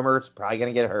like Romer's probably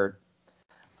going to get hurt.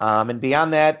 And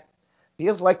beyond that,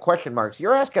 feels like question marks.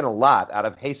 You're asking a lot out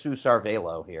of Jesus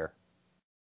Arvelo here.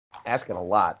 Asking a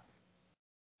lot.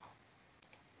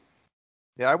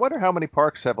 Yeah, I wonder how many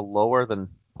parks have a lower than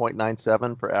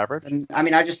 0.97 for average. I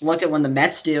mean, I just looked at when the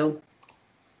Mets do.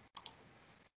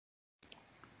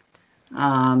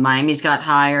 Miami's got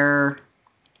higher.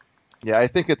 Yeah, I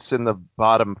think it's in the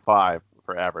bottom 5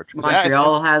 for average.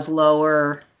 Montreal has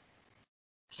lower.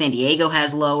 San Diego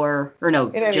has lower. Or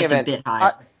no, just a bit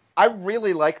higher. I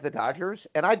really like the Dodgers,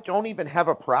 and I don't even have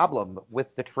a problem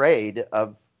with the trade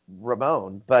of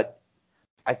Ramon, but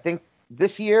I think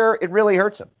this year it really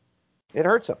hurts them. It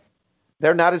hurts them.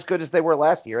 They're not as good as they were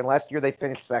last year, and last year they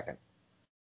finished second.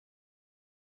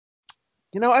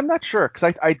 I'm not sure,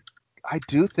 because I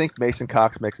do think Mason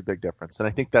Cox makes a big difference, and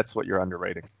I think that's what you're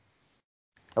underrating.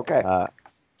 Okay.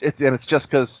 It's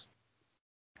just because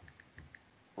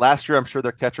last year I'm sure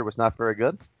their catcher was not very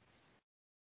good.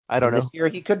 I don't know. This year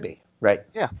he could be. Right.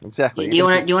 Yeah, exactly. Do you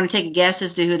want to take a guess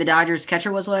as to who the Dodgers catcher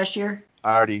was last year?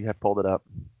 I already have pulled it up.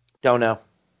 Don't know.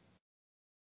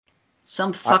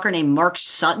 Some fucker named Mark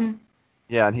Sutton?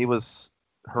 Yeah, and he was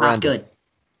horrendous. Not good.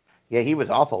 Yeah, he was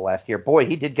awful last year. Boy,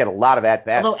 he did get a lot of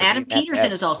at-bats. Although Adam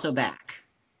Peterson is also back.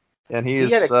 And he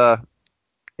had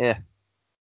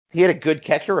a good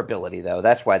catcher ability, though.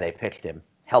 That's why they pitched him.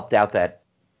 Helped out that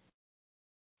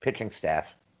pitching staff.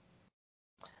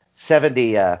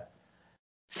 70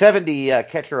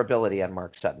 catcher ability on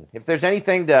Mark Sutton. If there's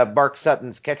anything to Mark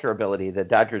Sutton's catcher ability, the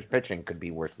Dodgers pitching could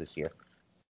be worse this year.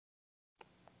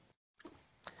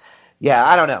 Yeah,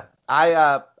 I don't know.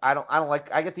 I don't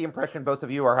like. I get the impression both of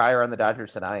you are higher on the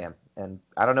Dodgers than I am, and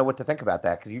I don't know what to think about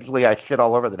that because usually I shit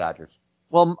all over the Dodgers.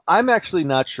 Well, I'm actually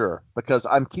not sure because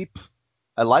I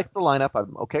like the lineup.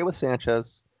 I'm okay with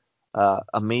Sanchez.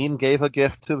 Amin gave a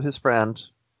gift to his friend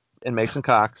in Mason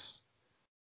Cox.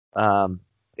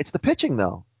 It's the pitching,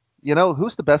 though.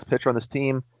 Who's the best pitcher on this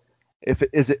team? If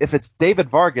it's David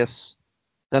Vargas,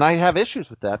 then I have issues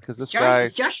with that because this guy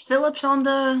is Josh Phillips on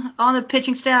the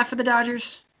pitching staff for the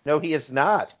Dodgers. No, he is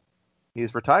not.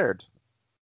 He's retired.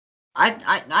 I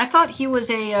thought he was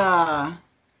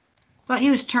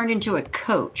turned into a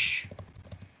coach.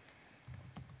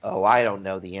 Oh, I don't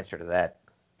know the answer to that.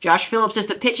 Josh Phillips is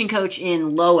the pitching coach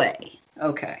in Low A.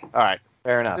 Okay. All right.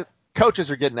 Fair enough.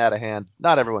 coaches are getting out of hand.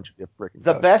 Not everyone should be a freaking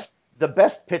The coach.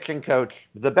 best pitching coach,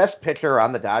 the best pitcher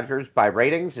on the Dodgers by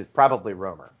ratings is probably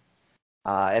Romer.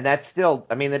 And that's still,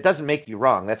 I mean, that doesn't make you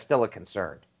wrong. That's still a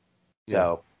concern.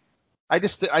 So I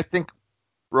think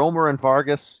Romer and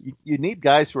Vargas, you need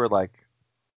guys who are like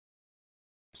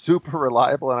super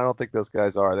reliable, and I don't think those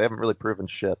guys are. They haven't really proven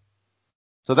shit.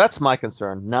 So that's my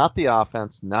concern, not the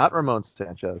offense, not Ramon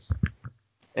Sanchez.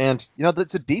 And,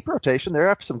 it's a deep rotation. There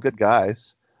are some good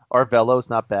guys. Arvelo's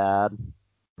not bad,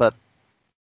 but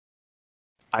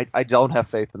I don't have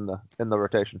faith in the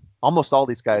rotation. Almost all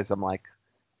these guys, I'm like,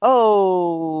 they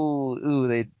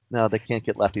can't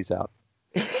get lefties out.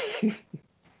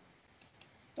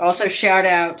 Also, shout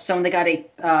out someone that got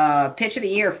a Pitch of the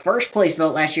Year first place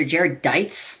vote last year, Jared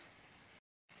Dietz.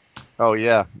 Oh,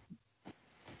 yeah.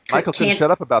 Michael couldn't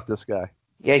shut up about this guy.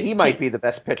 Yeah, he might be the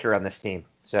best pitcher on this team.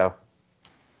 So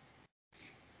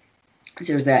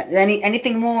there's that.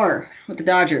 Anything more with the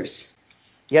Dodgers?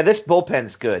 Yeah, this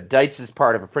bullpen's good. Dietz is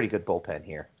part of a pretty good bullpen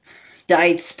here.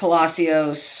 Dietz,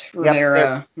 Palacios,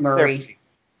 Rivera, Murray.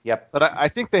 Yep. But I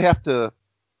think they have to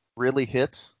really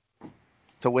hit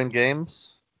to win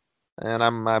games, and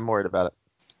I'm worried about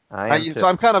it. So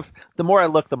I'm kind of, the more I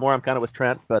look, the more I'm kind of with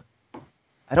Trent, but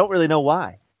I don't really know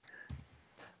why.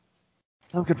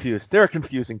 I'm confused. They're a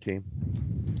confusing team.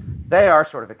 They are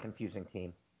sort of a confusing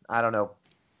team. I don't know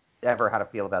ever how to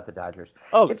feel about the Dodgers.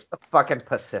 Oh, it's the fucking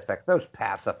Pacific. Those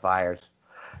pacifiers.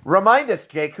 Remind us,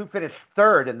 Jake, who finished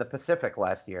third in the Pacific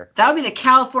last year? That would be the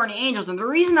California Angels. And the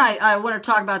reason I want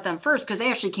to talk about them first, because they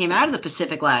actually came out of the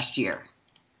Pacific last year.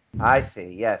 I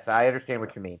see. Yes, I understand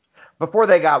what you mean. Before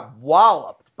they got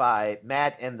walloped by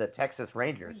Matt and the Texas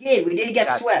Rangers. We did get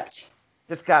swept.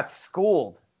 Just got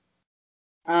schooled.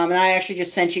 And I actually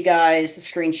just sent you guys the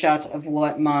screenshots of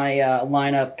what my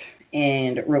lineup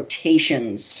and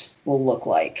rotations will look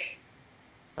like.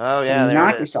 Oh, so yeah.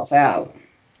 knock yourself out.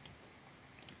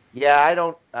 Yeah, I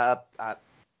don't.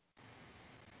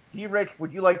 Rich,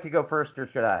 would you like to go first or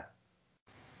should I?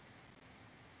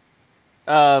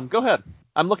 Go ahead.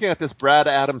 I'm looking at this Brad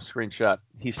Adams screenshot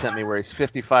he sent me where he's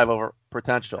 55 over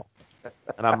potential.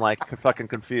 And I'm like fucking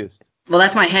confused. Well,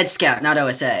 that's my head scout, not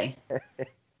OSA.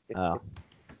 Oh.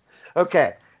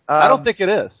 Okay. I don't think it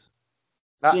is.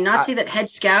 Do you not see that head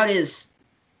scout is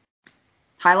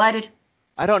highlighted?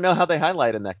 I don't know how they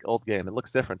highlight in that old game. It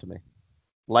looks different to me.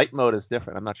 Light mode is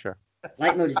different. I'm not sure.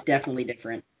 Light mode is definitely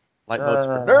different. Light mode's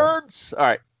for nerds. All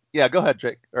right. Yeah, go ahead,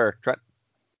 Jake. Or Trent.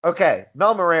 Okay.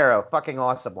 Mel Marrero, fucking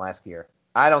awesome last year.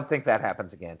 I don't think that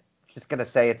happens again. Just going to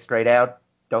say it straight out.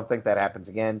 Don't think that happens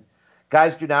again.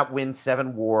 Guys do not win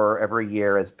 7 WAR every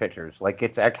year as pitchers. Like,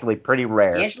 it's actually pretty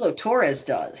rare. Angelo Torres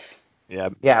does.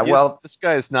 Yeah. Well, this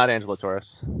guy is not Angelo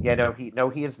Torres. Yeah, no,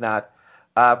 he is not.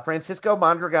 Francisco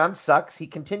Mondragon sucks. He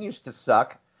continues to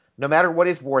suck. No matter what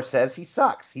his WAR says, he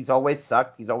sucks. He's always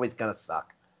sucked. He's always going to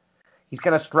suck. He's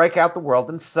going to strike out the world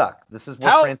and suck. This is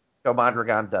what Francisco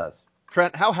Mondragon does.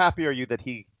 Trent, how happy are you that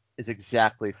he is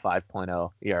exactly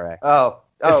 5.0 ERA?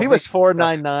 If he was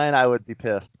 4.99, I would be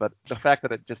pissed. But the fact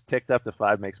that it just ticked up to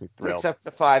 5 makes me thrilled. Ticked up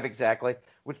to 5, exactly.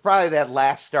 Which probably that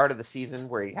last start of the season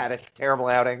where he had a terrible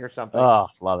outing or something. Oh,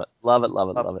 love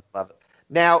it.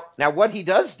 Now what he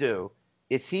does do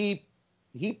is he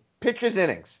pitches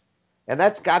innings, and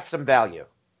that's got some value,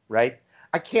 right?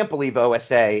 I can't believe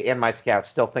OSA and my scouts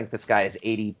still think this guy has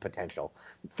 80 potential.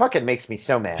 It fucking makes me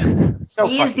so mad.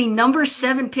 He is the number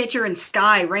 7 pitcher in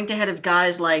Sky, ranked ahead of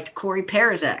guys like Corey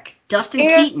Parizek, Dustin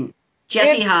Keaton,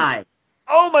 Jesse Hyde.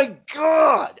 Oh my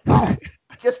God! Oh,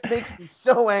 it just makes me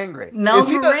so angry. Mel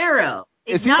Marrero.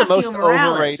 Is he the most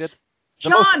overrated?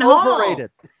 John Hall.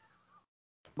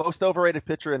 Most overrated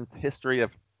pitcher in history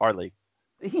of our league.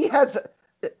 He has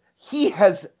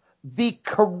the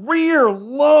career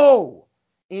low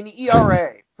in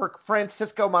ERA for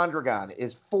Francisco Mondragon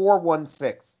is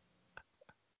 4.16.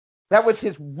 That was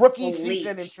his rookie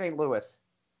season in St. Louis.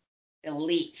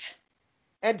 Elite.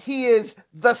 And he is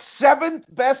the 7th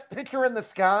best pitcher in the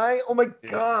Sky. Oh my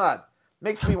God.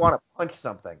 Makes me want to punch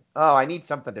something. Oh, I need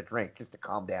something to drink just to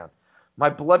calm down. My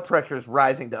blood pressure is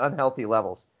rising to unhealthy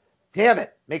levels. Damn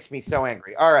it. Makes me so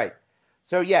angry. All right.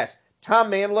 So yes,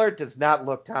 Tom Mandler does not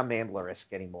look Tom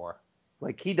Mandler-esque anymore.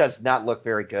 Like, he does not look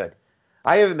very good.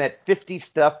 I have him at 50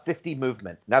 stuff, 50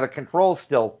 movement. Now, the control's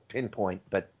still pinpoint,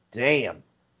 but damn.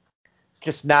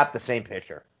 Just not the same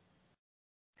pitcher.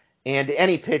 And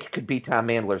any pitch could be Tom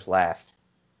Mandler's last.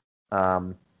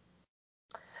 And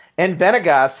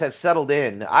Venegas has settled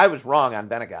in. I was wrong on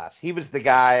Venegas. He was the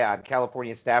guy on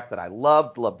California staff that I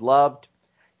loved.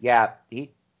 Yeah,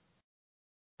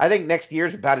 I think next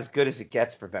year's about as good as it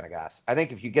gets for Venegas. I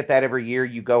think if you get that every year,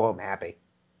 you go home happy.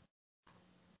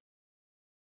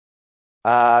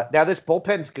 Now this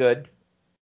bullpen's good.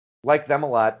 Like them a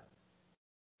lot.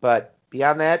 But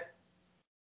beyond that,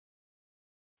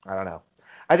 I don't know.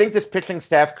 I think this pitching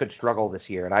staff could struggle this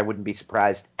year, and I wouldn't be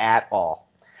surprised at all.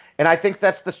 And I think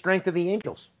that's the strength of the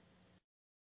Angels.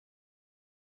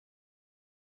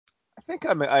 I think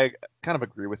I kind of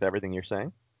agree with everything you're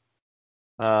saying.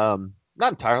 Not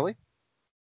entirely.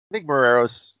 I think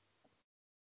Marrero's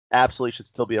absolutely should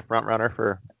still be a front runner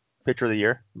for pitcher of the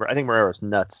year. I think Marrero's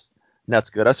nuts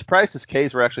good. I was surprised his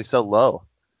Ks were actually so low.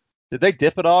 Did they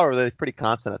dip at all, or were they pretty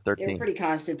constant at 13? They were pretty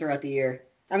constant throughout the year.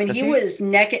 I mean, Does he was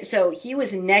neck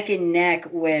and neck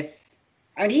with.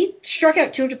 I mean, he struck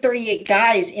out 238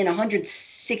 guys in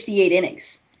 168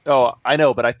 innings. Oh, I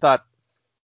know, but I thought,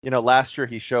 last year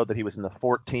he showed that he was in the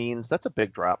 14s. That's a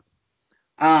big drop.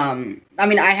 I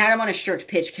mean, I had him on a strict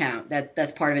pitch count.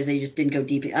 That's part of it. Is he just didn't go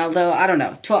deep. Although I don't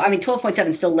know.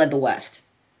 12.7 still led the West.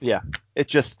 Yeah, it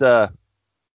just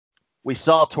we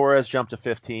saw Torres jump to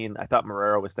 15. I thought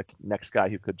Marrero was the next guy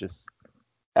who could just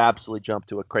absolutely jump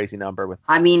to a crazy number with.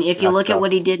 I mean, if you look at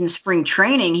what he did in spring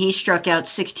training, he struck out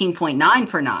 16.9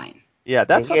 per 9. Yeah,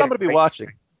 that's what I'm going to be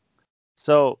watching.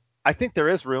 So I think there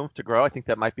is room to grow. I think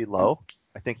that might be low.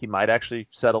 I think he might actually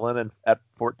settle in at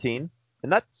 14,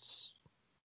 and that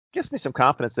gives me some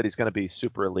confidence that he's going to be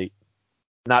super elite.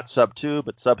 Not sub 2,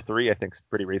 but sub 3. I think is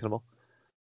pretty reasonable.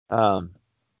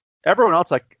 Everyone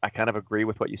else, I kind of agree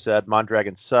with what you said.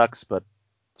 Mondragon sucks, but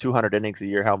 200 innings a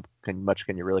year, how much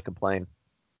can you really complain?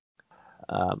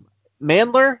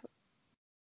 Mandler,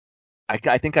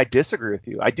 I think I disagree with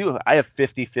you. I have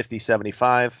 50, 50,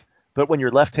 75, but when you're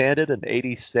left-handed and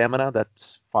 80 stamina,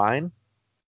 that's fine.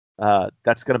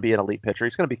 That's going to be an elite pitcher.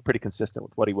 He's going to be pretty consistent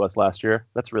with what he was last year.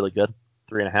 That's really good.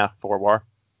 3.5, 4 WAR.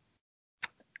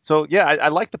 So, yeah, I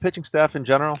like the pitching staff in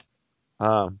general.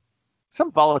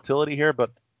 Some volatility here,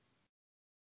 but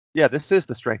yeah, this is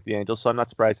the strength of the Angels, so I'm not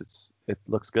surprised it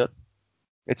looks good.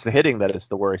 It's the hitting that is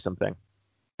the worrisome thing.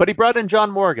 But he brought in John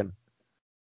Morgan.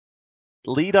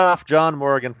 Lead off John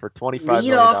Morgan for $25 million.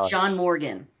 Lead off John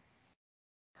Morgan.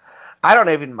 I don't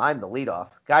even mind the leadoff.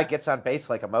 Guy gets on base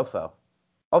like a mofo.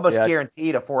 Almost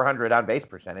guaranteed a 400 on base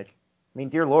percentage. I mean,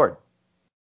 dear Lord.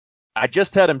 I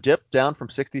just had him dip down from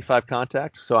 65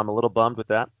 contact, so I'm a little bummed with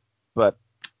that. But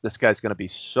this guy's going to be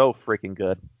so freaking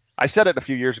good. I said it a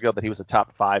few years ago that he was a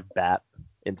top 5 bat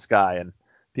in Sky, and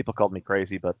people called me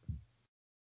crazy, but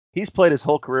he's played his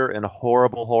whole career in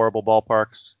horrible, horrible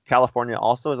ballparks. California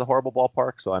also is a horrible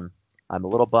ballpark, so I'm a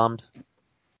little bummed.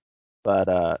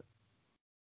 But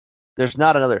there's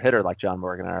not another hitter like John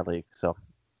Morgan in our league, so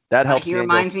that helps. He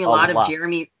reminds me a lot of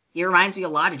Jeremy. He reminds me a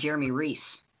lot of Jeremy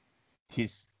Reese.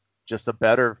 He's just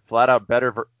a flat out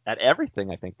better at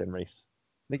everything, I think, than Reese.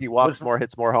 I think he walks more,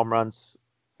 hits more home runs.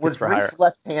 Was Reese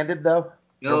left-handed though?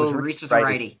 No, Reese was a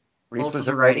righty. Reese was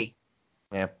a righty.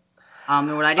 Yeah.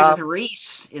 And what I did with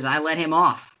Reese is I let him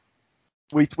off.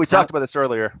 We talked about this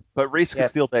earlier, but Reese can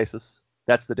steal bases.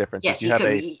 That's the difference. Yes, he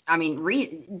could. I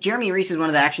mean, Jeremy Reese is one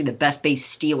of the best base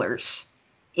stealers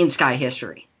in Sky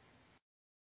history.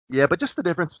 Yeah, but just the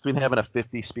difference between having a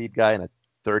 50 speed guy and a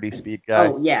 30 speed guy.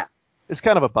 Oh yeah. It's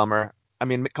kind of a bummer. I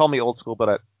mean, call me old school,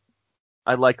 but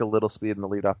I like a little speed in the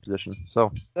leadoff position.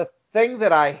 So the thing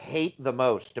that I hate the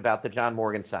most about the John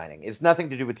Morgan signing is nothing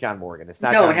to do with John Morgan. It's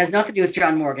not. No, it has nothing to do with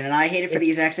John Morgan, and I hate it for the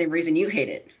exact same reason you hate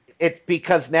it. It's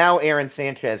because now Aaron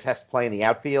Sanchez has to play in the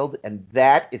outfield, and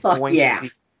that is going to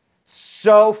be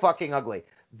so fucking ugly.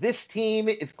 This team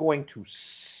is going to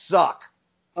suck.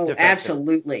 Oh,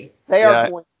 absolutely. They are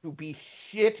going to be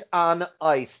shit on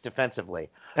ice defensively.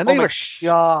 And they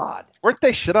weren't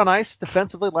they shit on ice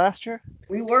defensively last year?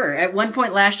 We were. At one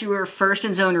point last year, we were first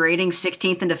in zone rating,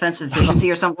 16th in defensive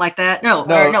efficiency or something like that.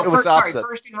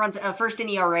 First in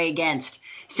ERA against,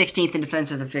 16th in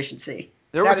defensive efficiency.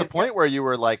 There was a point where you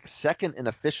were like second in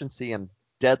efficiency and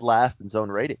dead last in zone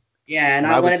rating. Yeah, and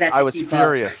I wanted that to I was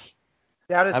furious.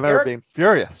 I remember being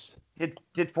furious.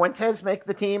 Did Fuentes make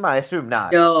the team? I assume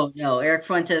not. No. Eric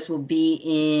Fuentes will be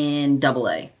in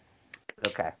AA.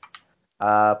 Okay.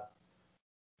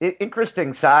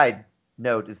 Interesting side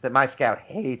note is that my scout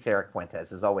hates Eric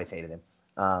Fuentes. Has always hated him.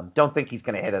 Don't think he's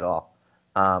going to hit at all.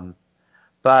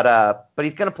 But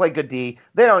he's going to play good D.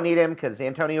 They don't need him because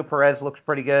Antonio Perez looks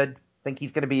pretty good. Think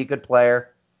he's going to be a good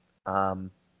player.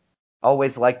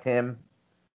 Always liked him.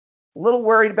 A little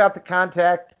worried about the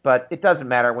contact, but it doesn't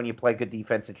matter when you play good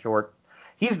defense at short.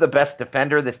 He's the best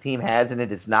defender this team has, and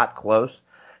it is not close.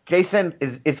 Jason,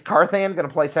 is Carthan going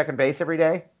to play second base every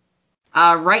day?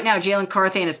 Right now, Jalen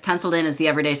Carthan is penciled in as the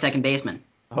everyday second baseman.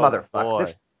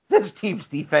 Motherfucker. This team's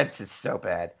defense is so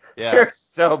bad. Yeah. They're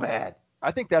so bad.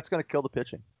 I think that's going to kill the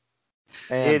pitching.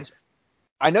 And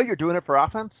I know you're doing it for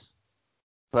offense,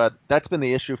 But that's been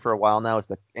the issue for a while now is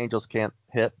the Angels can't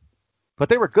hit. But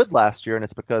they were good last year, and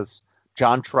it's because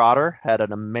John Trotter had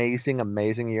an amazing,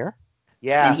 amazing year.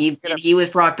 Yeah. And he was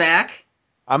brought back.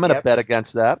 I'm going to bet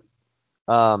against that.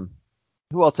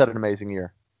 Who else had an amazing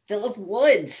year? Philip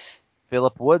Woods.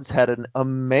 Philip Woods had an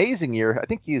amazing year. I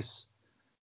think he's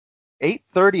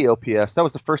 830 OPS. That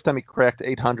was the first time he cracked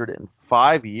 800 in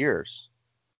 5 years.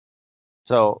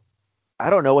 So I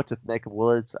don't know what to make of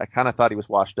Woods. I kind of thought he was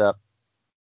washed up.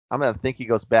 I'm going to think he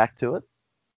goes back to it.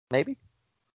 Maybe.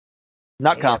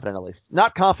 Not confident, at least.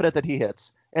 Not confident that he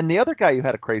hits. And the other guy who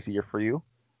had a crazy year for you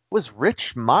was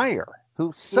Rich Meyer,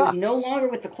 who sucks. Who's no longer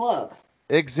with the club.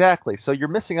 Exactly. So you're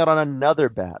missing out on another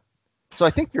bat. So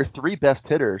I think your three best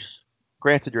hitters,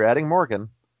 granted you're adding Morgan,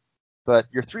 but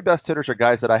your three best hitters are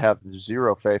guys that I have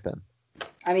zero faith in.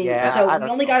 I mean, we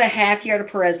only got a half year to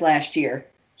Perez last year.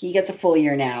 He gets a full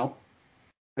year now.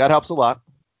 That helps a lot.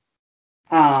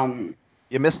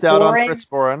 You missed out on Fritz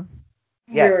Boren.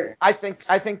 Yes, I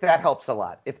think that helps a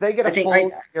lot. If they get a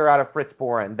full year out of Fritz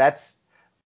Boren, that's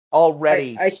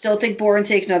already. I still think Boren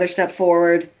takes another step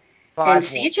forward. And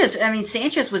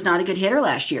Sanchez was not a good hitter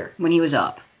last year when he was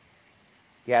up.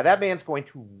 Yeah, that man's going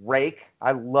to rake.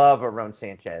 I love Aron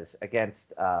Sanchez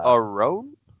against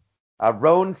Aron?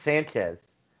 Aron Sanchez.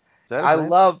 I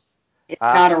love. It's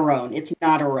not Aron. It's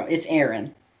not Aron. It's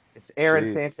Aaron. It's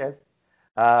Aaron Sanchez.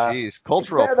 Jeez,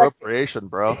 cultural appropriation,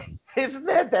 bro. Isn't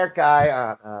that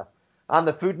guy on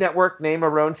the Food Network named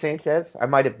Aron Sanchez? I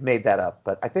might have made that up,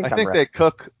 but I think right. They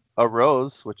cook a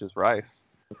rose, which is rice.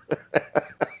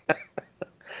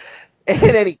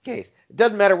 In any case, it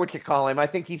doesn't matter what you call him. I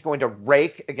think he's going to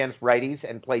rake against righties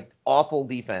and play awful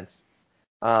defense.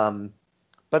 But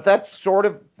that's sort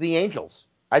of the Angels.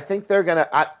 I think they're going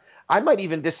to – I might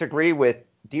even disagree with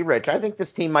D-Rich. I think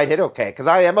this team might hit okay because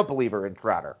I am a believer in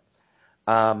Trotter.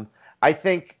 I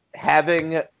think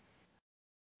having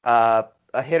a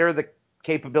hitter the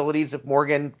capabilities of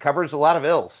Morgan covers a lot of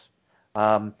ills.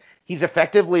 He's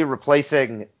effectively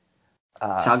replacing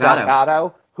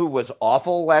Salgado, who was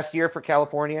awful last year for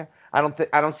California. I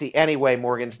don't see any way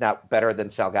Morgan's not better than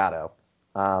Salgado.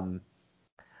 But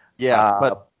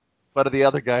are the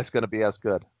other guys going to be as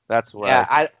good? That's what.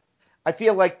 Yeah, I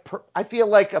feel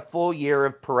like a full year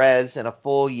of Perez and a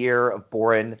full year of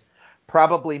Boren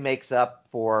probably makes up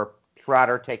for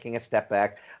Trotter taking a step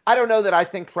back. I don't know that I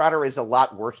think Trotter is a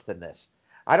lot worse than this.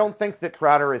 I don't think that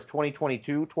Trotter is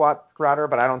 2022 Trotter,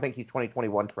 but I don't think he's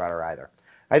 2021 Trotter either.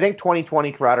 I think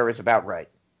 2020 Trotter is about right.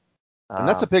 And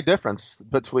that's a big difference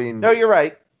between. No, you're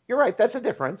right. You're right. That's a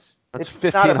difference. That's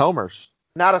 15 homers.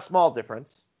 Not a small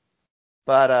difference.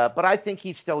 But I think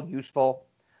he's still useful.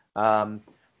 But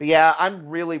yeah, I'm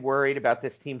really worried about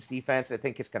this team's defense. I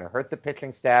think it's going to hurt the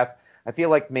pitching staff. I feel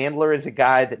like Mandler is a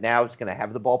guy that now is going to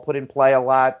have the ball put in play a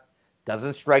lot,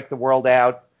 doesn't strike the world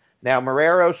out. Now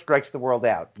Marrero strikes the world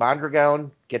out.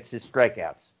 Mondragon gets his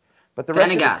strikeouts. But the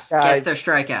rest of Venegas the guys, gets their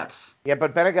strikeouts. Yeah,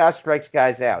 but Venegas strikes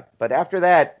guys out. But after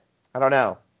that, I don't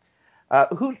know.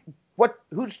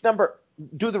 Who's number?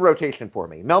 Do the rotation for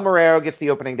me. Mel Marrero gets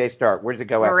the opening day start. Where does it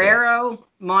go after that? Marrero,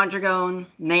 Mondragon,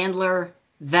 Mandler,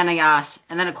 Venegas,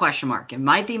 and then a question mark. It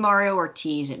might be Mario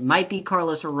Ortiz. It might be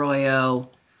Carlos Arroyo.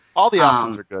 All the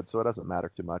options are good, so it doesn't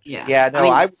matter too much. Yeah.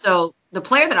 No, so the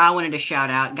player that I wanted to shout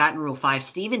out, got in Rule 5,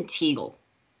 Steven Teagle.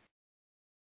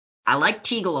 I like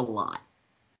Teagle a lot.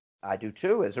 I do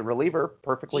too, as a reliever,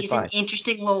 perfectly fine. He's an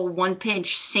interesting little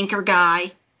one-pitch sinker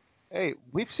guy. Hey,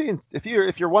 we've seen if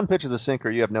your one pitch is a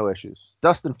sinker, you have no issues.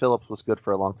 Dustin Phillips was good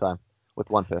for a long time with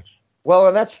one pitch. Well,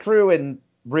 and that's true in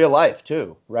real life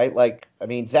too, right? Like, I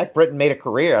mean, Zach Britton made a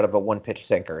career out of a one-pitch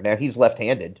sinker. Now he's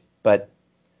left-handed, but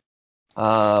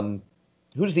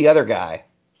who's the other guy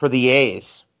for the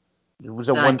A's? It was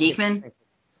a one. Diekman.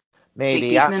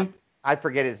 Maybe I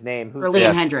forget his name. Or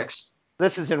Liam Hendricks.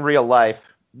 This is in real life.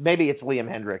 Maybe it's Liam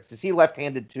Hendricks. Is he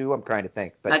left-handed too? I'm trying to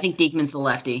think. But I think Diekman's the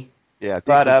lefty. Yeah,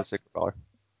 Diekman's a sinker baller.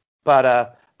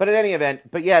 But in any event,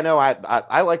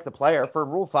 I like the player for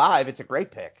Rule 5. It's a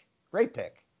great pick. Great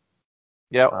pick.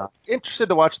 Yeah, interested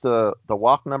to watch the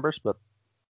walk numbers, but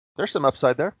there's some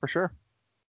upside there for sure.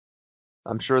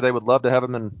 I'm sure they would love to have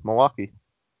him in Milwaukee.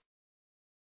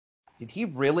 Did he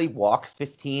really walk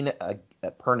 15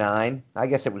 per 9? I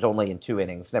guess it was only in 2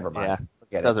 innings. Never mind.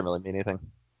 Yeah, it doesn't really mean anything.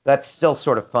 That's still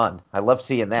sort of fun. I love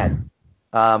seeing that.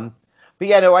 But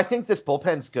yeah, no, I think this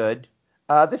bullpen's good.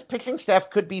 This pitching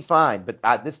staff could be fine, but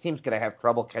this team's going to have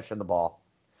trouble catching the ball,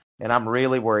 and I'm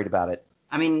really worried about it.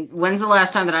 I mean, when's the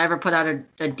last time that I ever put out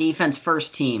a defense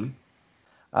first team?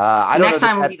 Next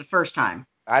time will be the first time.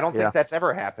 I don't think that's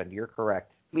ever happened. You're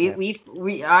correct.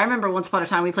 I remember once upon a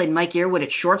time we played Mike Yearwood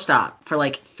at shortstop for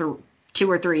like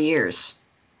 2 or 3 years.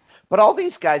 But all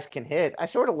these guys can hit. I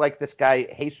sort of like this guy,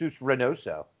 Jesus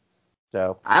Reynoso.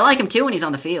 So I like him too when he's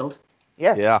on the field.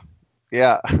 yeah.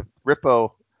 Yeah.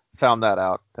 Rippo found that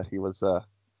out, that he was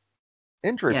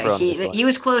injury Yeah, prone. he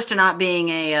was close to not being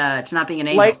an Blake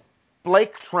angel.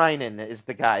 Blake Trinan is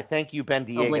the guy. Thank you, Ben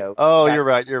Diego. Oh, Guy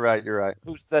you're right.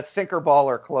 who's the sinker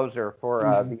baller closer for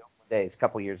Mhm. the Oakland A's a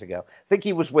couple years ago. I think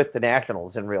he was with the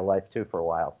Nationals in real life too for a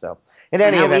while. So in And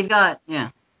any now event, we've got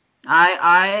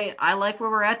I like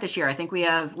where we're at this year. I think we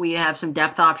have some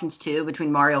depth options too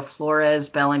between Mario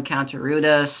Flores, Belen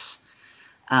Counterudas,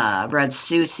 Brad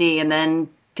Susi, and then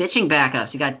pitching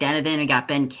backups. You got Denevin, you got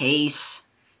Ben Case,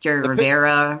 Jerry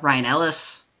Rivera, Ryan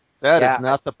Ellis. That Yeah, is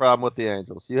not the problem with the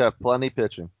Angels. You have plenty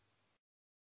pitching.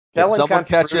 Can Belen someone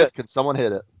catch Contreras- it? Can someone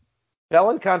hit it?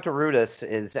 Belen Contreras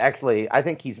is actually, I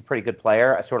think he's a pretty good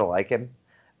player. I sort of like him.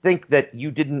 Think that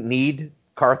you didn't need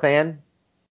Carthan.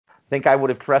 Think I would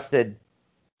have trusted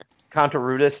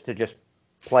Contreras to just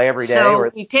play every day. So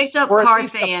we picked up or at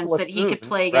least a Carthan so that he could platoon,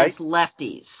 play right? against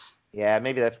lefties. Yeah,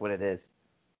 maybe that's what it is.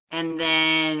 And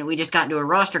then we just got into a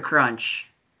roster crunch.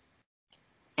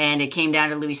 And it came down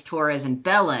to Luis Torres and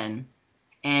Belen,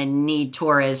 and need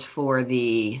Torres for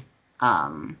the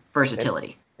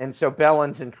versatility. And so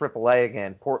Belen's in AAA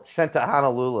again, sent to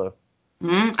Honolulu.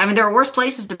 I mean, there are worse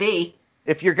places to be.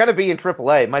 If you're going to be in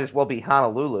AAA, it might as well be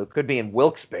Honolulu. Could be in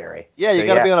Wilkes-Barre. Yeah, you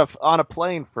got to be on a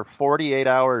plane for 48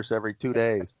 hours every 2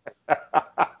 days.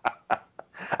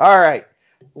 All right,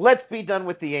 let's be done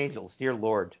with the Angels, dear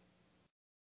Lord.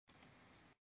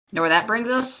 Know where that brings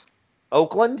us?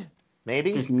 Oakland,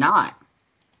 maybe? Does not.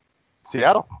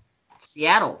 Seattle.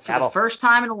 Seattle, for the first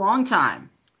time in a long time.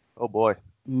 Oh, boy.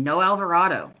 No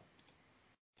Alvarado.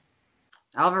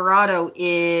 Alvarado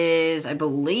is, I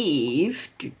believe,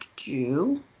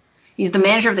 he's the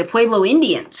manager of the Pueblo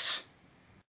Indians.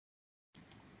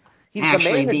 He's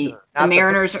Actually, the manager, the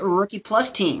Mariners Rookie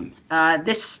Plus team.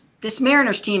 This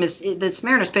Mariners team this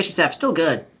Mariners pitching staff is still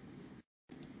good.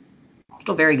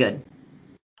 Still very good.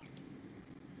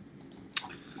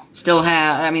 Still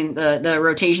have, I mean, the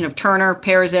rotation of Turner,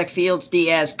 Perizek, Fields,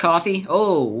 Diaz, Coffey.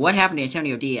 Oh, what happened to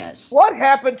Antonio Diaz? What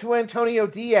happened to Antonio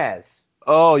Diaz?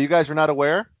 Oh, you guys are not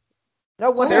aware? No,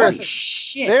 what Holy happened?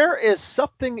 shit. There is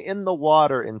something in the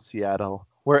water in Seattle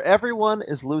where everyone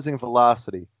is losing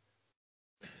velocity.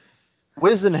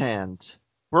 Wisenhand,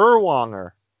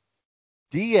 Berwanger,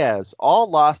 Diaz all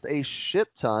lost a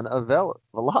shit ton of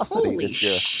velocity Holy this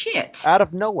year. shit. Out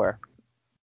of nowhere.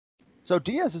 So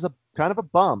Diaz is a kind of a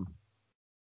bum.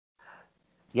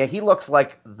 Yeah, he looks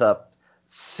like the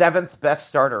 7th best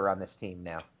starter on this team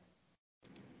now.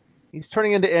 He's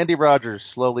turning into Andy Rogers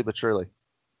slowly but surely.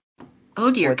 Oh,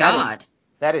 dear God.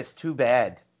 That is too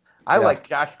bad. I like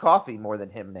Josh Coffey more than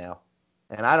him now.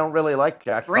 And I don't really like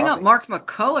Josh Bring Coffey. up Mark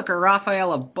McCulloch or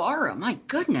Rafael Ibarra. My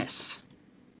goodness.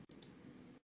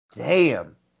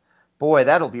 Damn. Boy,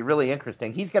 that'll be really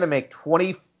interesting. He's going to make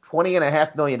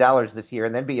 $20.5 million this year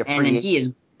and then be a free agent. And then he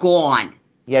is gone.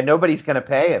 Yeah, nobody's going to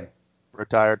pay him.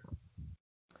 Retired.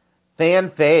 Fan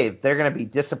fave. They're going to be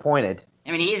disappointed.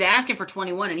 I mean, he's asking for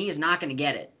 21, and he is not going to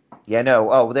get it. Yeah,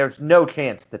 no. Oh, there's no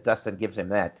chance that Dustin gives him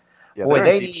that. Yeah, Boy,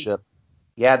 they need shit.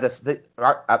 Yeah,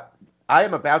 I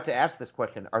am about to ask this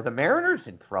question. Are the Mariners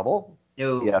in trouble?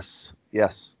 No.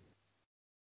 Yes.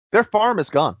 Their farm is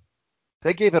gone.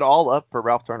 They gave it all up for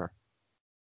Ralph Turner.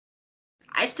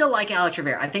 I still like Alex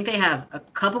Rivera. I think they have a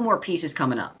couple more pieces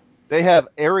coming up. They have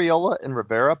Arriola and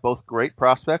Rivera, both great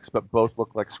prospects, but both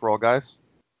look like scroll guys.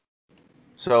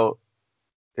 So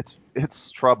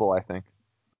it's trouble, I think.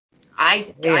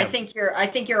 I think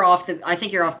you're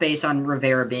off base on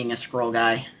Rivera being a scroll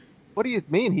guy. What do you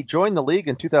mean? He joined the league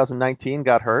in 2019,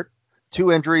 got hurt,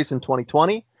 2 injuries in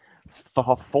 2020,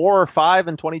 4 or 5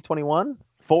 in 2021,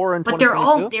 4 in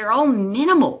 2022. But they're all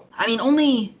minimal. I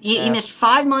mean, he missed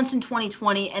 5 months in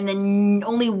 2020, and then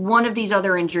only one of these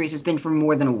other injuries has been for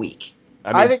more than a week.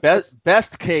 I mean,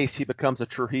 best case, he becomes a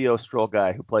Trujillo stroll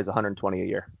guy who plays 120 a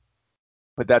year.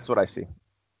 But that's what I see.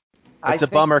 It's a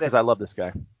bummer because I love this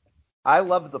guy. I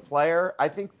love the player. I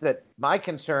think that my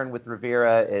concern with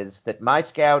Rivera is that my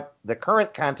scout, the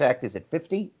current contact is at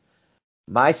 50.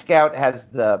 My scout has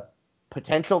the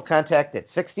potential contact at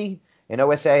 60, and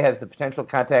OSA has the potential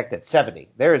contact at 70.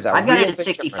 I've got it at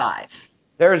 65. Difference.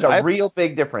 There is a real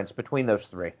big difference between those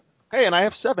three. Hey, and I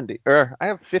have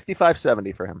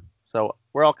 55-70 for him. So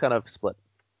we're all kind of split.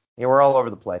 Yeah, we're all over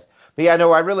the place. But yeah,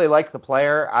 no, I really like the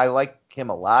player. I like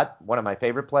him a lot. One of my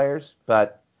favorite players.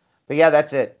 But yeah,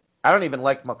 that's it. I don't even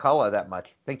like McCullough that much.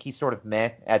 I think he's sort of meh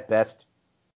at best.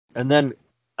 And then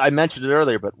I mentioned it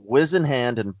earlier, but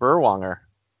Wisenhand and Berwanger,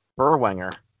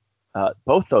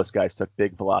 Both those guys took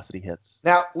big velocity hits.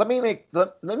 Now, let me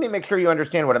make sure you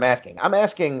understand what I'm asking. I'm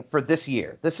asking for this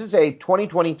year. This is a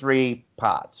 2023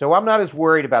 pod, so I'm not as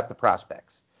worried about the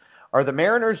prospects. Are the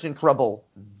Mariners in trouble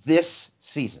this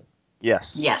season?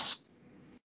 Yes. Yes.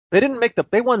 They didn't make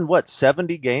they won what,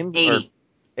 70 games 80. or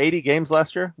 80 games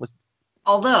last year?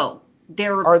 Although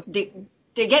they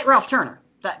get Ralph Turner.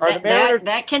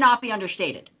 That cannot be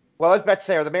understated. Well, I was about to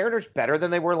say, are the Mariners better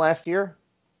than they were last year?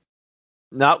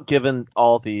 Not given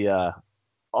all the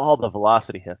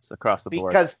velocity hits across the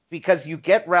board. Because you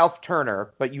get Ralph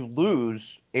Turner, but you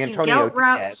lose Antonio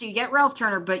Diaz. So you get Ralph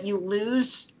Turner, but you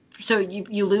lose. So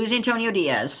you lose Antonio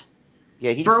Diaz.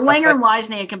 Yeah, Verlander and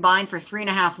Wisnan combined for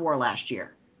 3.5 WAR last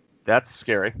year. That's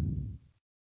scary.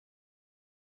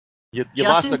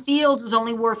 Justin Fields was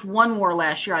only worth 1 WAR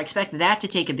last year. I expect that to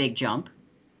take a big jump.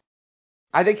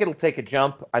 I think it'll take a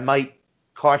jump. I might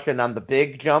caution on the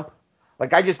big jump.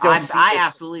 Like I just don't. I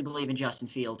absolutely believe in Justin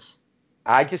Fields.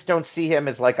 I just don't see him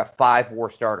as like a 5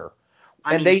 WAR starter.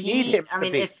 They need him.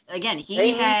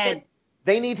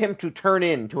 They need him to turn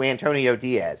into Antonio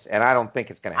Diaz, and I don't think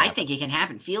it's going to happen. I think it can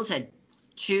happen. Fields had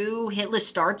 2 hitless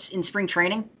starts in spring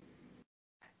training.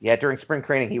 Yeah, during spring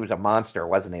training he was a monster,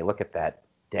 wasn't he? Look at that.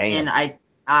 Damn. And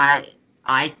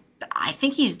I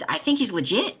think he's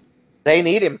legit. They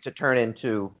need him to turn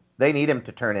into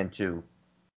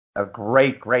a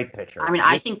great pitcher. I mean,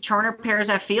 I think Turner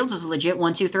Parazak Fields is a legit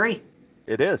 1, 2, 3.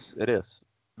 It is.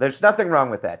 There's nothing wrong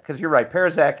with that because you're right.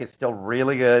 Parazak is still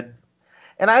really good.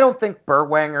 And I don't think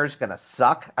Berwanger's going to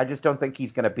suck. I just don't think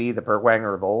he's going to be the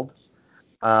Berwanger of old.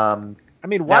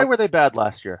 Why were they bad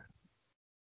last year?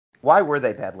 Why were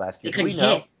they bad last year? Do we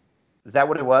know? Is that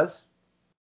what it was?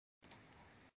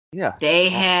 Yeah. They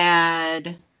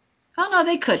had... Oh, no,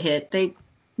 they could hit. They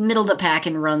middle the pack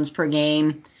in runs per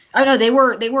game. Oh, no, they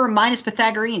were a minus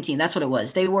Pythagorean team. That's what it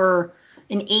was. They were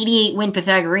an 88-win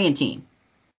Pythagorean team.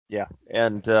 Yeah,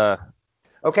 and...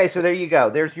 Okay, so there you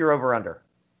go. There's your over-under.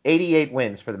 88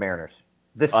 wins for the Mariners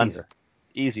this season.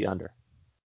 Easy under.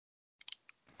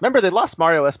 Remember, they lost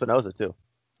Mario Espinosa, too,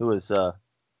 who was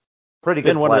pretty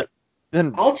good player.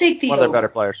 I'll take the one of their better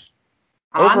players.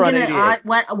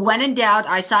 When in doubt,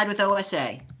 I side with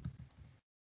OSA.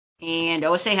 And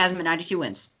OSA has him at 92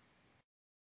 wins.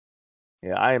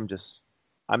 Yeah, I'm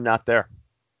not there.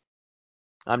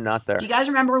 Do you guys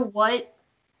remember what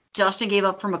Dustin gave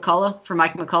up for Mike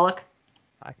McCulloch?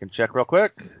 I can check real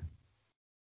quick.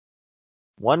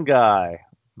 One guy,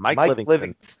 Mike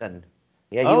Livingston.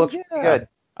 Yeah, he looks pretty good.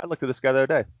 I looked at this guy the other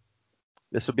day.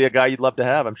 This would be a guy you'd love to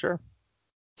have, I'm sure.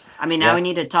 I mean, now we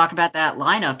need to talk about that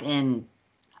lineup. And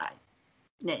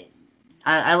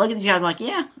I look at these guys, I'm like,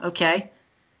 yeah, okay.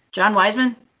 John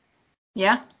Wiseman,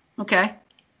 yeah, okay.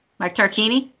 Mike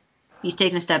Tarquini, he's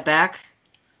taking a step back.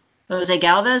 Jose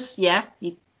Galvez, yeah,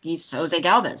 he's Jose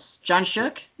Galvez. John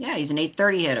Shook, yeah, he's an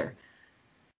 830 hitter.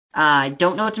 I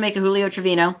don't know what to make of Julio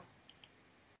Trevino.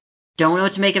 Don't know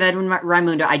what to make of Edwin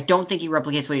Raimundo. I don't think he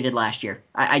replicates what he did last year.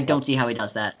 I don't see how he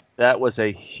does that. That was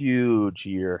a huge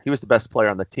year. He was the best player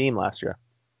on the team last year.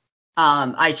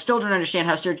 I still don't understand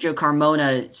how Sergio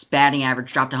Carmona's batting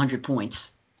average dropped 100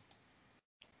 points.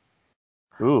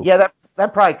 Ooh. Yeah,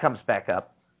 that probably comes back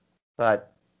up.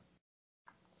 But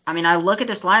I mean, I look at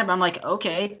this lineup, I'm like,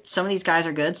 okay, some of these guys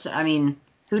are good. So, I mean,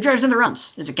 who drives in the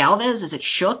runs? Is it Galvez? Is it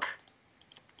Shook?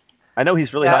 I know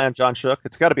he's really high on John Shook.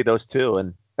 It's got to be those two,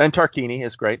 and Tarquini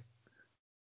is great.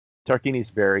 Tarquini's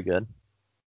very good.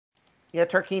 Yeah,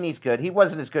 Tarquini's good. He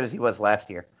wasn't as good as he was last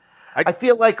year. I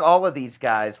feel like all of these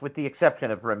guys, with the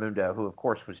exception of Raimundo, who of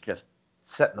course was just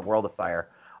setting the world afire,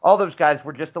 all those guys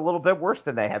were just a little bit worse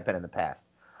than they have been in the past.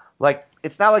 Like,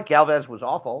 it's not like Galvez was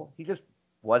awful. He just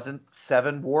wasn't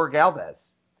 7 WAR Galvez.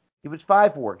 He was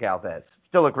 5 WAR Galvez.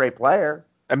 Still a great player.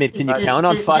 I mean, can you count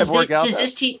on 5 WAR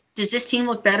Galvez? Does this team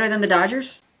look better than the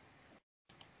Dodgers?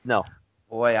 No.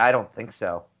 Boy, I don't think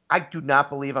so. I do not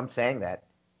believe I'm saying that.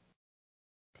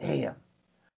 Damn.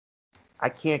 I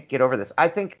can't get over this.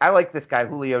 I like this guy,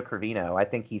 Julio Trevino. I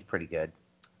think he's pretty good.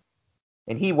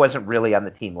 And he wasn't really on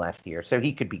the team last year, so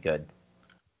he could be good.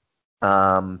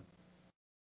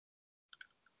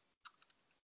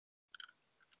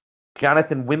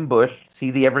 Jonathan Wimbush,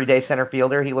 see the everyday center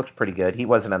fielder? He looks pretty good. He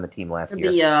wasn't on the team last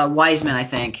year. It'd be Wiseman, I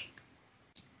think.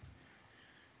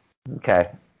 Okay.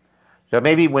 So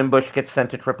maybe Wimbush gets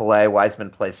sent to AAA,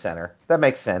 Wiseman plays center. That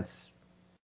makes sense.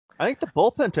 I think the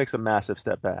bullpen takes a massive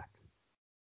step back.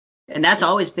 And that's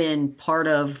always been part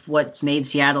of what's made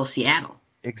Seattle Seattle.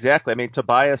 Exactly. I mean,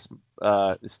 Tobias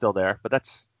is still there, but I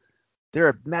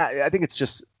think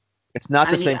it's not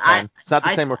the same time. It's not the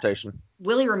same rotation.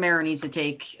 Willie Romero needs to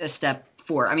take a step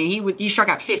forward. I mean, he struck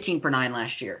out 15 per 9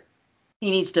 last year.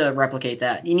 He needs to replicate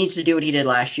that. He needs to do what he did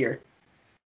last year,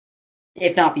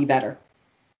 if not be better.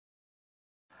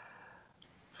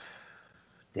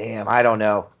 Damn, I don't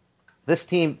know. This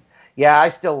team, yeah, I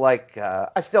still like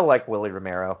Willie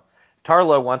Romero.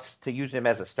 Tarlo wants to use him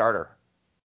as a starter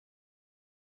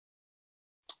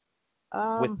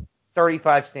with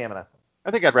 35 stamina.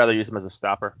 I think I'd rather use him as a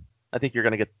stopper. I think you're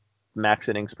going to get max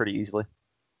innings pretty easily.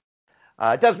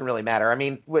 It doesn't really matter. I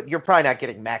mean, you're probably not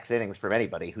getting max innings from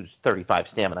anybody who's 35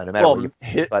 stamina, no matter Well, where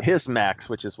you. But his max,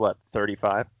 which is what,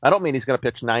 35? I don't mean he's going to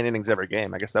pitch 9 innings every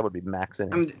game. I guess that would be max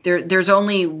innings. There's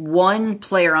only one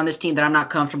player on this team that I'm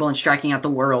not comfortable in striking out the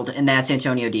world, and that's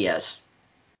Antonio Diaz.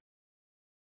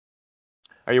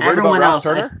 Are you worried about Ralph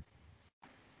Turner?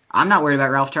 I'm not worried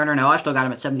about Ralph Turner. No, I still got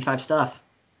him at 75 stuff.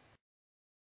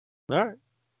 All right.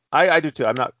 I do too.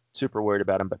 I'm not super worried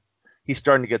about him, but he's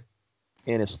starting to get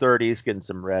in his 30s, getting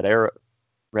some red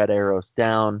arrows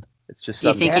down. It's just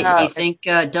something. Do you think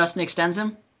Dustin extends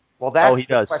him? Well, that's he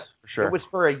does, for sure. It was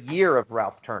for a year of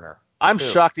Ralph Turner. I'm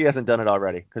shocked he hasn't done it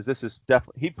already, because this is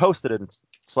definitely. He posted it in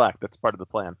Slack. That's part of the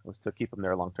plan, was to keep him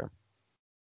there long term.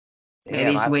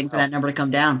 Maybe he's waiting for that number to come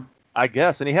down. I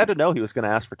guess, and he had to know he was going to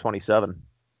ask for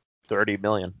 30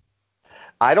 million.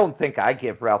 I don't think I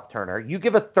give Ralph Turner. You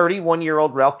give a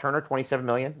 31-year-old Ralph Turner 27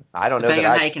 million? I don't know. Depending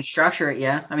on how you can structure it,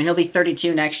 yeah. I mean, he'll be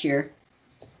 32 next year.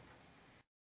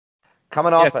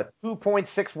 Coming off a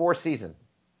 2.6 WAR season.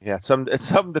 Yeah, it's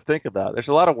something to think about. There's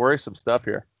a lot of worrisome stuff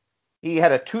here. He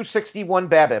had a 261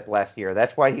 BABIP last year.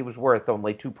 That's why he was worth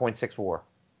only 2.6 WAR.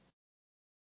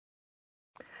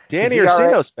 Danny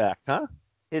Orsino's back, huh?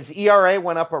 His ERA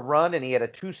went up a run, and he had a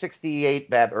 268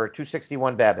 BABIP or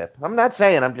 261 BABIP. I'm not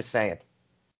saying. I'm just saying.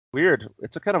 Weird.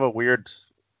 It's a kind of a weird.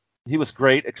 He was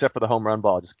great, except for the home run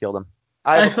ball. Just killed him.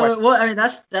 Well, I mean,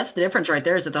 that's the difference right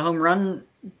there, is that the home run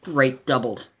rate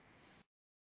doubled.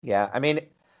 Yeah, I mean,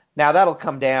 now that'll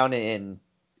come down in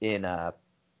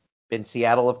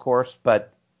Seattle, of course,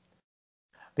 but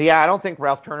yeah, I don't think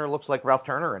Ralph Turner looks like Ralph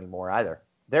Turner anymore either.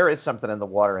 There is something in the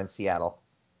water in Seattle.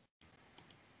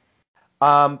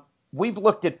 We've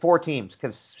looked at 4 teams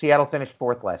because Seattle finished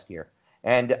 4th last year,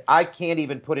 and I can't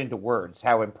even put into words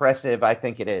how impressive I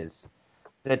think it is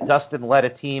that Dustin led a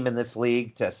team in this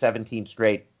league to 17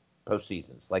 straight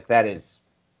postseasons. Like, that is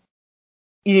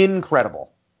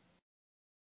incredible.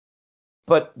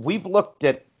 But we've looked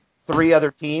at 3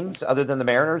 other teams other than the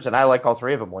Mariners, and I like all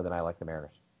 3 of them more than I like the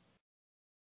Mariners.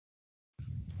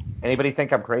 Anybody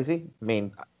think I'm crazy? I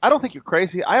mean, I don't think you're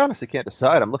crazy. I honestly can't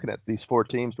decide. I'm looking at these 4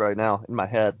 teams right now in my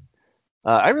head.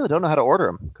 I really don't know how to order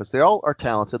them, because they all are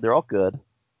talented. They're all good,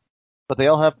 but they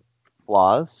all have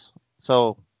flaws.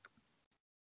 So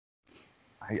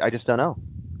I just don't know.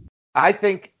 I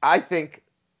think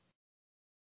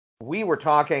we were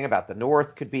talking about the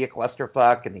North could be a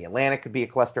clusterfuck, and the Atlantic could be a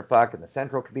clusterfuck, and the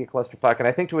Central could be a clusterfuck, and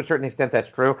I think to a certain extent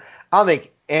that's true. I don't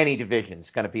think any division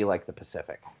is going to be like the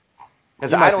Pacific.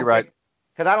 Because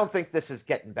I don't think this is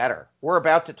getting better. We're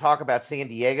about to talk about San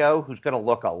Diego, who's going to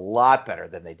look a lot better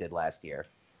than they did last year,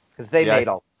 because they made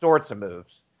all sorts of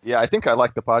moves. Yeah, I think I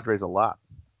like the Padres a lot.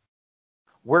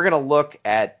 We're going to look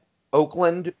at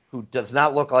Oakland, who does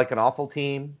not look like an awful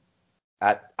team.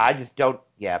 I just don't.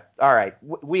 Yeah. All right.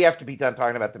 We have to be done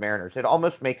talking about the Mariners. It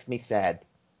almost makes me sad.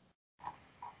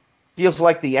 Feels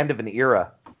like the end of an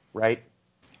era, right?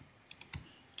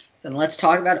 Then let's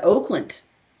talk about Oakland.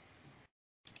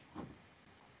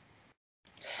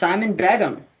 Simon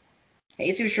Begum,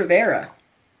 Jesus Rivera,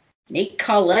 Nate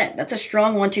Collette. That's a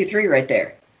strong 1-2-3 right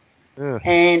there. Ugh.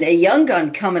 And a young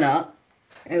gun coming up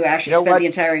who actually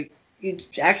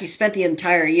spent the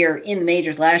entire year in the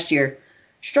majors last year.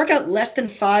 Struck out less than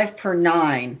 5 per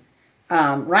 9.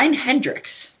 Ryan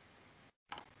Hendricks,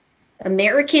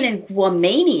 American and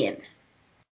Guamanian.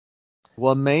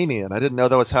 Guamanian. I didn't know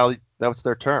that was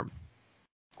their term.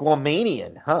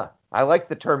 Guamanian, huh? I like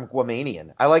the term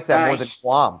Guamanian. I like that more than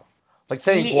Guam. Like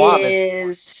saying Guam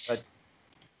is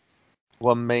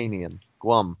Guamanian.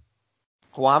 Guam.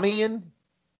 Guamian?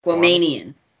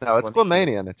 Guamanian. No, it's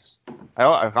Guamanian. I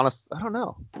don't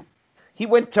know. He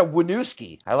went to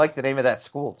Winooski. I like the name of that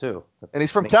school too. And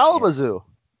he's from Kalamazoo.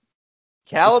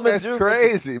 Kalamazoo. That's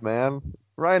crazy, man.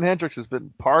 Ryan Hendricks has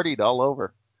been partied all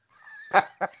over.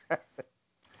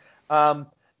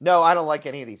 No, I don't like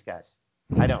any of these guys.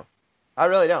 I don't. I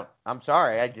really don't. I'm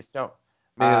sorry. I just don't.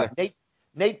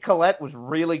 Nate Collette was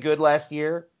really good last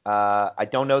year. I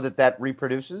don't know that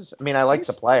reproduces. I mean, I like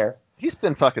the player. He's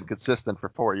been fucking consistent for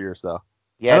 4 years, though.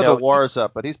 Yeah, the war is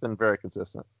up, but he's been very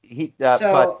consistent.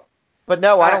 But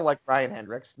no, I don't like Ryan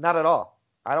Hendricks. Not at all.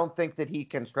 I don't think that he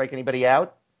can strike anybody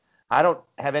out. I don't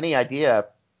have any idea.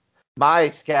 My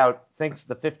scout thinks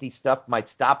the 50 stuff might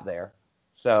stop there.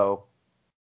 So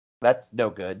that's no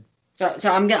good. So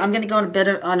I'm gonna go on a bit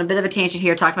of a tangent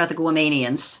here, talking about the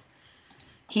Guamanians.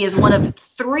 He is one of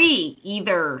 3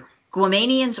 either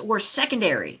Guamanians or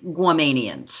secondary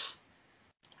Guamanians.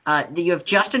 You have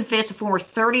Justin Fitz, a former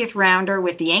 30th rounder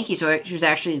with the Yankees, who's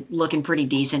actually looking pretty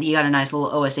decent. He got a nice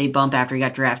little OSA bump after he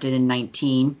got drafted in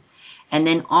 19. And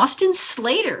then Austin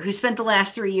Slater, who spent the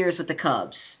last 3 years with the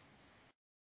Cubs.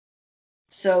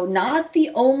 So not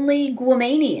the only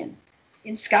Guamanian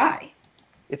in Sky.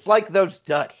 It's like those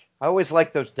Dutch. I always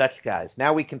like those Dutch guys.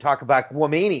 Now we can talk about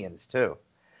Guamanians, too.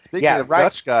 Speaking of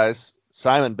Dutch guys,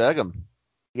 Simon Begum.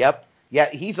 Yep. Yeah,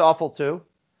 he's awful, too.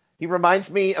 He reminds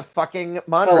me of fucking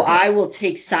Mondragon. Oh, I will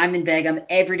take Simon Begum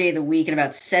every day of the week and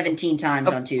about 17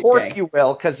 times on Tuesday. Of course you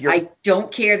will, because you're... I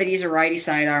don't care that he's a righty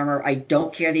sidearmer. I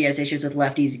don't care that he has issues with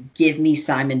lefties. Give me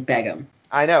Simon Begum.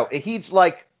 I know. He's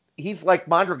like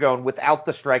Mondragon without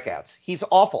the strikeouts. He's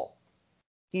awful.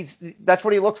 That's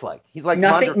what he looks like. He's like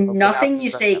nothing you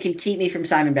say can keep me from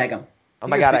Simon Begum. Oh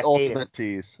my God, the ultimate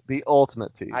tease. The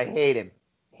ultimate tease. I hate him.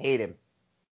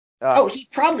 He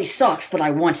probably sucks, but I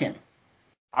want him.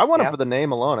 I want him for the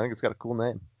name alone. I think it's got a cool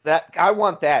name. I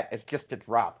want that as just a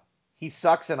drop. He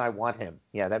sucks, and I want him.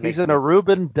 Yeah, that makes. He's an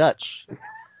Aruban Dutch.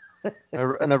 An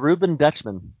Aruban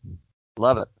Dutchman.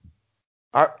 Love it.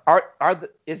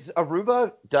 Is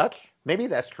Aruba Dutch? Maybe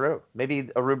that's true. Maybe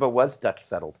Aruba was Dutch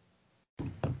settled.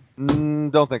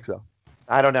 Don't think so.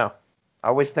 I don't know. I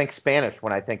always think Spanish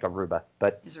when I think Aruba,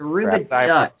 but is Aruba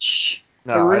Dutch?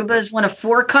 No, Aruba is one of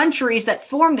 4 countries that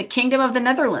form the Kingdom of the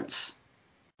Netherlands.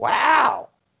 Wow.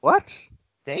 What?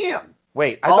 Damn.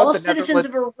 Wait. All citizens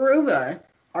of Aruba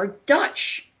are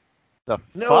Dutch.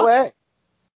 No way.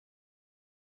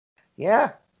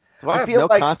 Yeah. Do I have no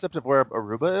concept of where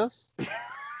Aruba is?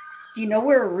 Do you know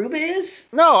where Aruba is?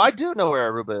 No, I do know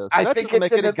where Aruba is. That doesn't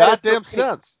make any goddamn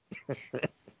sense.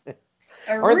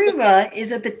 Aruba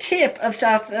is at the tip of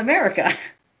South America.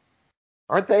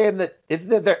 Aren't they in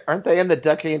the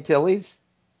Dutch Antilles?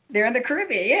 They're in the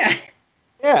Caribbean, yeah.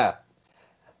 Yeah.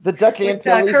 The Dutch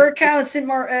Antilles. Curacao and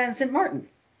St. Martin.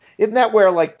 Isn't that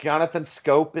where like Jonathan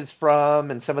Scope is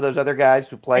from and some of those other guys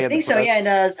who play? I think so, yeah, and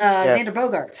Xander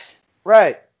Bogaerts.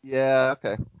 Right. Yeah.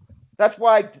 Okay. That's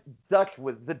why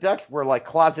the Dutch were like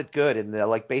closet good in the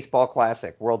like baseball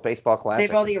classic, World Baseball Classic.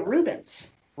 They have all the Arubans.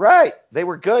 Right. They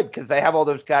were good because they have all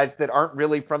those guys that aren't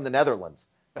really from the Netherlands.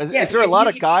 Is there a lot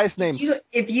of guys named?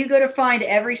 If you go to find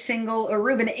every single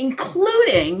Aruban,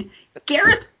 including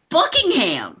Gareth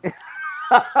Buckingham,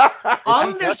 all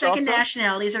of their second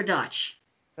nationalities are Dutch.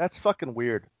 That's fucking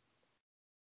weird.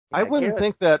 I wouldn't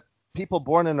think that people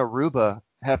born in Aruba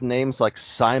have names like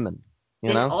Simon.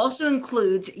 This also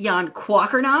includes Jan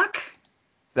Quakernock.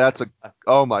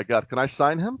 Oh my God. Can I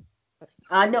sign him?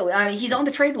 No, he's on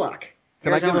the trade block.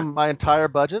 Can I give him my entire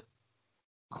budget?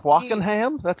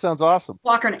 Quackenham? That sounds awesome.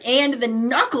 Quackern and the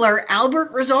knuckler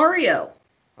Albert Rosario.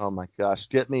 Oh my gosh.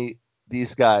 Get me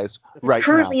these guys He's right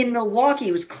currently now. in Milwaukee.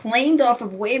 He was claimed off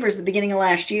of waivers at the beginning of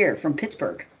last year from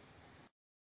Pittsburgh.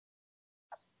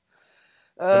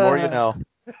 The more you know.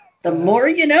 The more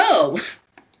you know.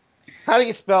 How do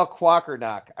you spell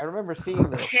Quakernock? I remember seeing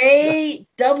this. Kwkernaak.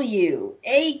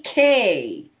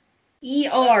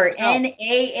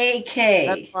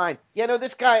 That's fine.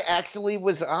 This guy actually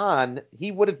was on.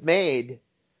 He would have made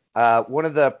one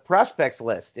of the prospects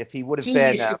list if he would have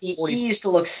been. He used to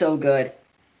look so good.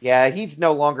 Yeah, he's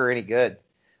no longer any good.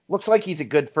 Looks like he's a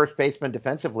good first baseman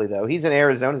defensively, though. He's in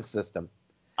Arizona's system.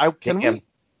 Can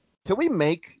we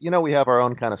make, we have our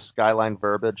own kind of skyline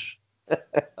verbiage.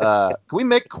 Can we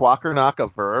make Quakernock a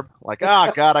verb? Like,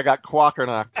 God, I got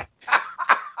Quakernocked.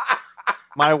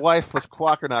 My wife was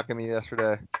Quakernocking me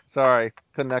yesterday. Sorry,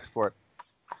 couldn't export.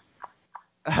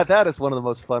 That is one of the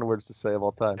most fun words to say of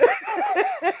all time.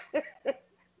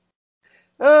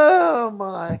 Oh,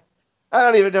 my. I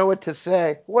don't even know what to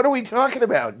say. What are we talking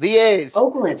about? The A's.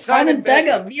 Oakland. Simon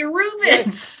Begum. The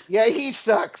Arubans. Yeah, he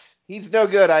sucks. He's no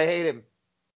good. I hate him.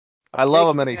 I love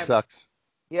him and he sucks.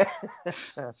 Yeah.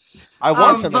 I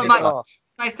want him and he sucks.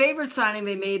 My favorite signing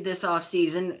they made this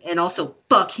offseason, and also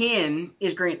fuck him,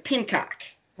 is Grant Pincock.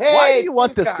 Hey, why do you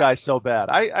want this guy so bad?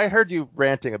 I heard you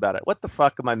ranting about it. What the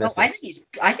fuck am I missing? No,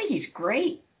 I think he's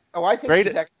great. Oh, I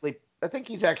think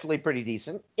he's actually pretty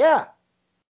decent. Yeah.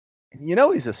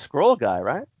 He's a scroll guy,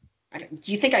 right?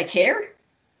 Do you think I care?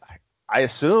 I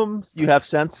assume you have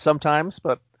sense sometimes,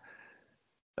 but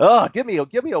get me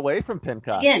away from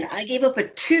Pincock. Again, I gave up a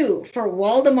 2 for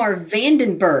Waldemar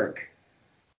Vandenberg.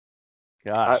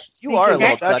 Gosh, you are a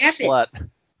little Dutch slut.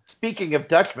 Speaking of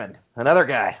Dutchmen, another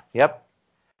guy. Yep.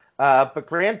 But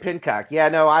Grant Pincock,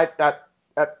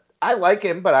 I like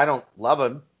him, but I don't love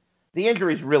him. The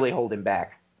injuries really hold him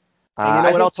back. And you know I what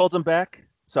think- else holds him back?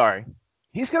 Sorry.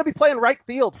 He's going to be playing right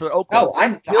field for Oakland. Oh,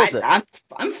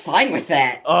 I'm fine with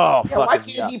that. Oh, Yeah, why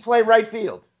fucking can't he play right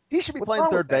field? He should be What's playing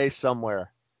wrong third with that? base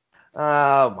somewhere.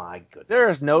 Oh my goodness. There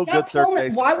is no good third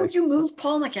base. Why would you move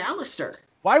Paul McAllister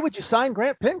Why would you sign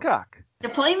Grant Pincock? to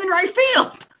play him in right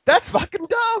field? That's fucking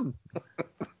dumb.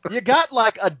 You got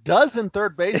like a dozen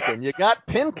third basemen. You got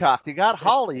Pincock, you got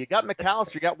Holly, you got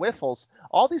McAllister, you got Whiffles.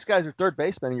 All these guys are third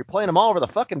basemen, and you're playing them all over the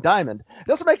fucking diamond. It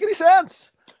doesn't make any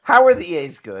sense. How are the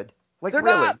A's good? Like, They're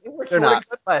really, not. they were They're sort not. of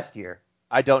good last year.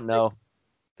 I don't know.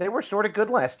 They were sort of good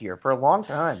last year for a long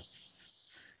time.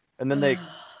 And then they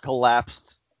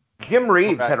collapsed. Jim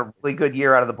Reeves Okay. had a really good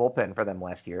year out of the bullpen for them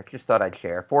last year. Just thought I'd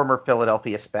share. Former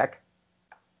Philadelphia Spec.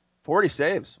 40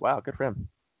 saves. Wow, good for him.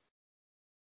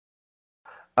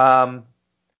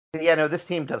 Yeah, no, this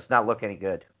team does not look any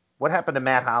good. What happened to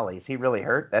Matt Holly? Is he really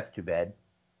hurt? That's too bad.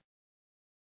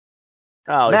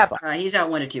 Oh, he's Matt- fine. He's out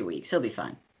 1 to 2 weeks. He'll be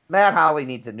fine. Matt Holly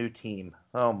needs a new team.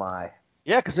 Oh my.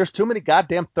 Yeah, because there's too many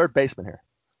goddamn third basemen here.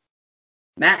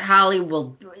 Matt Holly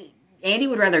will. Andy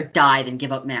would rather die than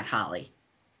give up Matt Holly.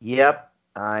 Yep,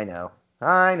 I know.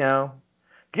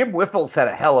 Jim Whiffles had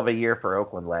a hell of a year for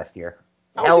Oakland last year.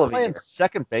 How was Hell he of a playing year.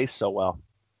 second base so well?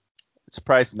 It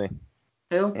surprised me.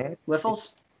 Who? Yeah.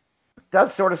 Whiffles?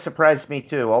 Does sort of surprise me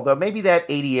too, although maybe that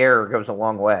 80 error goes a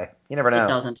long way. You never know. It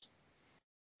doesn't.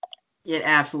 It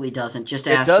absolutely doesn't. Just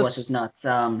It ask does- what's his nuts. Go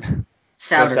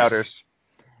Souders. Souders.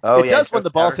 Oh, It yeah, does Joe when the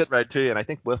ball's Souders. hit right to you, and I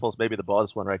think Whiffles maybe the ball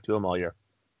just went right to him all year.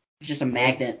 He's just a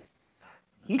magnet.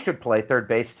 He should play third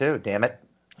base too, damn it.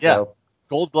 Yeah. So,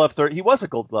 Gold Glove third. He was a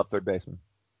Gold Glove third baseman.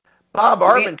 Bob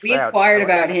Armentrout. We inquired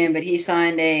about him, but he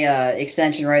signed a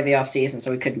extension right at the offseason,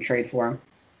 so we couldn't trade for him.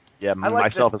 Yeah, I like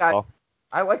myself this as guy. well.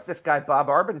 I like this guy, Bob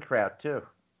Armentrout, too.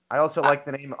 I also like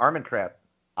the name Armentrout.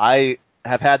 I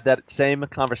have had that same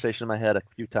conversation in my head a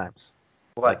few times.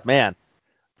 What? Like, man,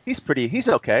 he's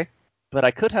okay, but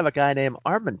I could have a guy named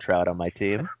Armentrout on my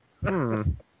team.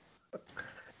 I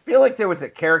feel like there was a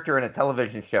character in a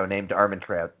television show named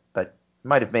Armentrout, but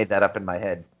might have made that up in my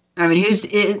head. I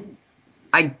mean,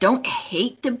 I don't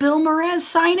hate the Bill Mraz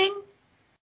signing.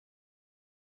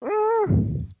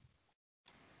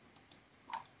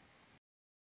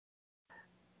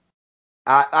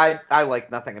 I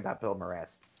like nothing about Bill Mraz.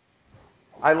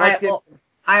 I liked him.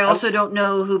 I also don't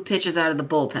know who pitches out of the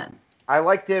bullpen. I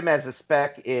liked him as a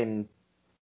spec in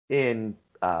Vegas,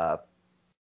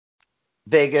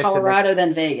 Colorado,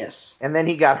 then Vegas. and then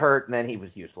he got hurt, and then he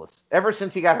was useless. Ever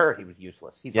since he got hurt, he was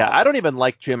useless. He's Yeah, awful. I don't even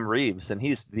like Jim Reeves, and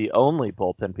he's the only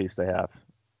bullpen piece they have.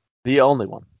 The only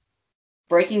one.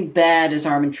 Breaking Bad is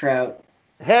Armentrout.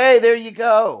 Hey, there you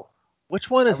go. Which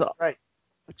one is Right.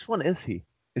 Which one is he?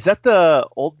 Is that the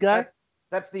old guy?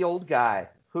 That's the old guy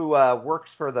who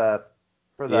works for the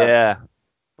Yeah,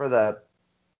 guy The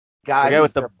guy who's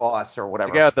with the- their boss or the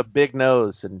whatever. guy with the big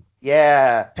nose and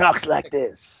Yeah. talks like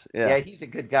this. Yeah, Yeah. he's a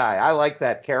good guy. I like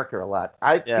that character a lot.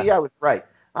 I Yeah. was right.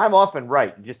 I'm often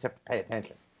right. You just have to pay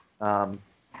attention.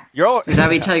 You're all, Is that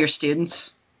what you tell your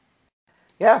students?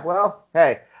 Yeah, well,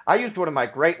 hey, I used one of my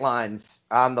great lines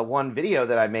on the one video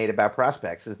that I made about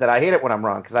prospects is that I hate it when I'm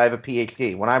wrong because I have a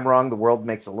PhD. When I'm wrong, the world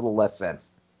makes a little less sense.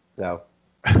 So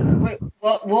Wait,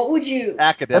 what would you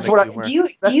academic That's what I- humor.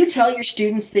 do you tell your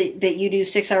students that you do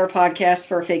 6-hour podcasts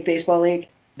for a fake baseball league?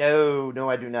 no,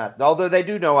 I do not. Although they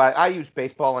do know I use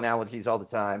baseball analogies all the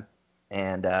time,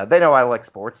 and they know I like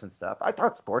sports and stuff. I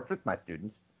talk sports with my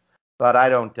students, but I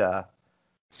don't.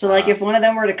 So like if one of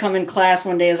them were to come in class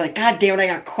one day and was like, God damn it, I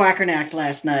got quackernacked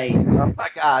last night. Oh my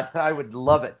God, I would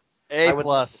love it. A I would-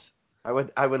 plus. I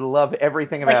would love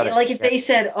everything about it. Like if they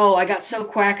said, oh, I got so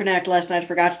quackernacked last night I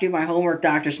forgot to do my homework,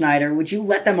 Dr. Snyder, would you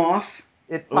let them off?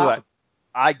 It's Ooh, possible.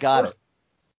 I got it.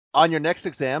 On your next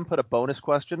exam, put a bonus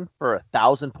question for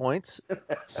 1,000 points.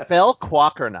 Spell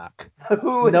Quackernock.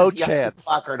 Who No is Jan chance.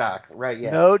 Quackernock? Right? Yeah.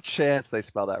 No chance they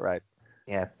spell that right.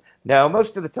 Yeah. No,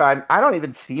 most of the time I don't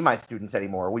even see my students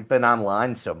anymore. We've been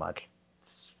online so much.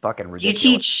 It's fucking Do you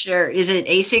ridiculous. teach, or is it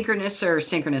asynchronous or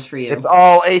synchronous for you? It's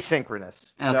all asynchronous.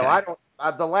 Okay. So I don't.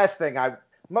 The last thing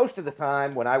most of the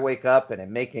time when I wake up and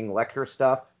am making lecture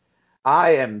stuff,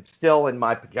 I am still in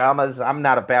my pajamas. I'm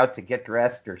not about to get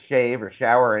dressed or shave or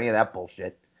shower or any of that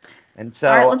bullshit. And so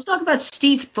All right, let's talk about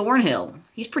Steve Thornhill.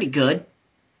 He's pretty good.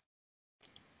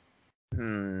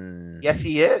 yes,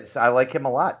 he is. I like him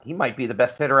a lot. He might be the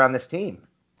best hitter on this team.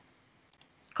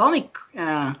 Call me.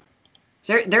 Is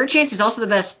there a chance he's also the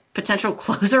best potential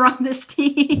closer on this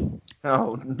team?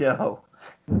 Oh no.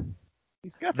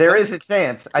 He's got There some- is a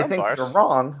chance. I some think bars. you're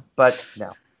wrong, but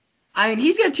no. I mean,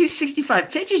 he's got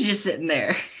 265 pitches just sitting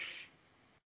there.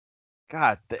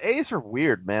 God, the A's are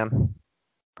weird, man.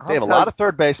 They have a lot of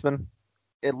third basemen.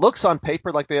 It looks on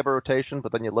paper like they have a rotation,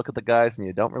 but then you look at the guys and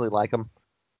you don't really like them.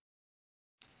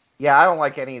 Yeah, I don't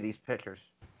like any of these pitchers.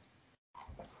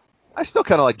 I still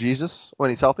kind of like Jesus when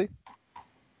he's healthy.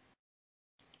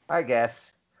 I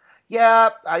guess. Yeah,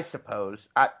 I suppose.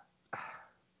 I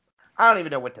don't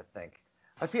even know what to think.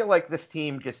 I feel like this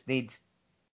team just needs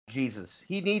Jesus.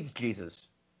 He needs Jesus.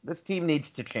 This team needs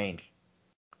to change.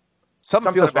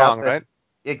 Something feels about wrong, this. right?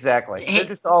 Exactly. Hey,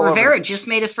 They're just all Rivera over. just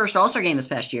made his first All-Star game this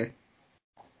past year.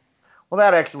 Well,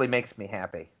 that actually makes me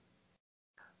happy.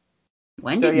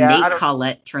 When So, did yeah, Nate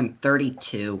Collette turn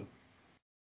 32?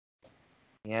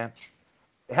 Yeah.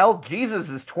 Hell, Jesus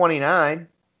is 29.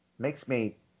 Makes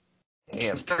me.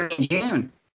 Damn. He's 30 in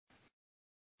June.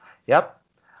 Yep.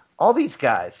 All these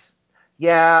guys.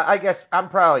 Yeah, I guess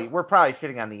we're probably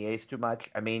shitting on the A's too much.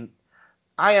 I mean,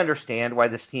 I understand why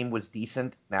this team was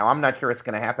decent. Now, I'm not sure it's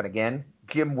going to happen again.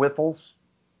 Jim Whiffles,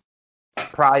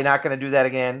 probably not going to do that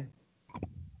again.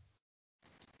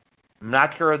 I'm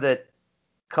not sure that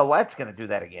Collette's going to do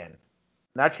that again.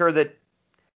 Not sure that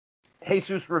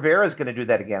Jesus Rivera is going to do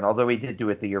that again, although he did do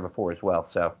it the year before as well.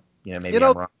 So, maybe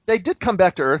I'm wrong. They did come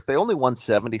back to earth. They only won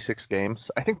 76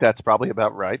 games. I think that's probably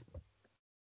about right.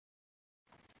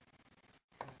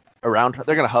 They're going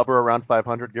to hover around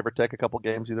 500, give or take a couple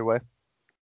games either way.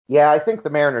 Yeah, I think the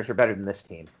Mariners are better than this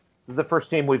team. This is the first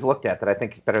team we've looked at that I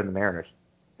think is better than the Mariners.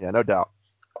 Yeah, no doubt.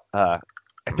 I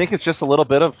think it's just a little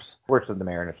bit of worse than the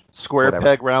Mariners. Square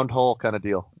peg, round hole kind of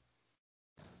deal.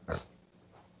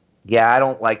 Yeah, I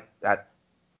don't like that.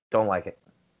 Don't like it.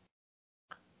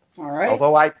 All right.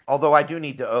 Although I do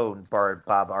need to own Bob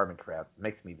Armentrout. It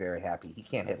makes me very happy. He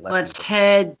can't hit lefties. Let's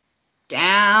head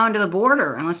down to the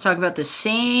border and let's talk about the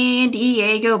San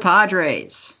Diego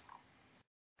Padres.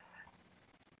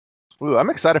 Ooh, I'm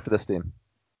excited for this team.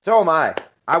 So am I.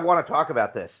 I want to talk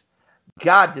about this.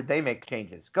 God, did they make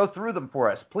changes? Go through them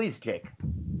for us, please, Jake.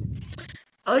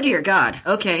 Oh, dear God.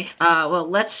 Okay. Well,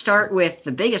 let's start with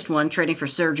the biggest one, trading for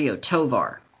Sergio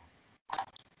Tovar.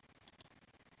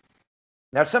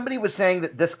 Now, somebody was saying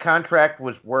that this contract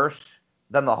was worse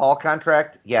than the Hall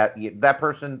contract. Yeah, that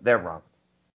person, they're wrong.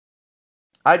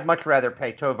 I'd much rather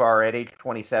pay Tovar at age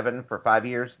 27 for 5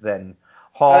 years than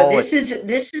Hall. This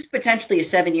is potentially a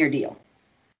 7-year deal.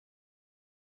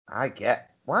 I get.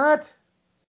 What?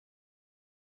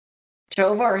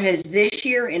 Tovar has this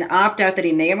year an opt-out that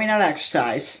he may or may not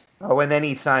exercise. Oh, and then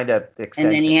he signed a extension.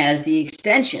 And then he has the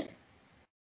extension.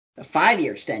 A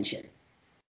 5-year extension.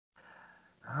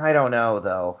 I don't know,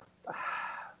 though.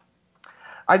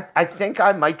 I think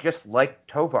I might just like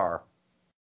Tovar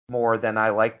more than I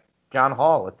like John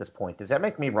Hall at this point. Does that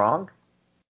make me wrong?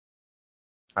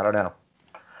 I don't know.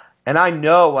 And I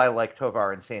know I like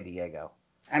Tovar in San Diego.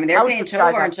 I mean, they're paying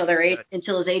Tovar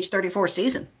until his age 34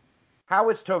 season. How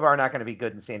is Tovar not going to be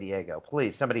good in San Diego?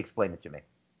 Please, somebody explain it to me.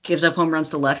 Gives up home runs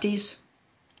to lefties?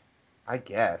 I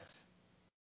guess.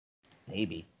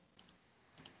 Maybe.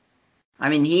 I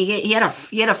mean, he had a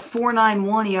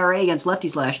 4.91 ERA against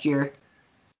lefties last year.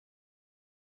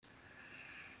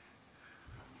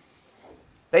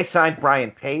 They signed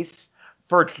Brian Pace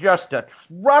for just a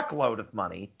truckload of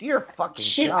money. Dear fucking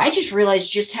shit! God. I just realized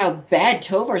just how bad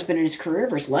Tovar's been in his career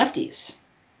versus lefties.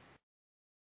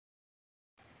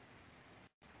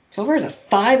 Tovar has a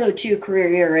 5.02 career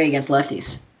ERA against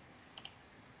lefties.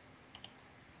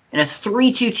 And a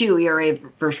 3.22 ERA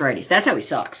versus righties. That's how he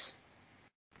sucks.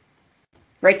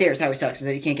 Right there is how he sucks, is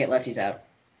that he can't get lefties out.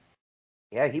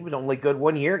 Yeah, he was only good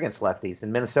 1 year against lefties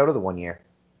in Minnesota the 1 year.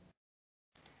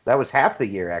 That was half the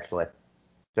year, actually.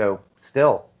 So,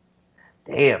 still.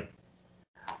 Damn.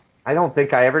 I don't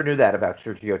think I ever knew that about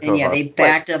Sergio Tovar. And yeah, they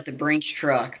backed up the Brinks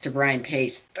truck to Brian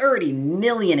Pace. $30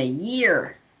 million a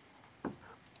year.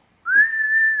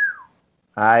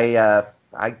 I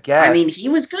guess. I mean, he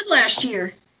was good last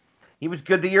year. He was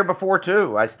good the year before,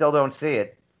 too. I still don't see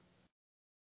it.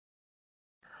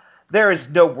 There is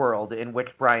no world in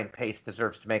which Brian Pace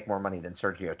deserves to make more money than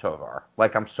Sergio Tovar.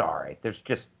 Like, I'm sorry. There's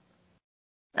just...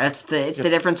 It's the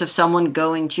difference of someone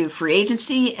going to free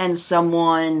agency and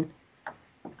someone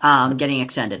getting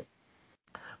extended.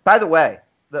 By the way,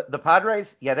 the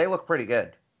Padres, yeah, they look pretty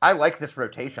good. I like this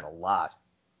rotation a lot.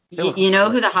 You know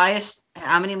who the highest?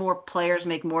 How many more players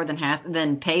make more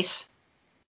than Pace?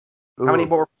 Ooh. How many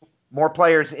more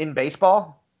players in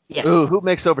baseball? Yes. Ooh, who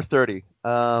makes over 30?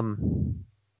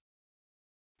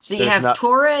 So you have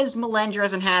Torres,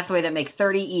 Melendrez, and Hathaway that make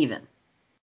 30 even.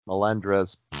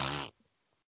 Melendrez.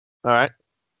 All right.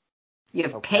 You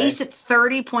have Pace at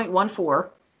 30.14.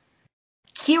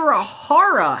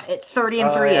 Kirihara at 30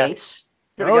 and 3/8.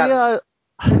 Yeah.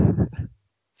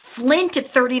 Flint at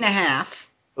 30.5.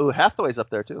 Ooh, Hathaway's up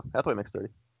there too. Hathaway makes 30.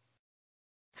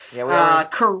 Yeah, we already.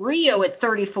 Carrillo at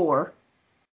 34.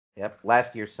 Yep,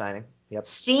 last year's signing. Yep.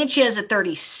 Sanchez at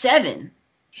 37.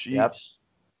 Yep.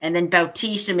 And then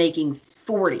Bautista making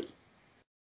 40.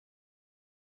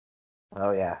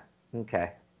 Oh yeah.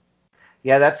 Okay.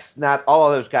 Yeah, that's not all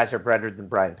of those guys are better than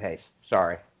Brian Pace.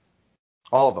 Sorry.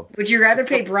 All of them. Would you rather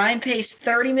pay Brian Pace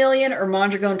 $30 million or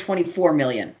Mondragon $24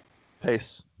 million?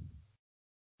 Pace.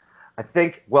 I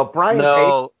think. Well, Brian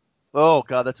No. Oh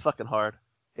God, that's fucking hard.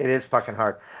 Pace. It is fucking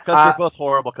hard. Because they're both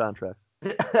horrible contracts.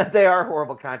 They are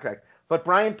horrible contracts. But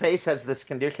Brian Pace has this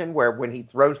condition where when he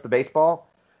throws the baseball,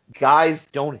 guys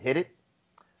don't hit it.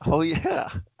 Oh yeah.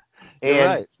 And You're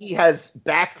right. he has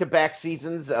back-to-back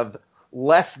seasons of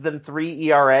less than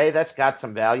 3 ERA. That's got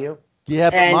some value.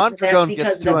 Yeah, but And Mondragon that's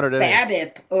gets because 200 the innings.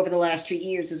 BABIP over the last 2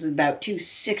 years is about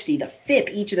 260. The FIP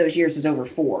each of those years is over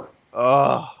 4.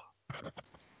 Oh.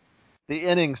 The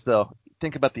innings, though.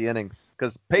 Think about the innings.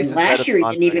 Because Pace And is better last year than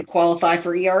he didn't even Mondragon. qualify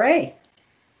for ERA.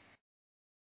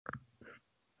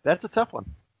 That's a tough one.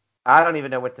 I don't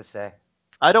even know what to say.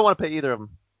 I don't want to pay either of them.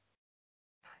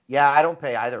 Yeah, I don't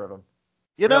pay either of them.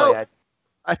 You Really, know,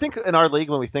 I think in our league,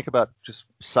 when we think about just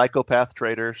psychopath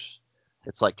traders,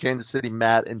 it's like Kansas City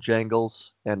Matt and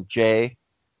Jangles and Jay.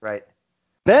 right.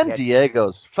 Ben Yeah,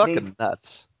 Diego's fucking needs-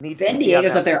 nuts. Needs Ben to be on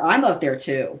Diego's that- up there. I'm up there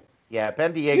too. Yeah,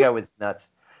 Ben Diego is nuts.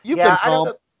 You've Yeah, been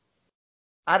calm.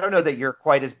 I don't know that you're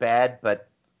quite as bad, but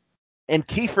And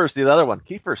Kiefer's the other one.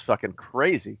 Kiefer's fucking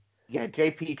crazy. yeah,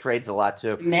 JP trades a lot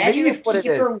too. Imagine Maybe if what it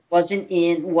is- Kiefer wasn't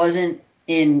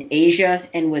in Asia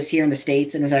and was here in the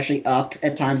States and was actually up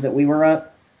at times that we were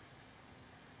up.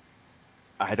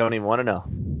 I don't even want to know.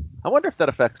 I wonder if that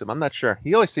affects him. I'm not sure.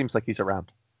 He always seems like he's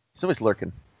around. He's always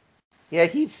lurking. Yeah,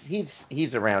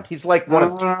 he's around. He's like one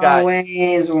of two guys.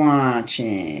 Always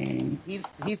watching. He's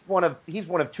one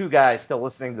of two guys still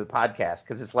listening to the podcast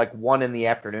because it's like 1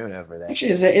 p.m. over there.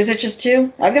 Actually, is it just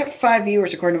 2? I've got 5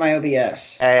 viewers according to my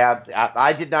OBS. Hey,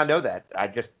 I did not know that. I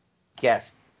just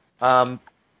guessed. But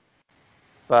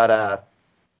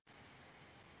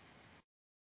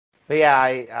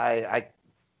yeah,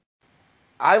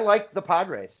 I like the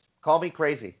Padres. Call me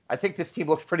crazy. I think this team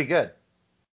looks pretty good.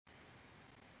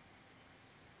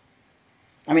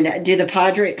 I mean, how do the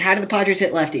Padres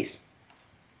hit lefties?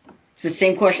 It's the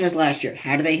same question as last year.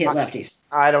 How do they hit lefties?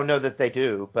 I don't know that they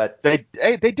do, but They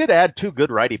did add 2 good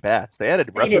righty bats. They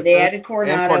added They did. Rutherford They added and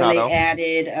Coronado. And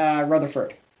they added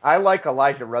Rutherford. I like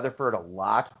Elijah Rutherford a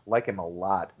lot. Like him a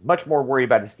lot. Much more worried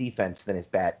about his defense than his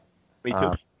bat. Me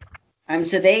too.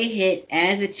 So they hit,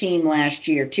 as a team last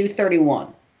year,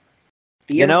 231.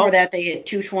 The year before that, they hit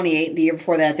 228. The year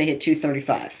before that, they hit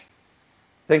 235.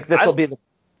 Think this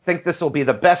will be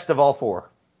the best of all 4.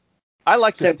 I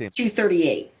like this So team.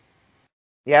 238.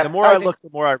 Yeah. The more I look, the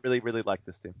more I really, really like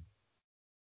this team.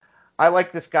 I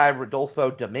like this guy Rodolfo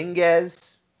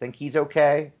Dominguez. Think he's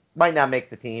okay. Might not make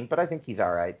the team, but I think he's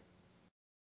all right.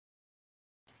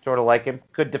 Sort of like him.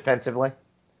 Good defensively.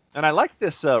 And I like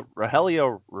this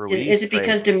Rogelio Ruiz. Is it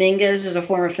because Dominguez is a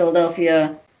former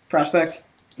Philadelphia prospect?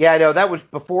 Yeah, I know. That was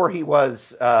before he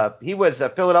was a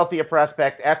Philadelphia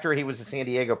prospect after he was a San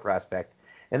Diego prospect.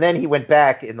 And then he went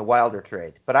back in the Wilder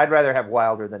trade. But I'd rather have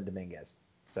Wilder than Dominguez.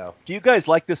 So Do you guys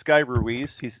like this guy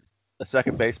Ruiz? He's a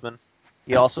second baseman.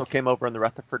 He also came over in the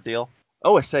Rutherford deal.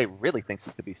 OSA really thinks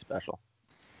he could be special.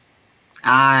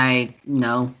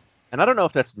 No. And I don't know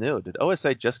if that's new. Did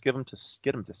OSA just get him to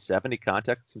 70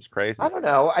 contact? Seems crazy. I don't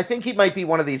know. I think he might be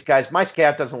one of these guys. My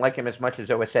scout doesn't like him as much as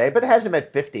OSA, but has him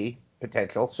at 50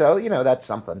 potential. So, that's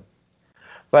something.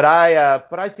 But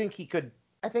I think he could.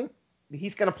 I think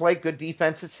he's going to play good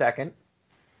defense at second.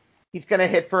 He's going to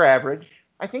hit for average.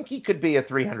 I think he could be a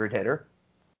 300 hitter.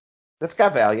 That's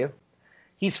got value.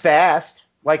 He's fast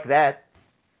like that.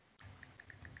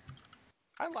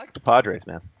 I like the Padres,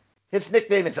 man. His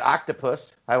nickname is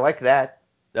Octopus. I like that.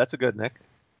 That's a good nick.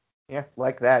 Yeah,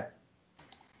 like that.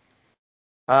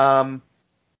 I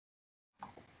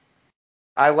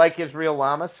like Israel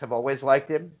Lamas. Have always liked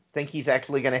him. Think he's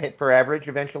actually going to hit for average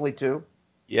eventually too.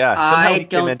 Yeah. I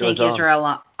don't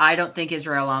think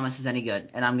Israel Lamas is any good,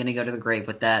 and I'm going to go to the grave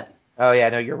with that. Oh yeah,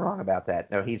 no, you're wrong about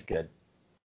that. No, he's good.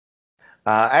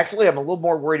 Actually, I'm a little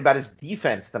more worried about his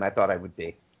defense than I thought I would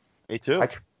be. Me too.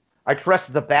 I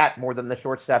trust the bat more than the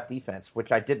shortstop defense,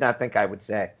 which I did not think I would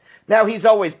say. Now, he's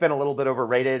always been a little bit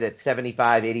overrated at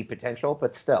 75, 80 potential,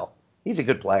 but still, he's a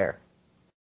good player.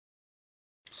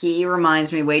 He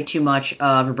reminds me way too much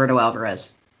of Roberto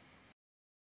Alvarez.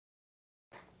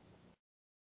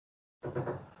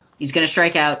 He's going to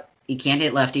strike out, he can't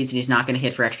hit lefties, and he's not going to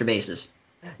hit for extra bases.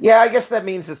 Yeah, I guess that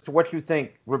means as to what you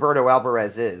think Roberto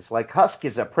Alvarez is. Like, Husk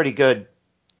is a pretty good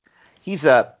 – he's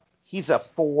a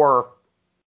 4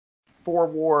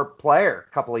 4-WAR player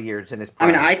a couple of years in his I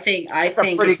mean, prime. I think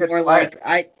pretty it's good more player.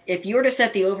 like if you were to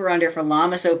set the over/under for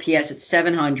Lamas OPS at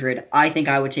 700, I think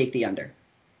I would take the under.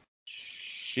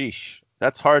 Sheesh.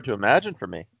 That's hard to imagine for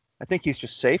me. I think he's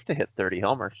just safe to hit 30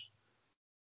 homers.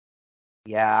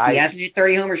 Yeah, He hasn't hit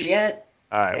 30 homers yet.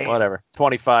 All right, Damn. whatever.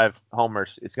 25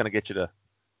 homers. It's going to get you to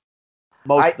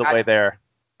most of the way there.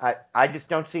 I just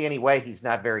don't see any way he's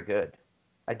not very good.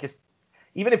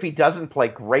 Even if he doesn't play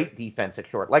great defense at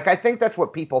short, like I think that's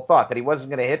what people thought, that he wasn't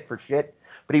going to hit for shit,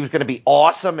 but he was going to be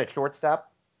awesome at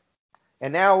shortstop.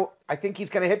 And now I think he's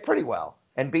going to hit pretty well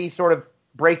and be sort of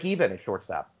break even at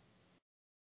shortstop.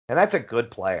 And that's a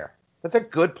good player. That's a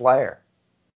good player.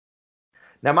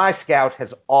 Now, my scout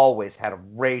has always had a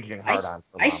raging hard-on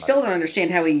for I Lamas. still don't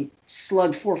understand how he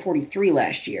slugged 443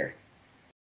 last year.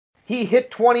 He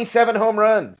hit 27 home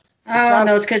runs.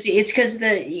 No, it's because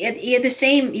he had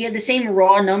the same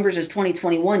raw numbers as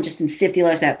 2021, just in 50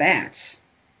 less at bats.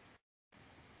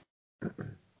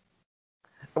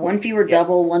 One fewer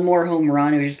double, one more home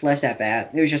run. It was just less at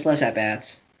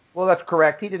bats. Well, that's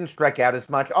correct. He didn't strike out as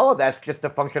much. All of that's just a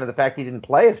function of the fact he didn't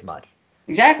play as much.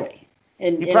 Exactly,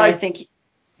 and I think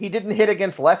he didn't hit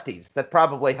against lefties. That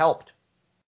probably helped.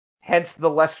 Hence the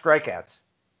less strikeouts.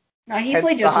 no, he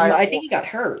played just as much. I think he got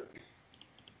hurt.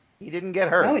 He didn't get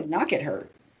hurt. No, he did not get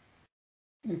hurt.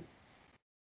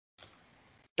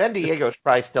 Ben Diego's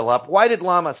probably still up. Why did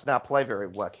Lamas not play very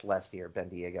much last year, Ben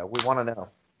Diego? We want to know.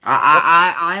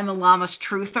 I am a Lamas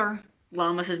truther.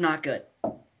 Lamas is not good.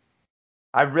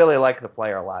 I really like the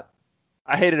player a lot.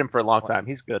 I hated him for a long time.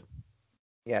 He's good.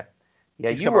 Yeah.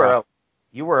 He's You were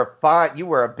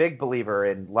a big believer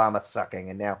in Lamas sucking,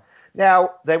 and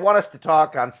now they want us to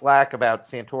talk on Slack about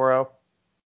Santoro.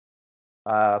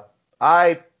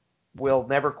 I will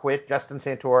never quit Justin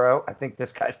Santoro. I think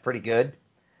this guy's pretty good.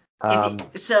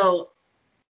 If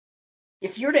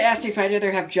you were to ask me if I'd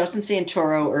rather have Justin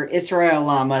Santoro or Israel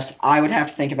Lamas, I would have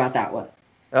to think about that one.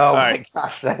 Oh my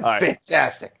gosh, that's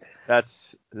fantastic.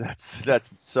 That's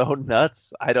so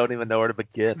nuts. I don't even know where to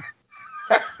begin.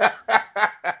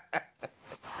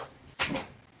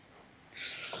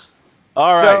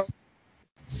 All right.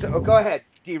 So go ahead,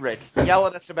 D-Rich. Yell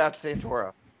at us about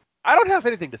Santoro. I don't have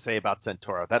anything to say about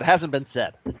Santoro. That hasn't been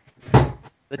said.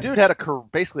 The dude had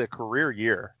basically a career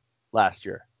year last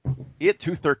year. He hit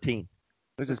 213. It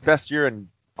was his best year in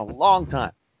a long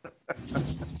time.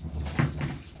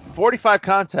 45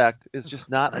 contact is just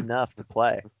not enough to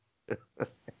play.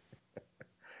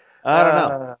 I don't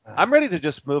know. I'm ready to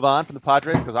just move on from the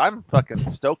Padres because I'm fucking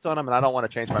stoked on them and I don't want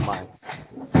to change my mind.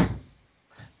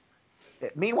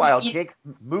 Meanwhile, Jake's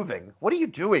moving. What are you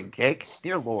doing, Jake?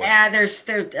 Dear Lord. Yeah,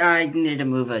 I needed to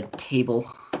move a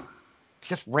table.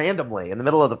 Just randomly in the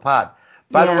middle of the pod.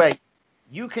 By the way,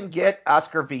 you can get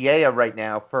Oscar Villa right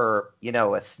now for,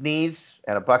 a sneeze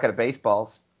and a bucket of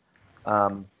baseballs.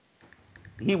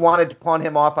 He wanted to pawn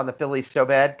him off on the Phillies so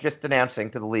bad, just announcing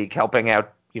to the league, helping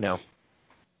out,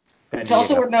 It's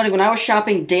also worth noting, when I was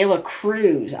shopping De La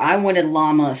Cruz, I wanted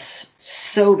Lamas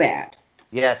so bad.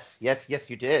 Yes,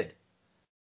 you did.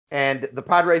 And the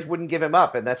Padres wouldn't give him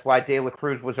up, and that's why De La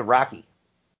Cruz was a Rocky.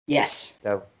 Yes.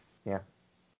 So, yeah.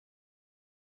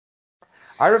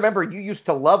 I remember you used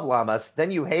to love Lamas,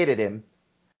 then you hated him.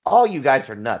 All you guys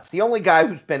are nuts. The only guy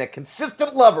who's been a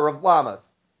consistent lover of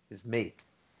Lamas is me.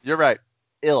 You're right.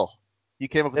 Ill. You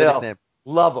came up with a nickname.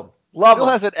 Love him. Still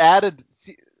hasn't added.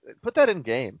 See, put that in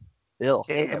game. Ill.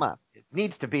 Damn. Come on. It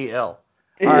needs to be ill.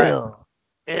 Ill.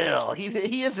 Ill.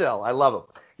 He is ill. I love him.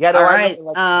 Yeah. All right.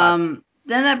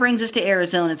 Then that brings us to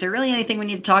Arizona. Is there really anything we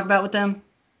need to talk about with them?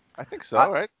 I think so,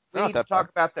 right? We need to talk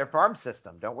about their farm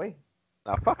system, don't we?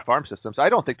 No, fuck farm systems. I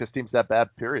don't think this team's that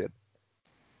bad, period.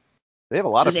 They have a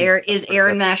lot Is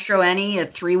Aaron Mastroeni a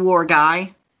 3-WAR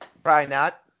guy? Probably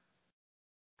not.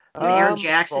 Is Aaron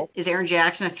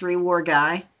Jackson a 3-WAR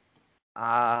guy?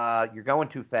 You're going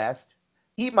too fast.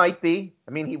 He might be.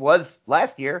 I mean, he was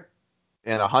last year.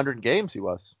 In 100 games, he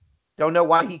was. Don't know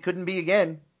why he couldn't be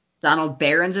again. Donald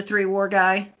Barron's a 3-WAR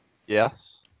guy?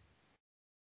 Yes.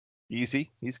 Easy.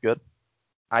 He's good.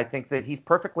 I think that he's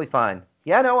perfectly fine.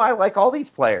 Yeah, no, I like all these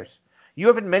players. You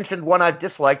haven't mentioned one I've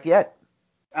disliked yet.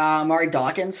 Maury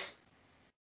Dawkins.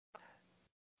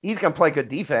 He's going to play good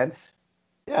defense.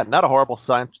 Yeah, not a horrible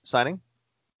signing.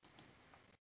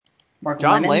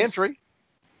 John Landry.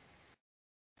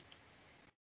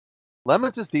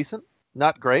 Lemons is decent.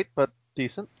 Not great, but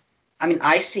decent. I mean,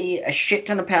 I see a shit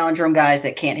ton of palindrome guys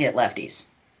that can't hit lefties.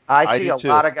 I see a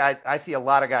lot of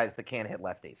guys that can't hit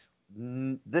lefties.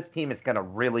 This team is going to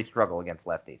really struggle against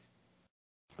lefties.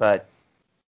 But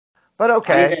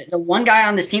okay. I mean, the one guy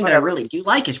on this team that I really do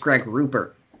like is Greg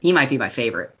Rupert. He might be my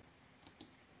favorite.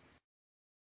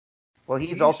 Well,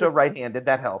 he's also right-handed.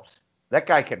 That helps. That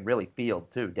guy can really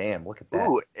field, too. Damn, look at that.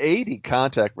 Ooh, 80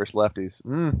 contact versus lefties.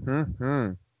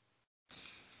 Mm-hmm.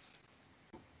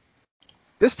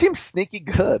 This team's sneaky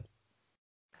good.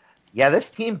 Yeah, this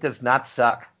team does not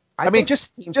suck. I mean,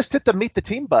 just hit the meet the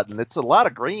team button. It's a lot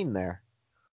of green there.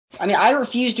 I mean, I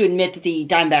refuse to admit that the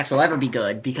Diamondbacks will ever be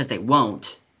good because they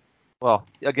won't. Well,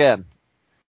 again,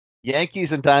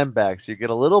 Yankees and Diamondbacks, you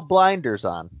get a little blinders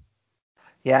on.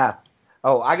 Yeah.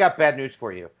 Oh, I got bad news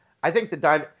for you. I think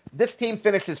this team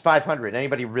finishes 500.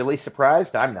 Anybody really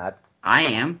surprised? I'm not. I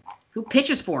am. Who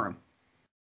pitches for him?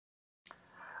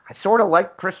 I sort of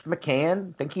like Chris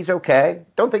McCann. Think he's okay.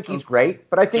 Don't think he's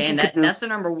great, but I think he could do. That's the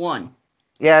number one.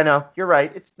 Yeah, I know. You're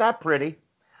right. It's not pretty.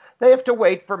 They have to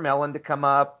wait for Mellon to come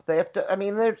up. They have to. I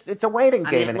mean, it's a waiting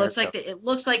game. It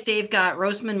looks like they've got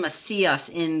Roseman Macias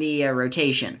in the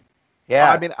rotation.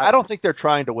 Yeah. I mean, I don't think they're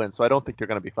trying to win, so I don't think they're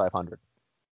going to be 500.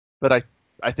 But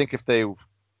I think if they,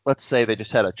 let's say they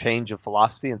just had a change of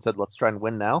philosophy and said, let's try and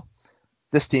win now,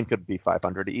 this team could be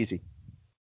 500 easy.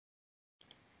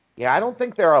 Yeah, I don't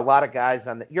think there are a lot of guys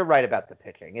on the. You're right about the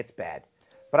pitching. It's bad.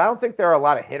 But I don't think there are a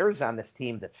lot of hitters on this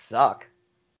team that suck.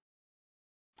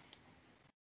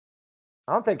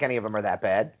 I don't think any of them are that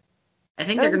bad. I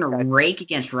think they're going to rake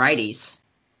against righties.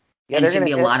 Yeah, and it's going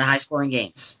to be a lot of high-scoring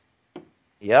games.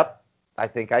 Yep. I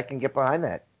think I can get behind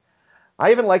that.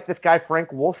 I even like this guy, Frank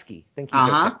Wolski. Think he's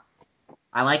okay.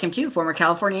 I like him too, former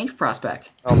California Angel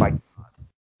prospect. Oh, my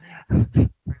God.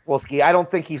 Wolski, I don't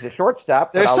think he's a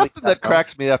shortstop. There's something that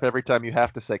cracks me up every time you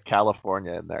have to say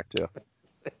California in there, too.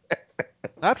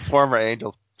 Not former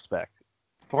Angels spec.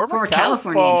 Former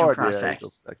California Angel prospect.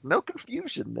 No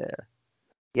confusion there.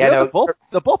 Yeah,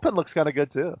 the bullpen looks kind of good,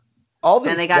 too.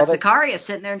 And they got Zacharias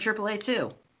sitting there in AAA,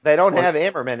 too. They don't have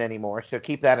Ammerman anymore, so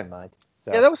keep that in mind.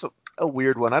 So. Yeah, that was a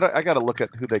weird one. I got to look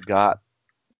at who they got.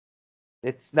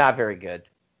 It's not very good.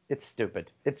 It's stupid.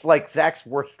 It's like Zach's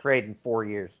worst trade in 4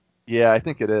 years. Yeah, I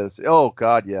think it is. Oh,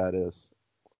 God, yeah, it is.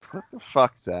 What the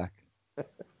fuck, Zach?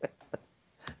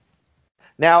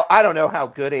 Now, I don't know how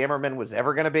good Ammerman was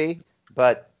ever going to be,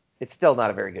 but it's still not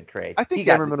a very good trade. I think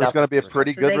Ammerman was going to be a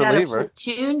pretty good reliever. They got a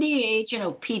platoon DH and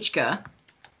Opichka.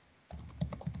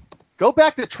 Go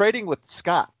back to trading with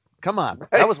Scott. Come on.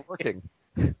 That was working.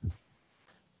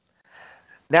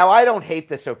 Now, I don't hate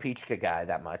this Opichka guy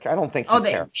that much. I don't think he's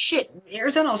terrible. Shit.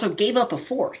 Arizona also gave up a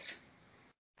fourth.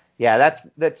 Yeah,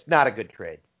 that's not a good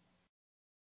trade.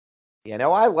 You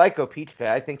know, I like Opichka.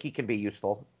 I think he can be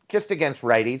useful. Just against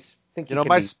righties.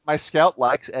 My scout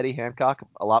likes Eddie Hancock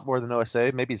a lot more than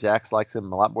OSA. Maybe Zach's likes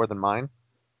him a lot more than mine.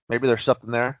 Maybe there's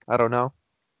something there. I don't know.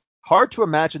 Hard to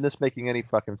imagine this making any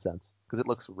fucking sense because it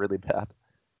looks really bad.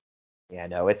 Yeah,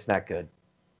 no, it's not good.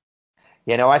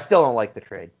 You know, I still don't like the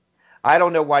trade. I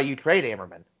don't know why you trade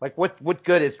Ammerman. Like, what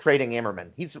good is trading Ammerman?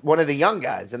 He's one of the young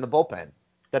guys in the bullpen.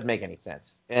 Doesn't make any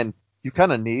sense. And you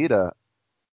kind of need a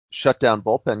shutdown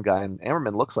bullpen guy, and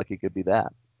Ammerman looks like he could be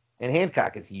that. And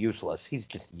Hancock is useless. He's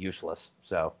just useless.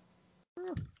 So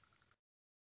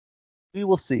we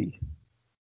will see.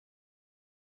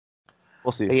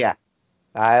 We'll see. But yeah,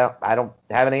 I don't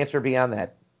have an answer beyond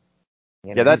that.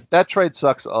 You know, that trade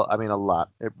sucks. I mean, a lot.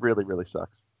 It really, really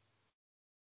sucks.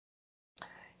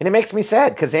 And it makes me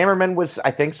sad because Ammerman was, I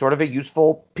think, sort of a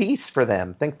useful piece for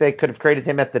them. I think they could have traded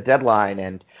him at the deadline.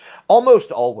 And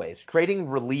almost always, trading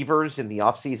relievers in the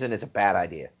offseason is a bad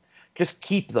idea. Just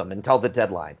keep them until the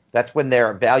deadline. That's when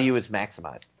their value is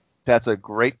maximized. That's a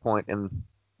great point, and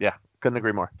yeah, couldn't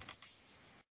agree more.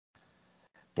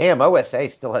 Damn, OSA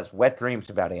still has wet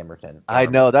dreams about Ammerman. I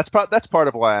know. That's part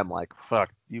of why I'm like, fuck,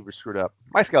 you were screwed up.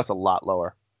 My scout's a lot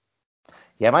lower.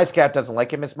 Yeah, my scout doesn't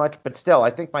like him as much, but still,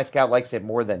 I think my scout likes him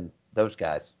more than those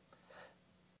guys.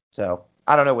 So,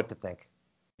 I don't know what to think.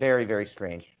 Very, very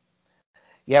strange.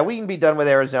 Yeah, we can be done with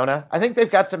Arizona. I think they've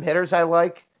got some hitters I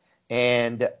like,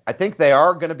 and I think they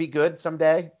are going to be good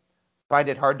someday. Find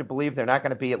it hard to believe they're not going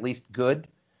to be at least good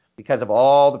because of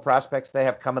all the prospects they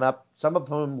have coming up, some of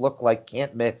whom look like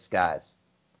can't-miss guys.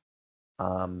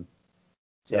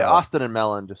 Yeah, Austin and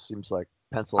Mellon just seems like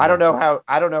pencil. I don't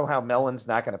know how Mellon's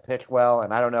not going to pitch well,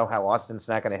 and I don't know how Austin's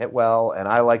not going to hit well, and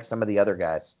I like some of the other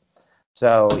guys.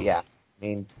 So yeah, I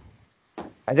mean,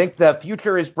 I think the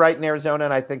future is bright in Arizona,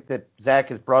 and I think that Zach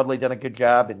has broadly done a good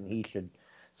job, and he should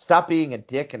stop being a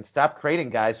dick and stop trading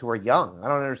guys who are young. I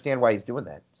don't understand why he's doing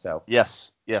that. So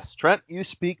yes, Trent, you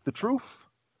speak the truth.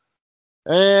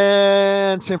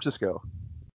 And San Francisco.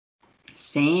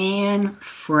 San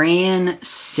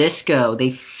Francisco. They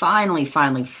finally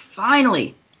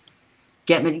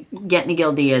get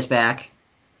Miguel Diaz back.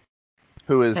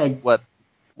 Who is what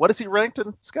is he ranked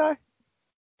in, Sky?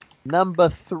 Number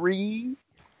 3?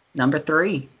 Number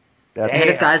 3. Ahead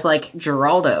of guys like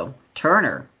Geraldo,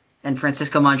 Turner, and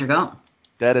Francisco Mondragon.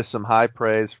 That is some high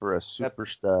praise for a super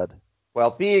stud.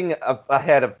 Well, being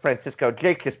ahead of Francisco,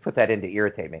 Jake just put that in to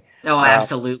irritate me. Oh,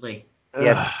 absolutely.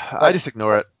 Yes, I just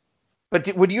ignore it.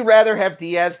 But would you rather have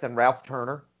Diaz than Ralph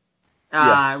Turner?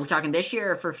 Yes. We're talking this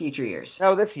year or for future years?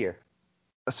 No, this year.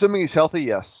 Assuming he's healthy,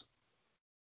 yes.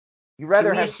 You rather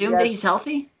Can we have assume Diaz, that he's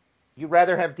healthy? You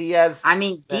rather have Diaz? I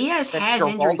mean, Diaz has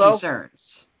injury Geraldo?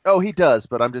 concerns. Oh, he does,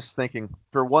 but I'm just thinking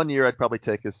for 1 year I'd probably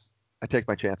take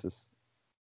my chances.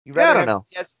 You rather I don't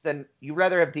know. You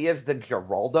rather have Diaz than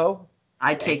Geraldo?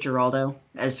 I'd take Geraldo,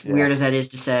 as weird as that is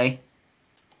to say.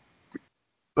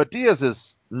 But Diaz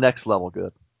is next level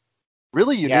good.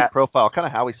 Really unique profile, kind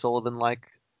of Howie Sullivan-like.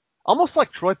 Almost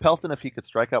like Troy Pelton if he could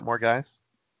strike out more guys.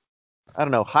 I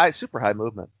don't know, super high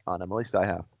movement on him, at least I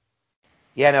have.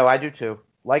 Yeah, no, I do too.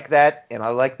 Like that, and I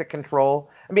like the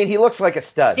control. I mean, he looks like a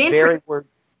stud. Very worried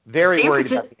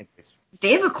about the injuries.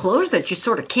 They have a closer that just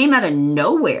sort of came out of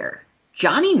nowhere.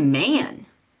 Johnny Mann.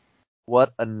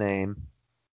 What a name.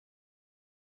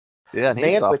 Yeah, and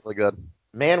he's awfully good.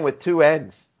 Man with two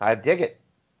ends. I dig it.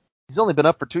 He's only been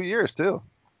up for 2 years, too.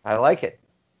 I like it.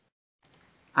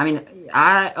 I mean,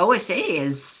 OSA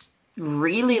has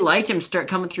really liked him start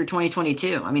coming through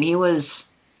 2022. I mean, he was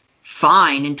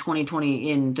fine in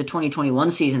the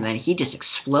 2021 season, then he just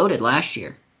exploded last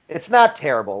year. It's not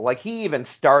terrible. Like, he even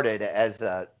started as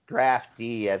a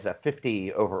draftee, as a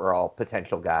 50 overall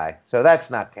potential guy. So that's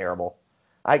not terrible.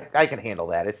 I can handle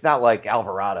that. It's not like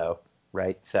Alvarado,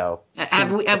 right? So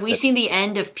have we seen the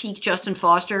end of peak Justin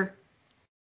Foster?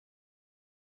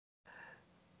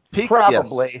 Peak,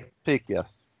 probably. Yes. Peak,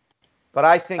 yes. But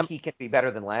I think he can be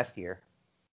better than last year.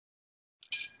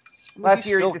 Last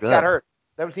year he just got hurt.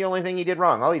 That was the only thing he did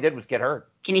wrong. All he did was get hurt.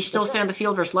 Can he still stay on the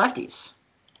field versus lefties?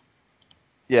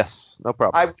 Yes, no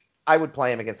problem. I would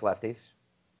play him against lefties.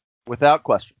 Without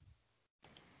question.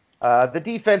 The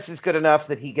defense is good enough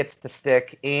that he gets to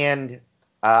stick, and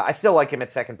I still like him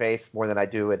at second base more than I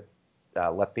do at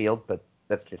left field, but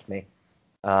that's just me.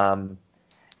 And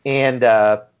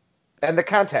the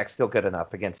contact's still good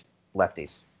enough against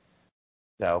lefties.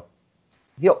 So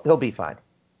he'll be fine.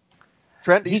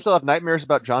 Trent, do you still have nightmares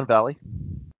about John Valley?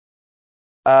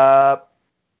 I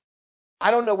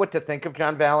don't know what to think of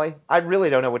John Valley. I really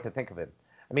don't know what to think of him.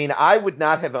 I mean, I would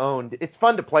not have owned. It's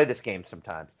fun to play this game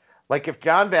sometimes. Like if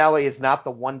John Valley is not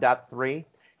the 1.3,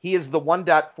 he is the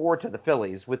 1.4 to the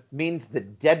Phillies, which means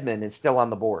that Dedman is still on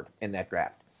the board in that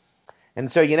draft.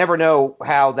 And so you never know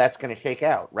how that's going to shake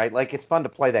out, right? Like it's fun to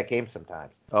play that game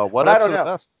sometimes. Oh, what but I don't know.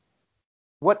 know.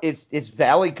 What is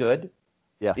Valley good?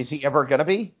 Yes. Is he ever going to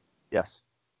be? Yes.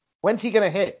 When's he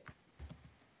going to hit?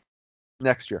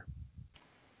 Next year.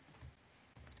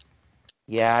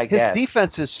 Yeah, I guess. His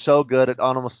defense is so good it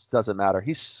almost doesn't matter.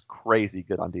 He's crazy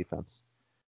good on defense.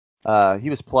 He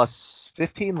was plus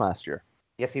 15 last year.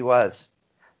 Yes, he was.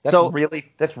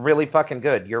 That's really fucking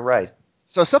good. You're right.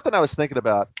 So something I was thinking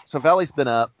about. So Valley's been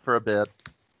up for a bit,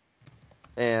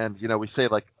 and we say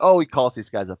like, oh, he calls these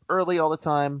guys up early all the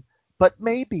time, but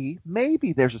maybe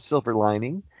there's a silver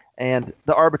lining, and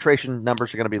the arbitration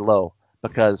numbers are going to be low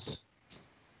because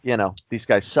these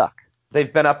guys suck.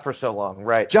 They've been up for so long,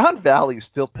 right? John Valley's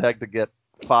still pegged to get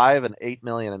 $5 and $8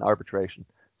 million in arbitration.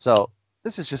 So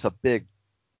this is just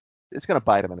it's going to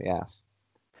bite him in the ass.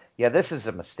 Yeah, this is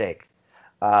a mistake.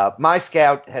 My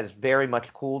scout has very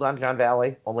much cooled on John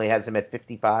Valley, only has him at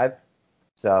 55.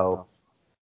 So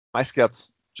my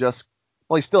scout's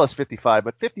he still has 55,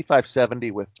 but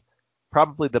 55-70 with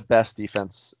probably the best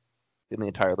defense in the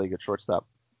entire league at shortstop.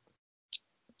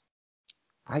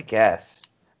 I guess.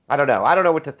 I don't know. I don't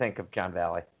know what to think of John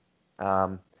Valley.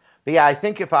 But yeah, I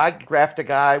think if I draft a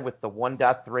guy with the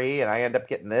 1.3 and I end up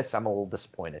getting this, I'm a little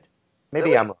disappointed.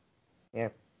 Maybe really? I'm. Yeah.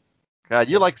 God,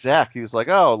 you're like Zach. He was like,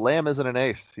 oh, Lamb isn't an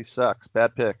ace. He sucks.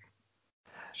 Bad pick.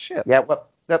 Shit. Yeah, well,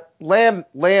 Lamb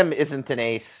isn't an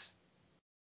ace,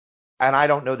 and I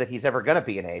don't know that he's ever going to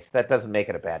be an ace. That doesn't make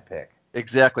it a bad pick.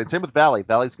 Exactly. Same with Valley.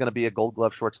 Valley's going to be a Gold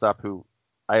Glove shortstop who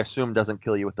I assume doesn't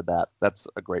kill you with the bat. That's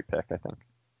a great pick, I think.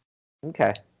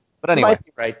 Okay. But anyway. He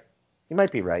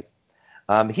might be right.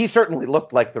 He certainly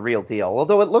looked like the real deal,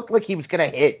 although it looked like he was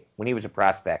going to hit when he was a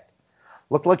prospect.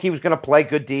 Looked like he was going to play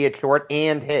good D at short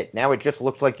and hit. Now it just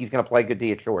looks like he's going to play good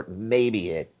D at short and maybe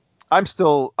hit. I'm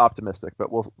still optimistic, but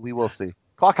we will see.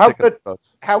 Clock's how ticking, good?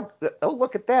 Oh,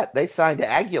 look at that! They signed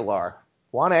Aguilar.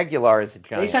 Juan Aguilar is a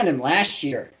Giant. They signed him last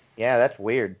year. Yeah, that's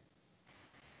weird.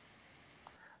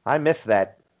 I miss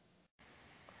that.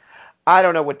 I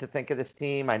don't know what to think of this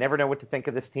team. I never know what to think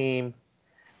of this team.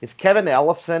 Is Kevin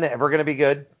Ellefson ever going to be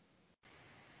good?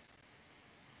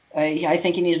 I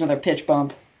think he needs another pitch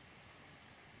bump.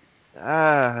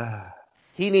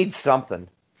 He needs something.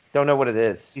 Don't know what it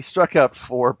is. He struck out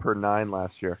 4 per 9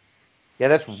 last year. Yeah,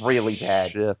 that's really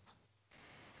bad. Shit.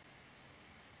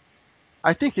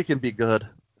 I think he can be good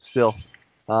still.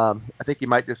 I think he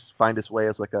might just find his way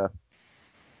as like a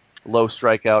low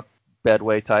strikeout,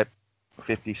 bedway type,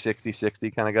 50, 60,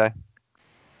 60 kind of guy.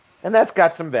 And that's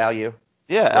got some value.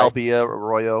 Yeah, Right. Albia,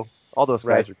 Arroyo, all those guys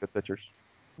Right. are good pitchers.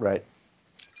 Right.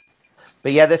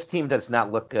 But yeah, this team does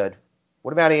not look good.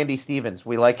 What about Andy Stevens?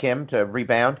 We like him to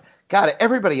rebound. God,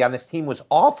 everybody on this team was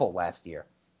awful last year.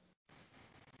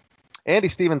 Andy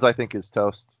Stevens, I think, is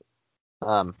toast.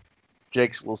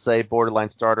 Jakes will say borderline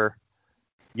starter.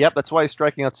 Yep, that's why he's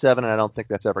striking out 7, and I don't think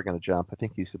that's ever going to jump. I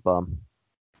think he's a bum.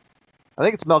 I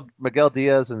think it's Miguel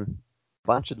Diaz and a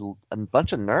bunch of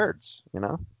nerds, you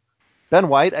know? Ben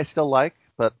White I still like,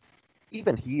 but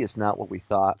even he is not what we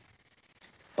thought.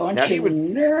 Bunch Now, he of was-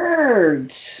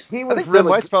 nerds. He I was think Ben really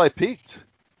White's probably peaked.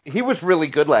 he was really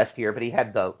good last year, but he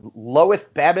had the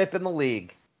lowest BABIP in the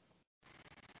league.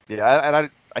 Yeah, and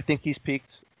I think he's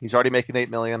peaked. He's already making $8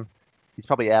 million. He's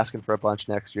probably asking for a bunch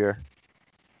next year.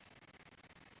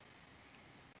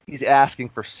 He's asking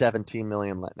for $17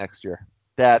 million next year.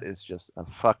 That is just a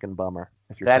fucking bummer.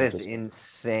 If you're That is Francisco.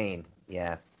 insane.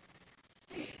 Yeah.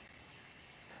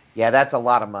 Yeah, that's a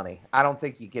lot of money. I don't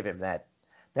think you give him that.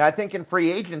 Now, I think in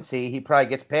free agency, he probably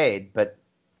gets paid, but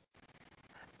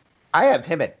I have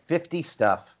him at 50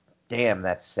 stuff. Damn,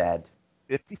 that's sad.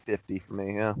 50-50 for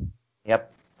me, yeah.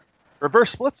 Yep.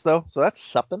 Reverse splits, though, so that's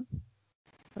something.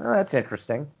 Oh, that's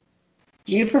interesting.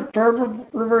 Do you prefer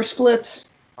reverse splits?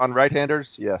 On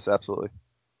right-handers, yes, absolutely.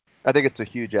 I think it's a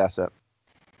huge asset.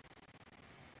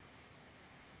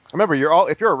 Remember,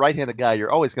 if you're a right-handed guy,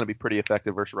 you're always going to be pretty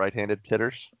effective versus right-handed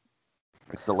hitters.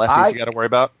 It's the lefties you got to worry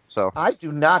about. So I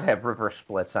do not have reverse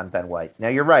splits on Ben White. Now,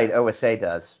 you're right, OSA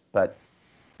does, but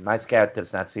my scout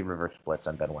does not see reverse splits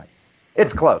on Ben White.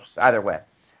 It's close, either way.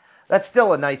 That's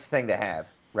still a nice thing to have,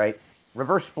 right?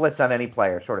 Reverse splits on any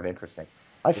player, sort of interesting.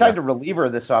 I signed a reliever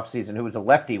this offseason who was a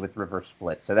lefty with reverse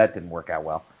split, so that didn't work out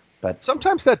well. But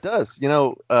sometimes that does. You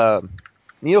know,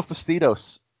 Neo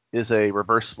Fastidos is a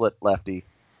reverse split lefty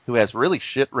who has really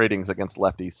shit ratings against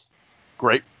lefties.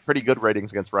 Pretty good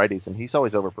ratings against righties, and he's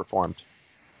always overperformed.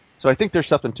 So I think there's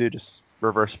something to just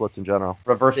reverse splits in general.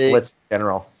 Reverse splits in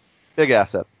general. Big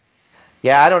asset.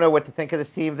 Yeah, I don't know what to think of this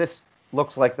team. This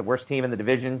looks like the worst team in the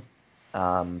division.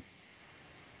 And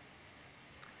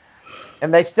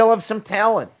they still have some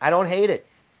talent. I don't hate it.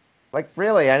 Like,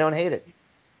 really, I don't hate it.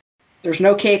 There's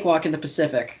no cakewalk in the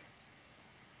Pacific.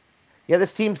 Yeah,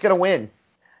 this team's going to win.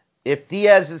 If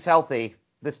Diaz is healthy,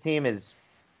 this team is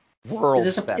world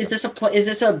Is better.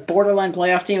 this a borderline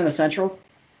playoff team in the Central?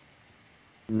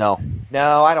 No.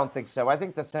 No, I don't think so. I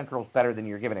think the Central's better than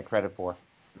you're giving it credit for.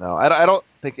 No, I don't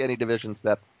think any division's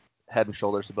that head and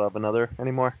shoulders above another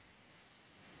anymore.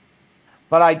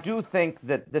 But I do think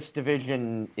that this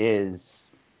division is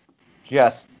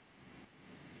just...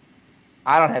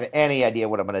 I don't have any idea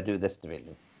what I'm going to do this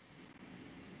division.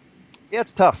 Yeah,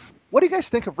 it's tough. What do you guys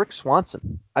think of Rick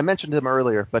Swanson? I mentioned him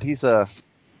earlier, but he's a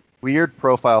weird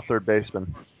profile third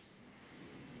baseman.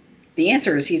 The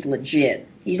answer is he's legit.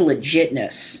 He's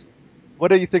legitness. What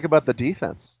do you think about the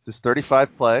defense? Does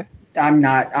 35 play? I'm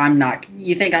not.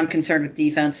 You think I'm concerned with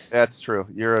defense? That's true.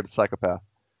 You're a psychopath.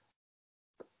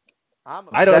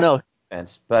 I don't know.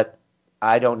 Defense, but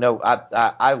I don't know.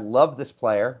 I love this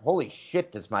player. Holy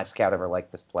shit, does my scout ever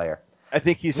like this player? I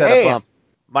think he's had a bump.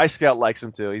 My scout likes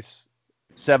him too. He's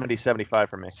 70-75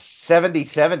 for me.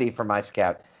 70-70 for my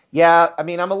scout. Yeah, I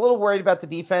mean, I'm a little worried about the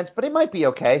defense, but he might be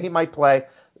okay. He might play.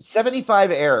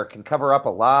 75 air can cover up a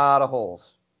lot of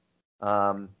holes.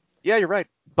 Yeah, you're right.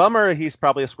 Bummer, he's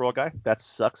probably a scroll guy. That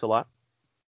sucks a lot.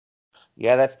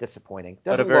 Yeah, that's disappointing.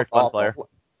 But Doesn't a very look fun awful. player.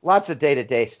 Lots of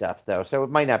day-to-day stuff, though, so it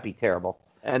might not be terrible.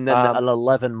 And then an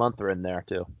 11-monther in there,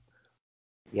 too.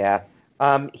 Yeah.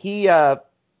 I like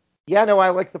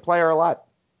the player a lot.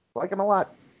 I like him a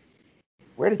lot.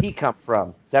 Where did he come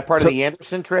from? Is that part of the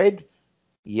Anderson trade?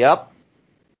 Yep.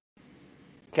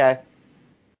 Okay.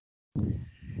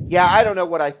 Yeah, I don't know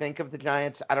what I think of the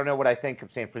Giants. I don't know what I think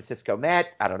of San Francisco Matt.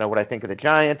 I don't know what I think of the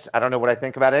Giants. I don't know what I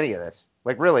think about any of this.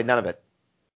 Like, really, none of it.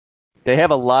 They have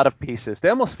a lot of pieces. They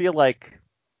almost feel like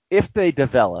if they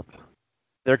develop,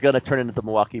 they're going to turn into the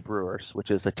Milwaukee Brewers,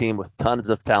 which is a team with tons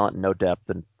of talent and no depth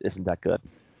and isn't that good.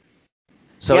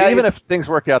 So Yeah, even if things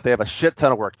work out, they have a shit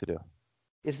ton of work to do.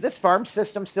 Is this farm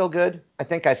system still good? I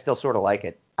think I still sort of like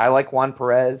it. I like Juan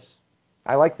Perez.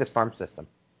 I like this farm system.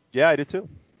 Yeah, I do too.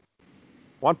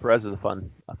 Juan Perez is a fun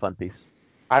piece.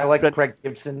 I like Craig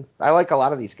Gibson. I like a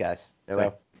lot of these guys. Really?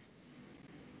 So.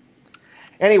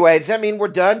 Anyway, does that mean we're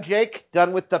done, Jake?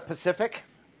 Done with the Pacific?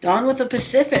 Done with the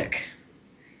Pacific.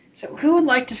 So who would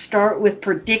like to start with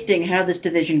predicting how this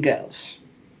division goes?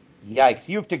 Yikes.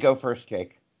 You have to go first,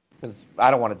 Jake, because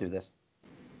I don't want to do this.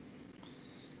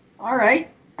 All right.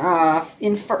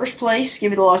 In first place, give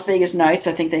me the Las Vegas Knights.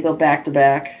 I think they go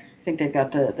back-to-back. I think they've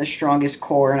got the strongest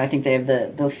core, and I think they have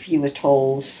the fewest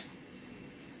holes.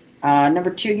 Number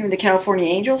 2, give me the California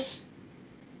Angels.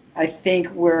 I think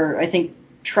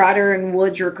Trotter and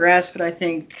Woods regress, but I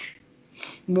think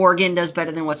Morgan does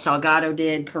better than what Salgado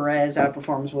did. Perez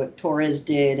outperforms what Torres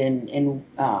did, and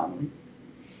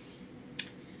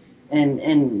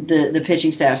the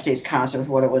pitching staff stays constant with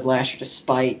what it was last year,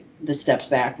 despite the steps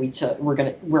back we're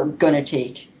gonna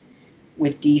take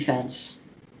with defense.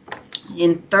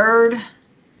 In third,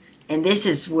 and this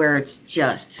is where it's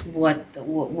just what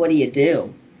do you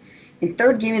do? In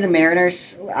third, give me the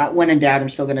Mariners. When in doubt, I'm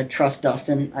still going to trust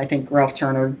Dustin. I think Ralph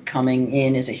Turner coming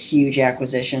in is a huge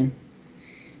acquisition.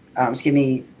 Just give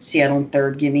me Seattle in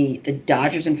third. Give me the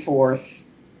Dodgers in fourth.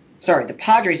 Sorry, the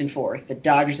Padres in fourth. The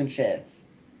Dodgers in fifth.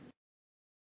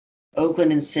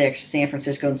 Oakland in sixth. San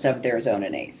Francisco in seventh. Arizona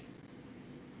in eighth.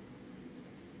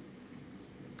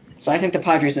 So I think the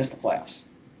Padres missed the playoffs.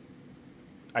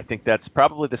 I think that's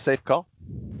probably the safe call.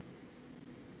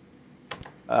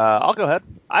 I'll go ahead.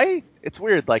 It's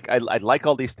weird. Like I like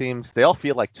all these teams. They all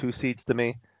feel like 2 seeds to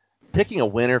me. Picking a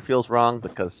winner feels wrong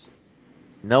because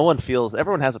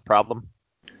everyone has a problem.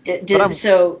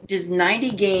 So does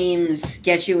 90 games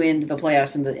get you into the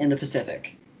playoffs in the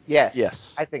Pacific? Yes.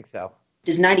 Yes. I think so.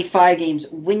 Does 95 games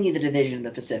win you the division in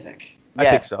the Pacific? I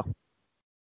think so.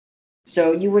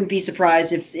 So you wouldn't be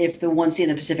surprised if the 1 seed in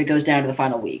the Pacific goes down to the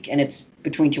final week and it's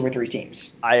between 2 or 3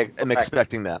 teams. I am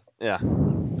expecting that. Yeah.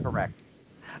 Correct.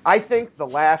 I think the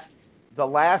last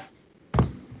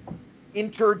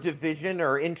interdivision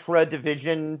or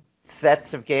intra-division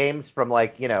sets of games from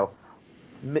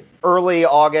early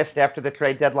August after the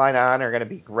trade deadline on are going to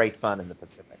be great fun in the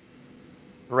Pacific.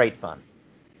 Great fun.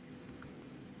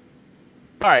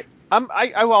 All right.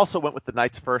 I also went with the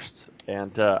Knights first,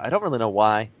 and I don't really know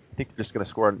why. I think they're just going to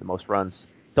score the most runs.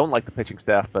 Don't like the pitching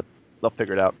staff, but they'll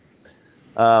figure it out.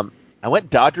 I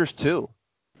went Dodgers too.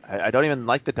 I don't even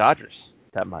like the Dodgers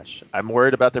that much. I'm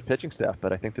worried about their pitching staff,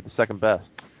 but I think they're the second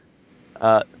best.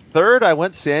 Third, I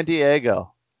went San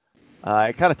Diego.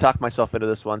 I kind of talked myself into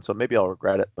this one, so maybe I'll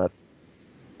regret it, but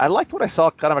I liked what I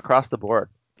saw kind of across the board.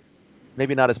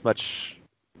 Maybe not as much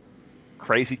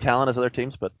crazy talent as other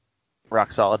teams, but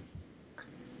rock solid.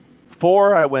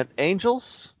 4, I went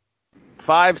Angels.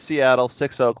 5, Seattle.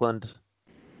 6, Oakland.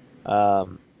 I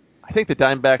think the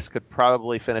Diamondbacks could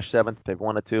probably finish 7th if they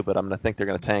wanted to, but I'm going to think they're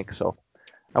going to tank, so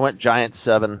I went Giants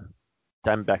 7,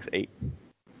 Diamondbacks 8.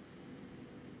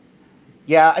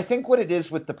 Yeah, I think what it is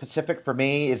with the Pacific for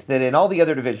me is that in all the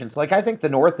other divisions, I think the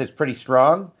North is pretty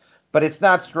strong, but it's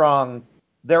not strong.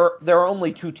 There are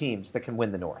only 2 teams that can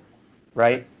win the North,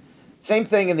 right? Same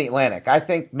thing in the Atlantic. I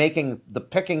think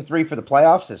picking 3 for the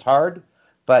playoffs is hard,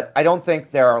 but I don't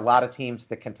think there are a lot of teams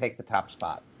that can take the top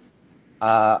spot.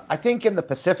 I think in the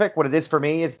Pacific, what it is for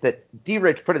me is that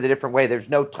D-Rich put it a different way. There's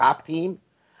no top team.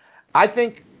 I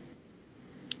think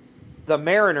the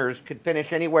Mariners could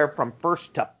finish anywhere from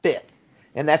 1st to 5th,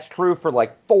 and that's true for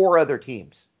 4 other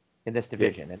teams in this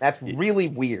division, and that's really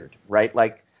weird, right?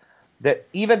 That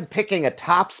even picking a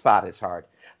top spot is hard.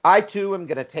 I too am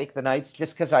going to take the Knights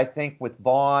just because I think with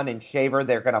Vaughn and Shaver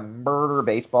they're going to murder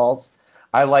baseballs.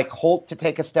 I like Holt to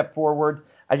take a step forward.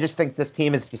 I just think this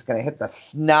team is just going to hit the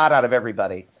snot out of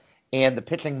everybody, and the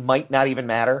pitching might not even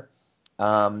matter.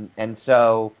 And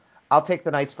so I'll take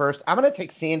the Knights first. I'm going to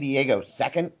take San Diego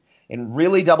second and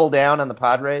really double down on the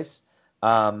Padres.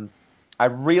 I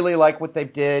really like what they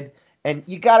did, and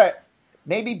you got to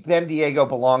maybe Ben Diego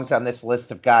belongs on this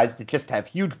list of guys that just have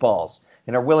huge balls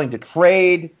and are willing to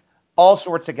trade all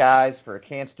sorts of guys for a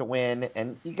chance to win,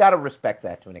 and you got to respect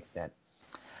that to an extent.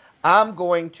 I'm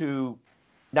going to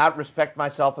not respect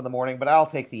myself in the morning, but I'll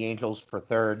take the Angels for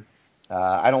third.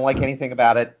 I don't like anything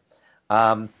about it.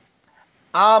 I'm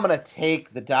going to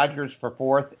take the Dodgers for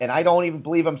fourth, and I don't even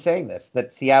believe I'm saying this,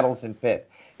 that Seattle's in fifth.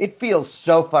 It feels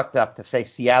so fucked up to say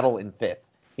Seattle in fifth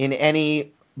in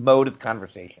any mode of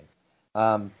conversation.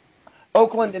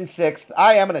 Oakland in sixth.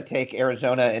 I am going to take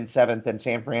Arizona in seventh and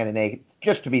San Fran in eighth,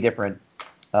 just to be different.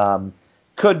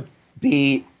 Could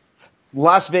be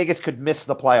Las Vegas could miss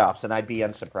the playoffs, and I'd be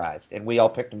unsurprised. And we all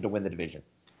picked them to win the division.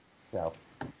 So.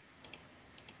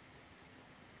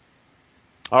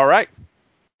 All right.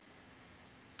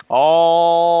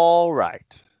 All right.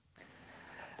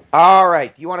 All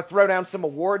right. You want to throw down some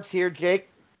awards here, Jake?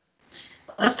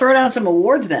 Let's throw down some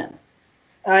awards then.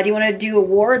 Do you want to do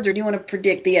awards or do you want to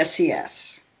predict the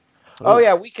SCS? Oh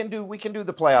yeah, we can do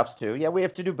the playoffs too. Yeah, we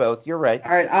have to do both. You're right. All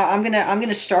right, I'm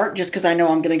gonna start just because I know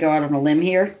I'm gonna go out on a limb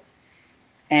here,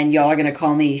 and y'all are gonna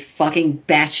call me fucking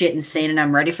batshit insane, and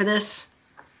I'm ready for this.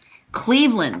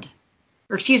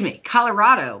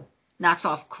 Colorado knocks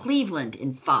off Cleveland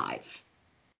in 5.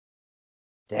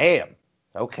 Damn.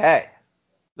 Okay.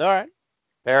 All right.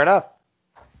 Fair enough.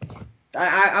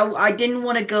 I didn't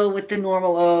want to go with the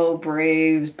normal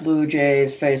Braves, Blue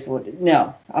Jays, face.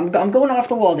 No, I'm going off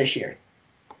the wall this year.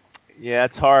 Yeah,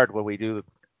 it's hard when we do.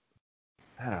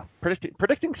 I don't know.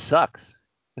 Predicting sucks.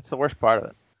 It's the worst part of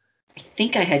it. I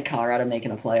think I had Colorado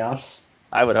making the playoffs.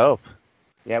 I would hope.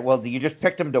 Yeah, well, you just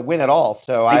picked them to win it all,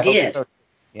 so I hope did. so.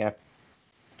 Yeah.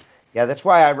 Yeah, that's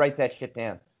why I write that shit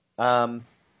down.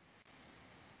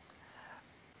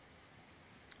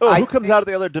 Who comes out of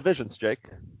the other divisions, Jake?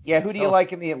 Yeah, who do you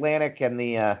like in the Atlantic and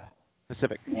the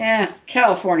Pacific? Yeah,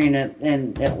 California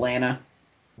and Atlanta.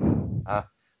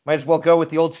 might as well go with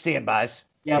the old standbys.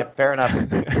 Yep. Fair enough.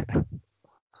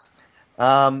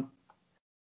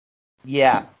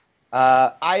 Yeah.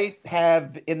 I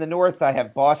have in the North. I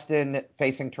have Boston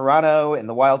facing Toronto in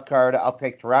the wild card. I'll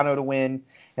take Toronto to win,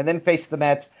 and then face the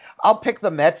Mets. I'll pick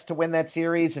the Mets to win that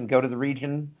series and go to the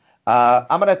region.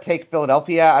 I'm going to take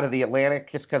Philadelphia out of the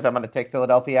Atlantic just because I'm going to take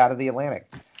Philadelphia out of the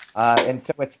Atlantic. And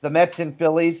so it's the Mets and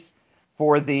Phillies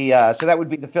for the. So that would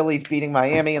be the Phillies beating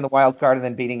Miami in the wild card and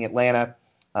then beating Atlanta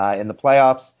in the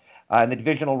playoffs in the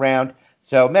divisional round.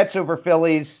 So Mets over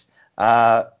Phillies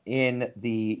in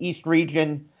the East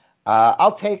region.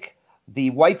 I'll take the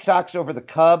White Sox over the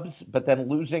Cubs, but then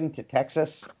losing to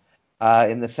Texas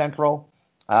in the Central.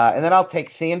 And then I'll take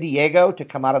San Diego to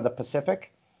come out of the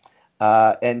Pacific.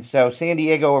 And so San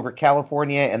Diego over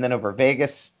California and then over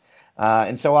Vegas.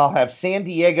 And so I'll have San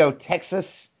Diego,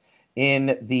 Texas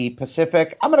in the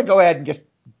Pacific. I'm going to go ahead and just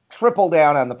triple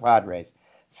down on the Padres.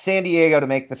 San Diego to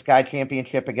make the Sky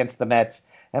Championship against the Mets.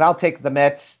 And I'll take the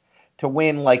Mets to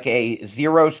win like a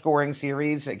 0-scoring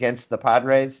series against the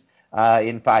Padres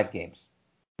in 5 games.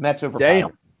 Mets over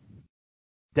Padres.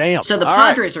 Damn. So the All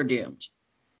Padres right. are doomed.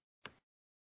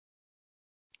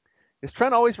 Is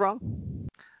Trent always wrong?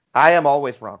 I am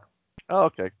always wrong. Oh,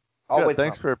 okay. Always Good.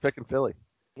 Thanks wrong. for picking Philly.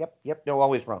 Yep. No,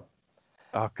 always wrong.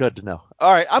 Oh, good to know.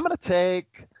 All right, let's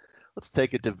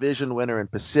take a division winner in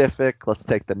Pacific. Let's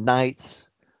take the Knights.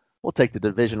 We'll take the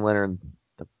division winner in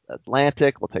the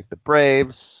Atlantic. We'll take the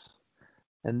Braves.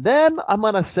 And then I'm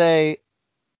going to say,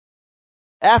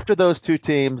 after those two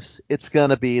teams, it's going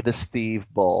to be the Steve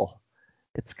Bowl.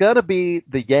 It's going to be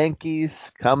the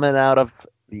Yankees coming out of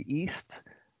the East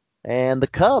and the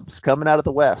Cubs coming out of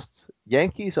the West.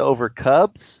 Yankees over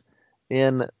Cubs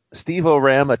in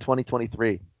Steve-O-Rama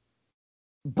 2023.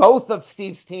 Both of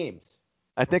Steve's teams,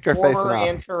 I think are facing former off.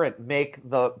 and current, make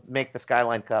the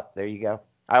Skyline Cup. There you go.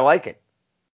 I like it.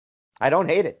 I don't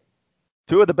hate it.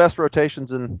 2 of the best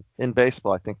rotations in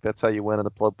baseball. I think that's how you win in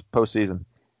the postseason.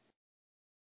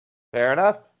 Fair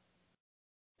enough.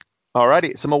 All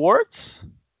righty, some awards.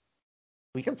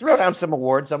 We can throw down some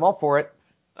awards. I'm all for it.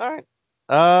 All right.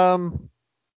 How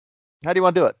do you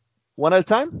want to do it? One at a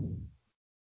time?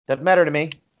 Doesn't matter to me.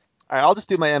 All right, I'll just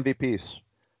do my MVPs.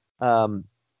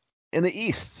 In the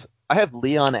East, I have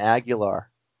Leon Aguilar.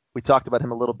 We talked about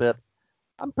him a little bit.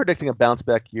 I'm predicting a bounce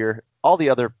back year. All the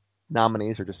other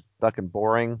nominees are just fucking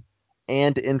boring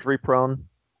and injury prone.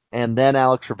 And then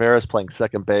Alex Rivera's playing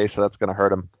second base, so that's going to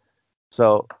hurt him.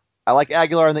 So I like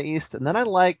Aguilar in the East, and then I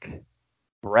like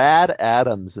Brad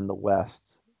Adams in the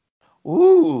West.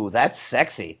 Ooh, that's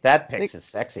sexy. That pick is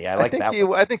sexy. I like that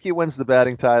one. I think he wins the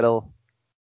batting title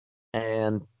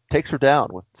and takes her down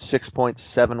with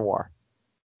 6.7 WAR.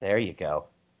 There you go.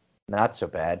 Not so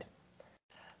bad.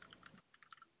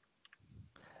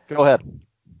 Go ahead.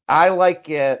 I like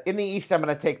in the East. I'm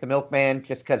going to take the Milkman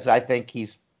just because I think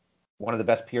he's one of the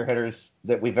best pure hitters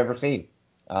that we've ever seen.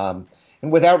 And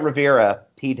without Rivera,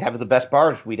 he'd have the best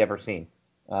bars we'd ever seen.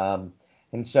 And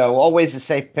so always a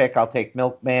safe pick. I'll take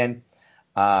Milkman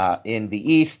in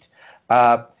the East.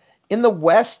 In the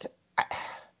West,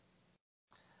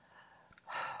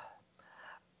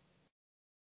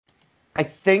 I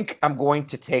think I'm going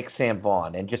to take Sam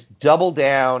Vaughn and just double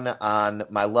down on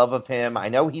my love of him. I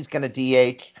know he's going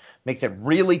to DH, makes it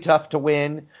really tough to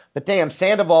win, but damn,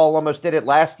 Sandoval almost did it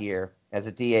last year as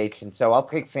a DH, and so I'll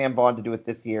take Sam Vaughn to do it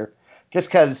this year just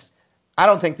because I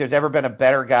don't think there's ever been a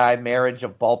better guy, marriage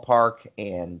of ballpark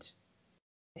and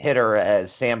hitter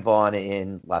as Sam Vaughn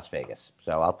in Las Vegas.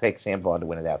 So I'll take Sam Vaughn to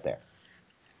win it out there.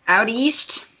 Out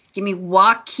East, give me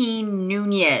Joaquin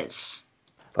Nunez.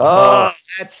 Oh,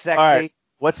 that's sexy. All right.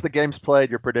 What's the games played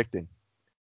you're predicting?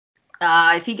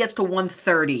 If he gets to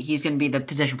 130, he's going to be the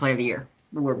Position Player of the Year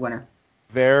award winner.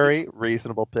 Very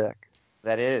reasonable pick.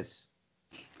 That is.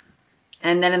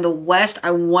 And then in the West,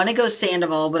 I want to go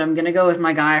Sandoval, but I'm going to go with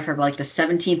my guy for like the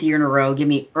 17th year in a row. Give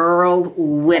me Earl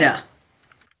Witta.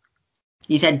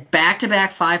 He's had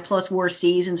back-to-back 5+ WAR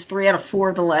seasons. 3 out of 4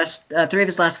 of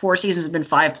his last 4 seasons have been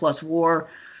 5+ WAR.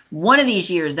 One of these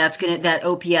years, that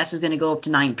OPS is going to go up to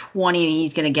 920, and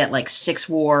he's going to get like 6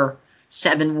 WAR,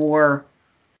 7 WAR.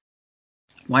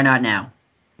 Why not now?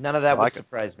 None of that would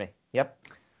surprise me. Yep.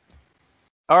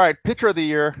 All right, pitcher of the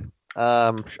year.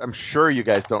 I'm sure you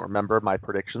guys don't remember my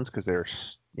predictions because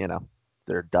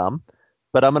they're dumb.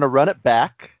 But I'm going to run it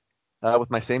back with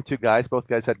my same 2 guys. Both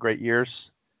guys had great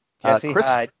years.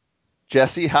 Hyde.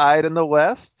 Jesse Hyde in the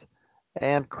West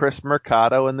and Chris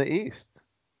Mercado in the East.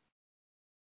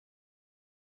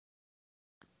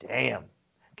 Damn.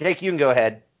 Jake, you can go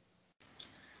ahead.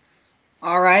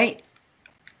 All right.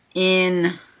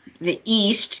 In the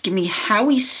East, give me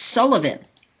Howie Sullivan.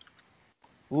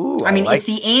 Ooh, it's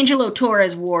the Angelo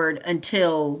Torres Award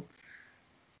until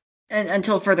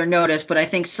further notice, but I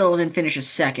think Sullivan finishes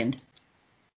second.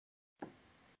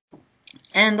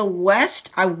 And the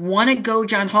West, I want to go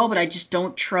John Hall, but I just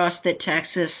don't trust that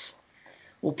Texas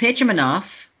will pitch him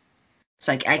enough. It's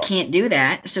like, I can't do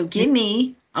that. So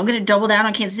I'm going to double down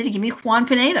on Kansas City. Give me Juan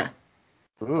Pineda.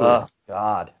 Ooh. Oh,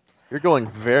 God. You're going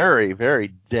very,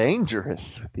 very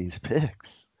dangerous with these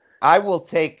picks. I will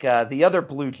take the other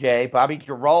Blue Jay, Bobby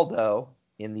Giraldo,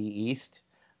 in the East.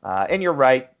 And you're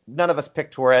right. None of us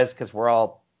picked Torres because we're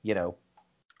all,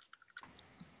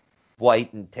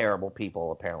 white and terrible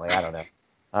people, apparently. I don't know.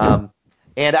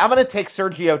 And I'm going to take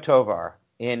Sergio Tovar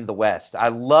in the West. I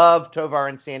love Tovar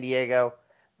in San Diego.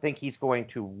 Think he's going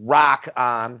to rock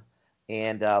on,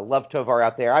 and love Tovar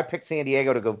out there. I picked San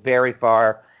Diego to go very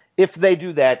far. If they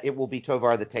do that, it will be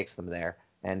Tovar that takes them there.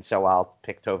 And so I'll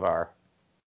pick Tovar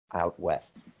out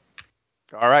west.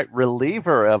 All right,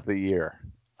 reliever of the year.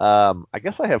 I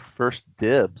guess I have first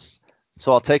dibs,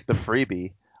 so I'll take the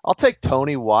freebie. I'll take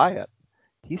Tony Wyatt.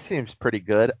 He seems pretty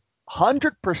good.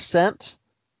 100%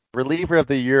 reliever of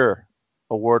the year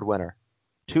award winner.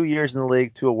 2 years in the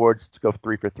league, 2 awards. Let's go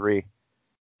 3 for 3.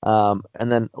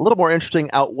 And then a little more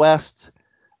interesting out west.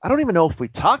 I don't even know if we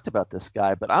talked about this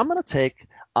guy, but I'm going to take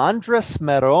Andres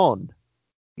Meron.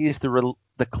 He's the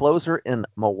closer in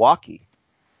Milwaukee.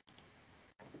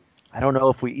 I don't know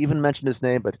if we even mentioned his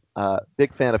name, but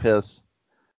big fan of his.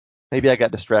 Maybe I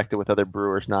got distracted with other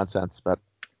Brewers nonsense, but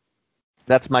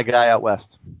that's my guy out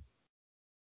west.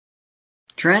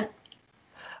 Trent?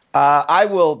 I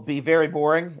will be very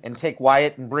boring and take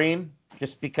Wyatt and Bream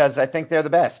just because I think they're the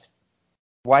best.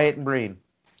 Wyatt and Bream.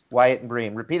 Wyatt and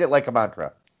Bream. Repeat it like a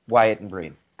mantra. Wyatt and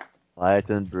Bream. Wyatt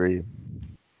and Bream.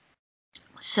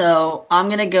 So I'm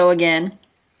gonna go again.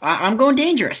 I'm going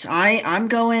dangerous.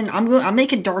 I'm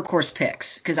making dark horse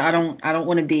picks because I don't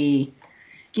want to be.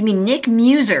 Give me Nick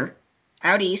Muser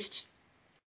out east,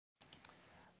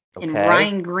 and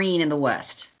Ryan Green in the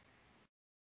West.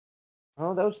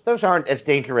 Well, those aren't as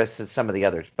dangerous as some of the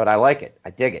others, but I like it.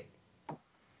 I dig it.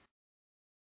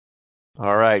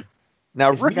 All right.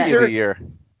 Now, rookie of the year.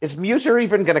 Is Muser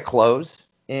even going to close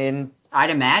in?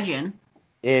 I'd imagine.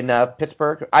 In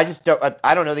Pittsburgh? I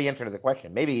don't know the answer to the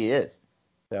question. Maybe he is.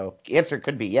 So the answer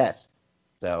could be yes.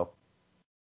 So.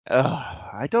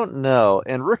 I don't know.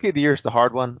 And rookie of the year is the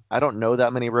hard one. I don't know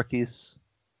that many rookies.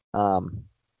 And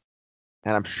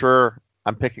I'm sure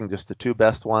I'm picking just the 2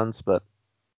 best ones, but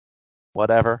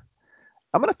whatever.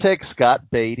 I'm going to take Scott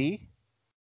Beatty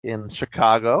in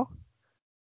Chicago.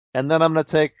 And then I'm going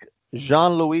to take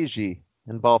Gianluigi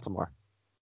in Baltimore.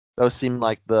 Those seem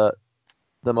like the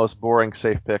most boring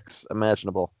safe picks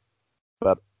imaginable.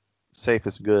 But safe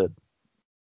is good.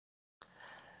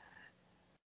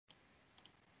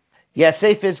 Yeah,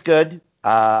 safe is good.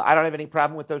 I don't have any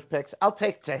problem with those picks. I'll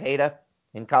take Tejeda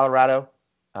in Colorado.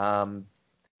 So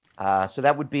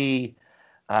that would be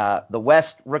the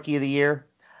West Rookie of the Year.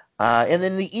 And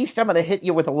then the East, I'm going to hit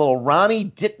you with a little Ronnie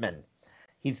Dittman.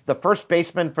 He's the first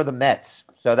baseman for the Mets.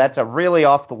 So that's a really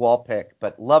off-the-wall pick,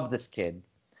 but love this kid.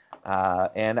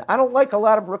 And I don't like a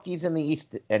lot of rookies in the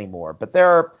East anymore, but there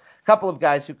are a couple of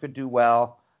guys who could do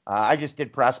well. I just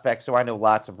did prospects, so I know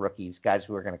lots of rookies, guys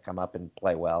who are going to come up and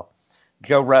play well.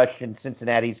 Joe Rush in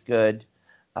Cincinnati's good.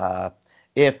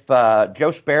 If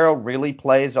Joe Sparrow really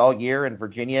plays all year in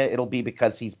Virginia, it'll be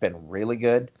because he's been really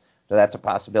good. So that's a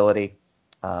possibility.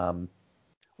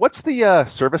 What's the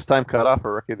service time cutoff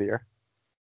for Rookie of the Year?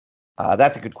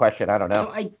 That's a good question. I don't know. So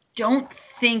I don't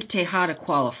think Tejada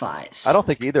qualifies. I don't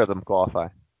think either of them qualify.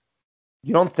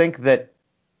 You don't think that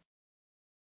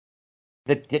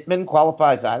Dittman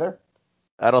qualifies either?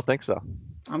 I don't think so.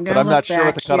 I'm But gonna I'm look not sure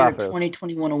what back the here cutoff at is.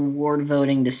 2021 award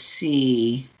voting to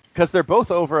see. Because they're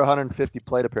both over 150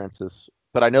 plate appearances,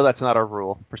 but I know that's not our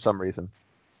rule for some reason.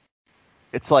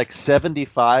 It's like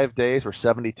 75 days or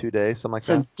 72 days, something like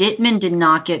So that. Dittman did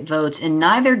not get votes, and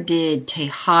neither did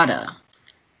Tejada.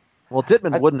 Well,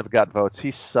 Dittman wouldn't have got votes.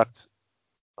 He sucked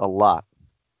a lot.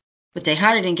 But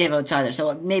Tejada didn't get votes either.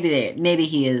 So maybe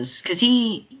he is, because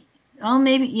he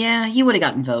would have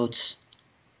gotten votes.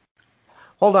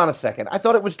 Hold on a second. I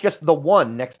thought it was just the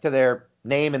one next to their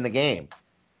name in the game.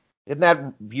 Isn't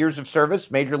that years of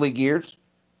service, Major League years?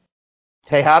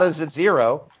 Tejada's at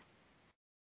 0.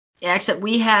 Yeah, except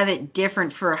we have it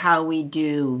different for how we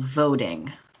do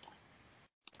voting.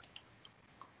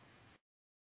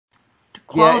 To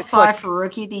qualify for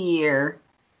Rookie of the Year,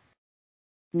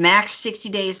 max 60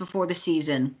 days before the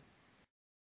season.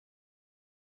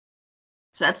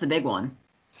 So that's the big one.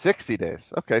 60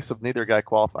 days. Okay, so neither guy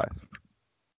qualifies.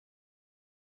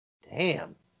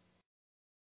 Damn.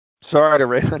 Sorry to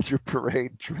rain on your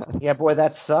parade, Trent. Yeah, boy,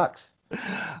 that sucks.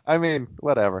 I mean,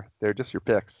 whatever. They're just your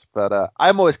picks. But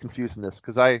I'm always confused in this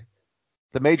because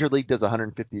the Major League does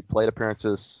 150 plate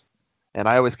appearances, and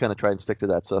I always kind of try and stick to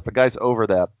that. So if a guy's over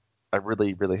that, I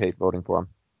really, really hate voting for him.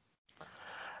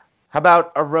 How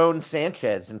about Aaron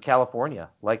Sanchez in California?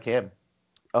 Like him.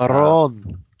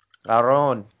 Aaron.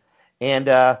 And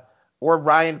or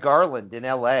Ryan Garland in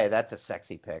LA. That's a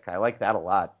sexy pick. I like that a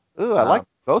lot. Ooh, I like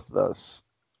both of those.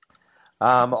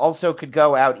 Also could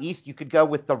go out east. You could go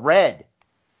with the Red.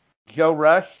 Joe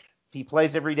Rush, if he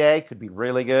plays every day, could be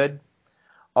really good.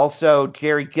 Also,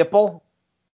 Jerry Gipple,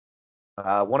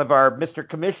 one of our Mr.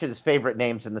 Commission's favorite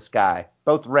names in the sky.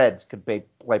 Both Reds could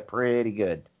play pretty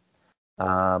good.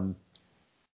 Beyond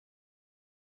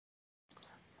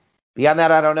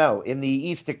that, I don't know. In the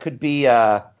East, it could be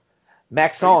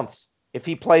Maxence, if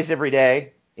he plays every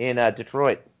day in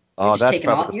Detroit. You're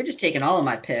just taking all of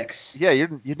my picks. Yeah,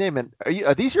 you're naming.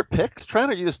 Are these your picks, Trent?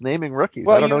 Or are you just naming rookies?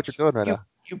 Well, I don't know what you're doing right now.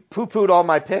 You poo-pooed all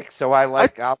my picks, so I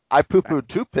poo-pooed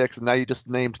 2 picks, and now you just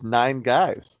named 9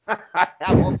 guys. I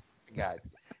have all guys.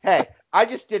 Hey, I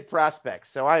just did prospects,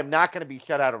 so I am not going to be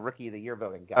shut out of Rookie of the Year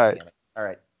voting. God damn it. All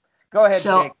right. Go ahead,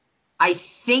 Jake. I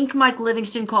think Mike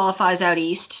Livingston qualifies out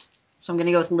east, so I'm going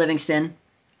to go with Livingston.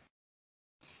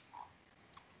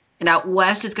 And out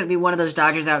west, it's going to be one of those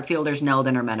Dodgers outfielders,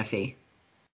 Neldon or Menifee.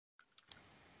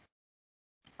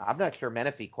 I'm not sure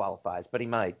Menifee qualifies, but he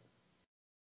might.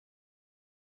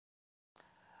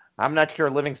 I'm not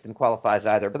sure Livingston qualifies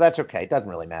either, but that's okay. It doesn't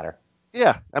really matter.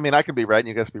 Yeah, I mean, I can be right and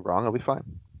you guys be wrong. I'll be fine.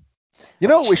 You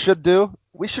know what we should do?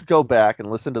 We should go back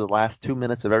and listen to the last 2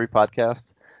 minutes of every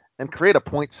podcast and create a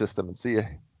point system and see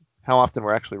how often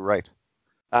we're actually right.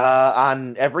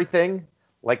 On everything?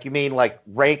 Like, you mean like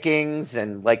rankings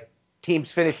and like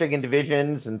teams finishing in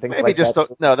divisions and things like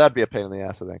that? No, that'd be a pain in the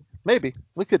ass, I think. Maybe.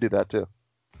 We could do that too.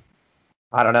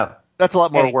 I don't know. That's a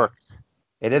lot more work.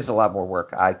 It is a lot more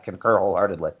work. I concur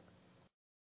wholeheartedly.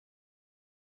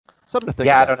 Something to think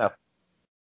about. Yeah, I don't know.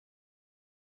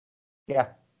 Yeah.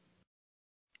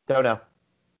 Don't know.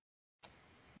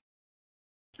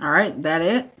 All right, that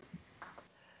it?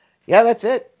 Yeah, that's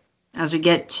it. As we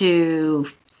get to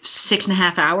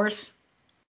 6.5 hours.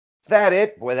 Is that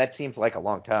it? Boy, that seems like a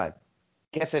long time.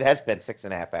 Guess it has been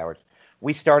 6.5 hours.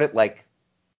 We started like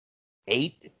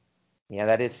 8. Yeah,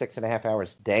 that is 6.5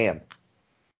 hours. Damn.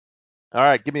 All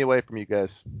right, get me away from you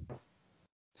guys.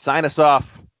 Sign us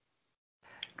off.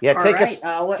 Yeah, take us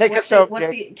home.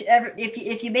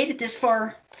 If you made it this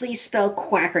far, please spell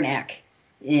Quackernack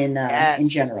in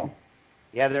general.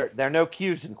 Yeah, there are no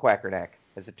Q's in Quackernack,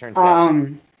 as it turns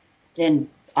out. And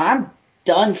I'm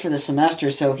done for the semester,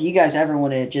 so if you guys ever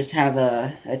want to just have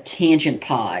a tangent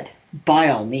pod, by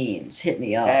all means, hit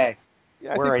me up. Hey,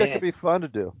 yeah, I think that could be fun to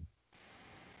do.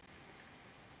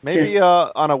 Maybe just,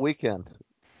 on a weekend.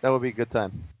 That would be a good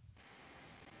time.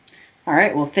 All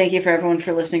right. Well, thank you for everyone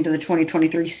for listening to the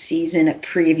 2023 season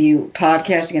preview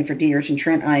podcast. Again, for D-Rich and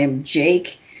Trent, I am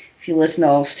Jake. If you listen to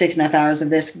all 6.5 hours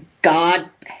of this, God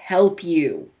help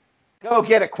you. Go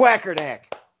get a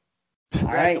Quackernack. All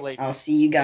right. I'll see you guys.